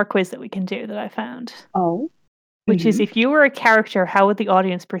one more quiz that we can do that I found. Oh. Which is, if you were a character, how would the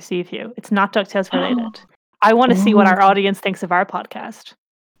audience perceive you? It's not DuckTales related. I want to see what our audience thinks of our podcast.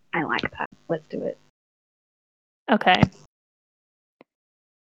 I like that. Let's do it. Okay.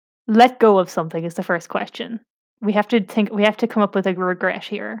 Let go of something is the first question. We have to come up with a regret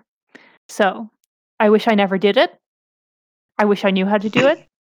here. So, I wish I never did it. I wish I knew how to do it.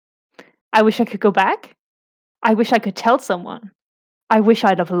 I wish I could go back. I wish I could tell someone. I wish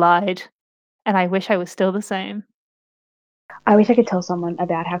I'd have lied. And I wish I was still the same. I wish I could tell someone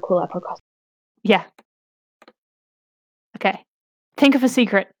about how cool our podcast is. Yeah. Okay. Think of a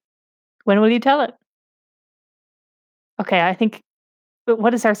secret. When will you tell it? Okay, I think...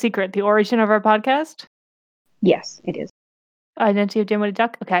 What is our secret? The origin of our podcast? Yes, it is. Identity of Dimwitty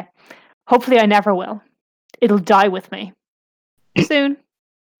Duck? Okay. Hopefully I never will. It'll die with me. Soon.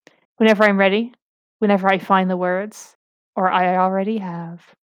 Whenever I'm ready. Whenever I find the words. Or I already have.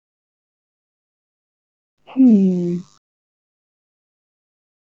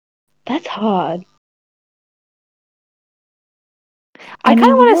 That's hard. I kind of mean,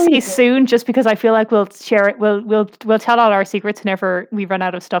 you want to say really soon, just because I feel like we'll share it. We'll tell all our secrets whenever we run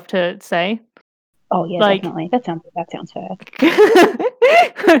out of stuff to say. Oh yeah, Like, definitely. That sounds fair.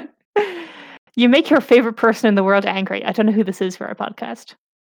 you make your favorite person in the world angry. I don't know who this is for our podcast.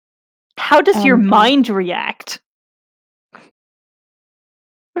 How does your mind react?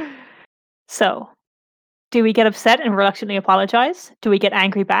 So, do we get upset and reluctantly apologize? Do we get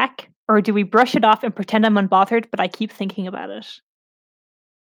angry back? Or do we brush it off and pretend I'm unbothered, but I keep thinking about it?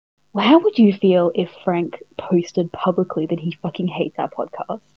 Well, how would you feel if Frank posted publicly that he fucking hates our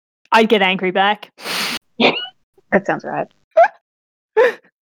podcast? I'd get angry back. That sounds right.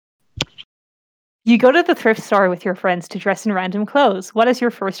 You go to the thrift store with your friends to dress in random clothes. What is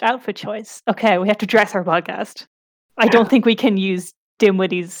your first outfit choice? Okay, we have to dress our podcast. I don't think we can use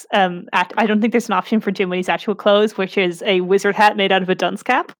Dimwitty's I don't think there's an option for Dimwitty's actual clothes, which is a wizard hat made out of a dunce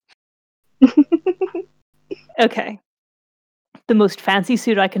cap. Okay. The most fancy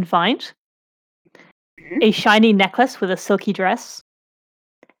suit I can find. A shiny necklace with a silky dress.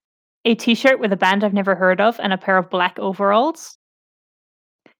 A t-shirt with a band I've never heard of and a pair of black overalls.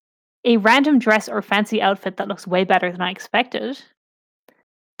 A random dress or fancy outfit that looks way better than I expected.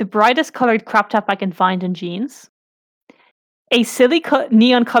 The brightest colored crop top I can find in jeans. A silly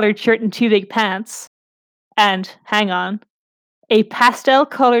neon colored shirt and 2 big pants. And, hang on, a pastel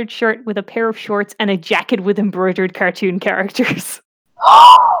colored shirt with a pair of shorts and a jacket with embroidered cartoon characters.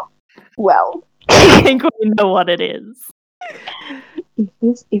 Well, I think we know what it is.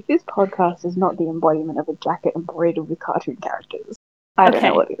 if this podcast is not the embodiment of a jacket embroidered with cartoon characters, I don't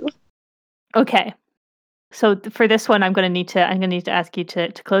know what is. Okay. So for this one, I'm gonna need to ask you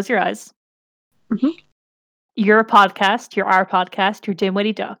to close your eyes. Mm-hmm. You're a podcast. You're our podcast. You're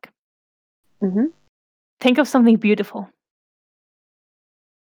Dimwitty Duck. Mm-hmm. Think of something beautiful.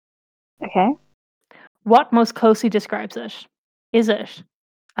 Okay. What most closely describes it? Is it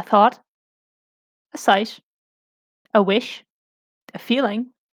a thought, a sight, a wish, a feeling,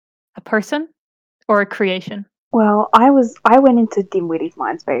 a person, or a creation? Well, I went into Dimwitty's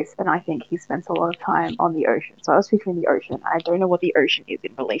mind space, and I think he spends a lot of time on the ocean. So I was picturing the ocean. I don't know what the ocean is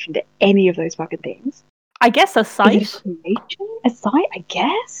in relation to any of those fucking things. I guess a sight. Is it a creation? A sight? I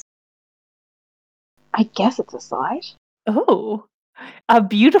guess. I guess it's a sight. Oh, a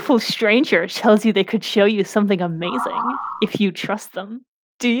beautiful stranger tells you they could show you something amazing if you trust them.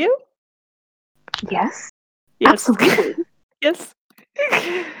 Do you? Yes. Yes. Absolutely. Yes.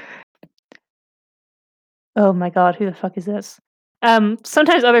 Oh my god, who the fuck is this?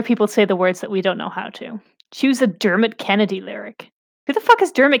 Sometimes other people say the words that we don't know how to. Choose a Dermot Kennedy lyric. Who the fuck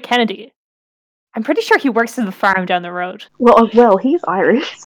is Dermot Kennedy? I'm pretty sure he works in the farm down the road. Well, he's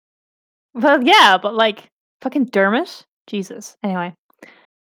Irish. Well, yeah, but like, fucking Dermot? Jesus. Anyway.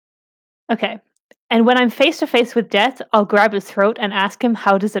 Okay. And when I'm face to face with death, I'll grab his throat and ask him,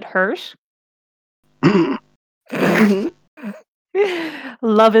 how does it hurt? Mm-hmm.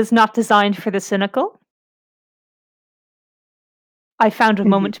 Love is not designed for the cynical. I found a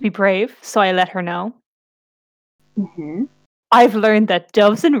moment to be brave, so I let her know. Mm-hmm. I've learned that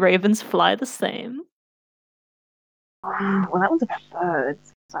doves and ravens fly the same. Well, that one's about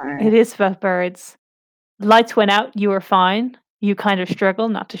birds. So. It is about birds. Lights went out, you were fine. You kind of struggle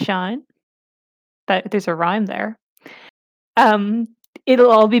not to shine. There's a rhyme there.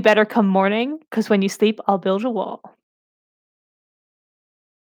 It'll all be better come morning, because when you sleep, I'll build a wall.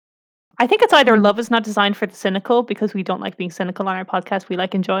 I think it's either love is not designed for the cynical, because we don't like being cynical on our podcast. We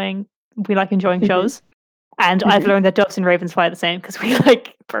like enjoying shows. And I've learned that doves and ravens fly the same, because we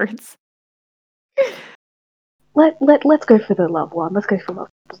like birds. Let's go for the love one. Let's go for love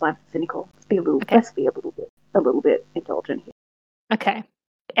designed for the cynical. Let's be a little bit indulgent here. Okay.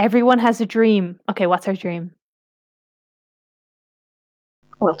 Everyone has a dream. Okay, what's our dream?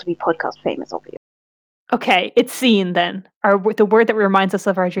 Well, to be podcast famous, obviously. Okay, it's seen then. The word that reminds us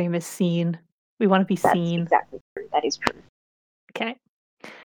of our dream is seen. We want to be seen. That's exactly true. That is true. Okay.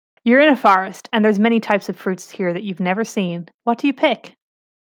 You're in a forest, and there's many types of fruits here that you've never seen. What do you pick?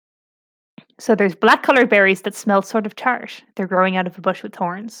 So there's black-colored berries that smell sort of tart. They're growing out of a bush with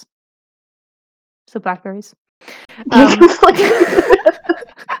thorns. So blackberries. That's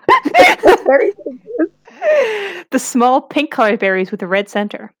very good. The small pink-colored berries with a red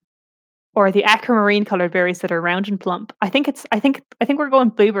center. Or the aquamarine colored berries that are round and plump. I think we're going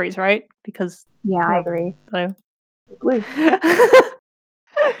blueberries, right? Because yeah, I agree. Blue.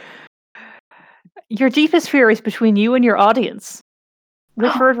 Your deepest fear is between you and your audience.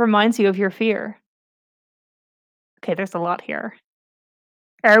 Which word reminds you of your fear? Okay, there's a lot here.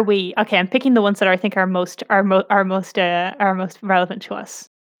 Okay, I'm picking the ones that I think are most relevant to us.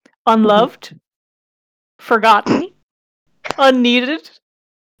 unloved, forgotten, unneeded,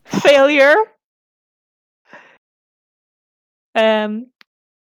 failure,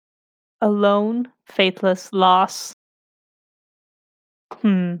 alone, faithless, loss.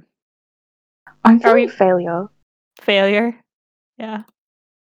 I'm Are feeling we- failure. Failure. Yeah.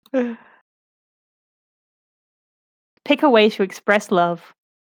 Pick a way to express love.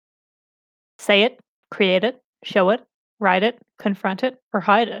 Say it, create it, show it, write it, confront it, or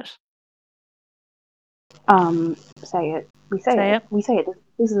hide it. Say it. We say Say it. it. We say it.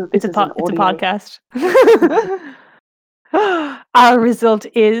 This is an It's a audio. podcast. Our result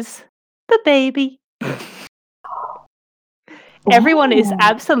is the baby. Everyone is Oh.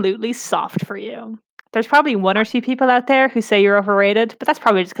 absolutely soft for you. There's probably one or two people out there who say you're overrated, but that's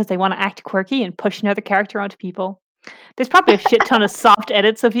probably just because they want to act quirky and push another character onto people. There's probably a shit ton of soft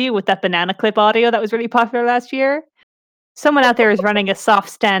edits of you with that banana clip audio that was really popular last year. Someone out there is running a soft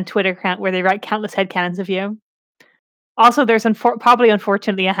stand Twitter account where they write countless headcanons of you. Also, there's probably,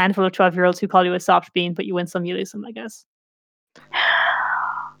 unfortunately, a handful of 12-year-olds who call you a soft bean, but you win some, you lose some, I guess.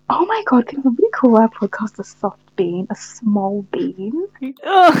 Oh my god, can we call our podcast a soft bean? A small bean?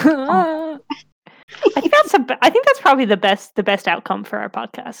 I think that's probably the best outcome for our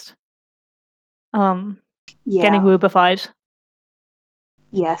podcast. Getting woobified.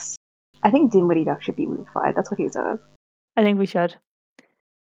 Yes. I think Dinwiddie Duck should be woobified. That's what he deserves. I think we should.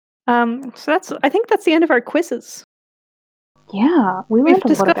 So I think that's the end of our quizzes. Yeah, We've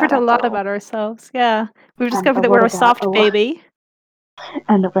discovered a lot about ourselves. Yeah, we've discovered that we're a soft baby.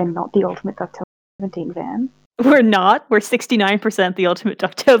 And that we're not the ultimate DuckTales 17 fan. We're not. We're 69% the ultimate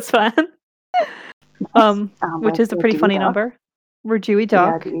DuckTales fan. Which is a pretty funny number. We're Dewey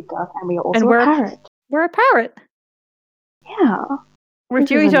Duck. Yeah, Dewey Duck, and we are also a parrot. We're a parrot. Yeah. We're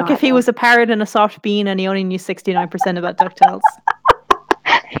Dewey Duck if he was a parrot and a soft bean and he only knew 69% about DuckTales.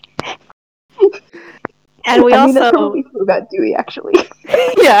 And we also... that's probably true about Dewey, actually.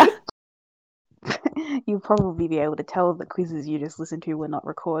 Yeah. You'll probably be able to tell the quizzes you just listened to were not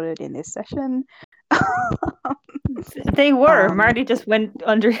recorded in this session. They were. Marty just went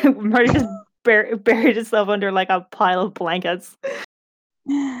under... Marty just buried himself under like a pile of blankets.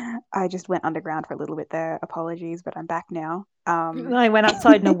 I just went underground for a little bit there. Apologies, but I'm back now. I went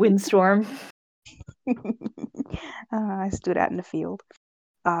outside in a windstorm. I stood out in the field.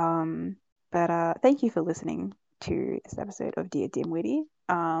 But thank you for listening to this episode of Dear Dimwitty.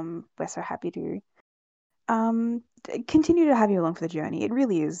 We're so happy to continue to have you along for the journey. It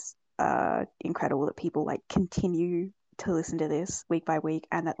really is incredible that people like continue to listen to this week by week,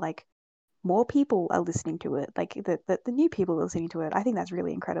 and that like more people are listening to it. Like the new people are listening to it. I think that's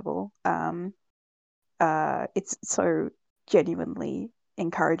really incredible. It's so genuinely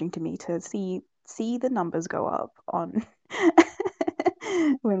encouraging to me to see the numbers go up on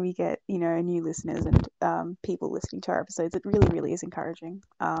when we get new listeners and people listening to our episodes. It really, really is encouraging.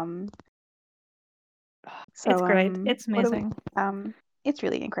 It's great. It's amazing. It's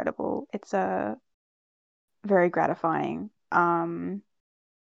really incredible. It's very gratifying. Hope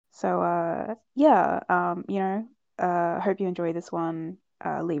you enjoy this one.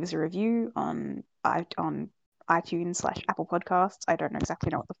 Leave us a review on iTunes/Apple Podcasts. I don't know exactly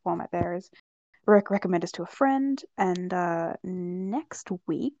know what the format there is. Recommend us to a friend. And next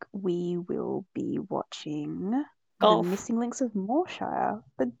week we will be watching Golf. The Missing Links of Moorshire,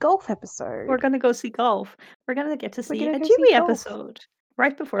 the golf episode. We're gonna go see golf. We're gonna get to see a Dewey episode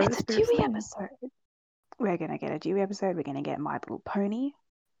right before this. It's a Dewey episode. We're gonna get a Dewey episode. We're gonna get My Little Pony.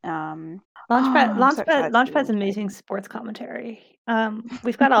 Launchpad's amazing sports commentary.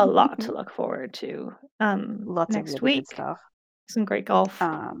 We've got a lot to look forward to. Lots next of really week. Good stuff. Some great golf.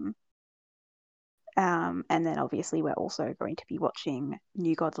 And then obviously we're also going to be watching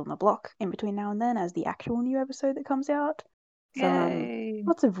New Gods on the Block in between now and then as the actual new episode that comes out. So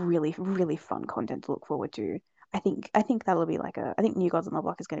lots of really, really fun content to look forward to. I think that'll be like I think New Gods on the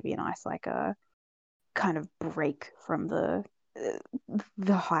Block is going to be a nice like a kind of break from the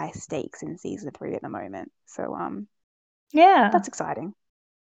high stakes in season 3 at the moment. So that's exciting.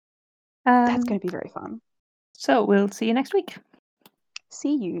 That's going to be very fun. So we'll see you next week.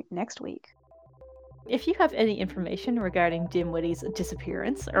 See you next week. If you have any information regarding Dimwitty's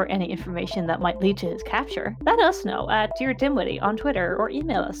disappearance or any information that might lead to his capture, let us know at Dear Dimwitty on Twitter or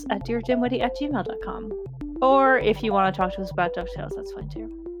email us at deardimwitty@gmail.com. Or if you want to talk to us about DuckTales, that's fine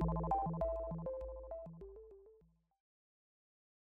too.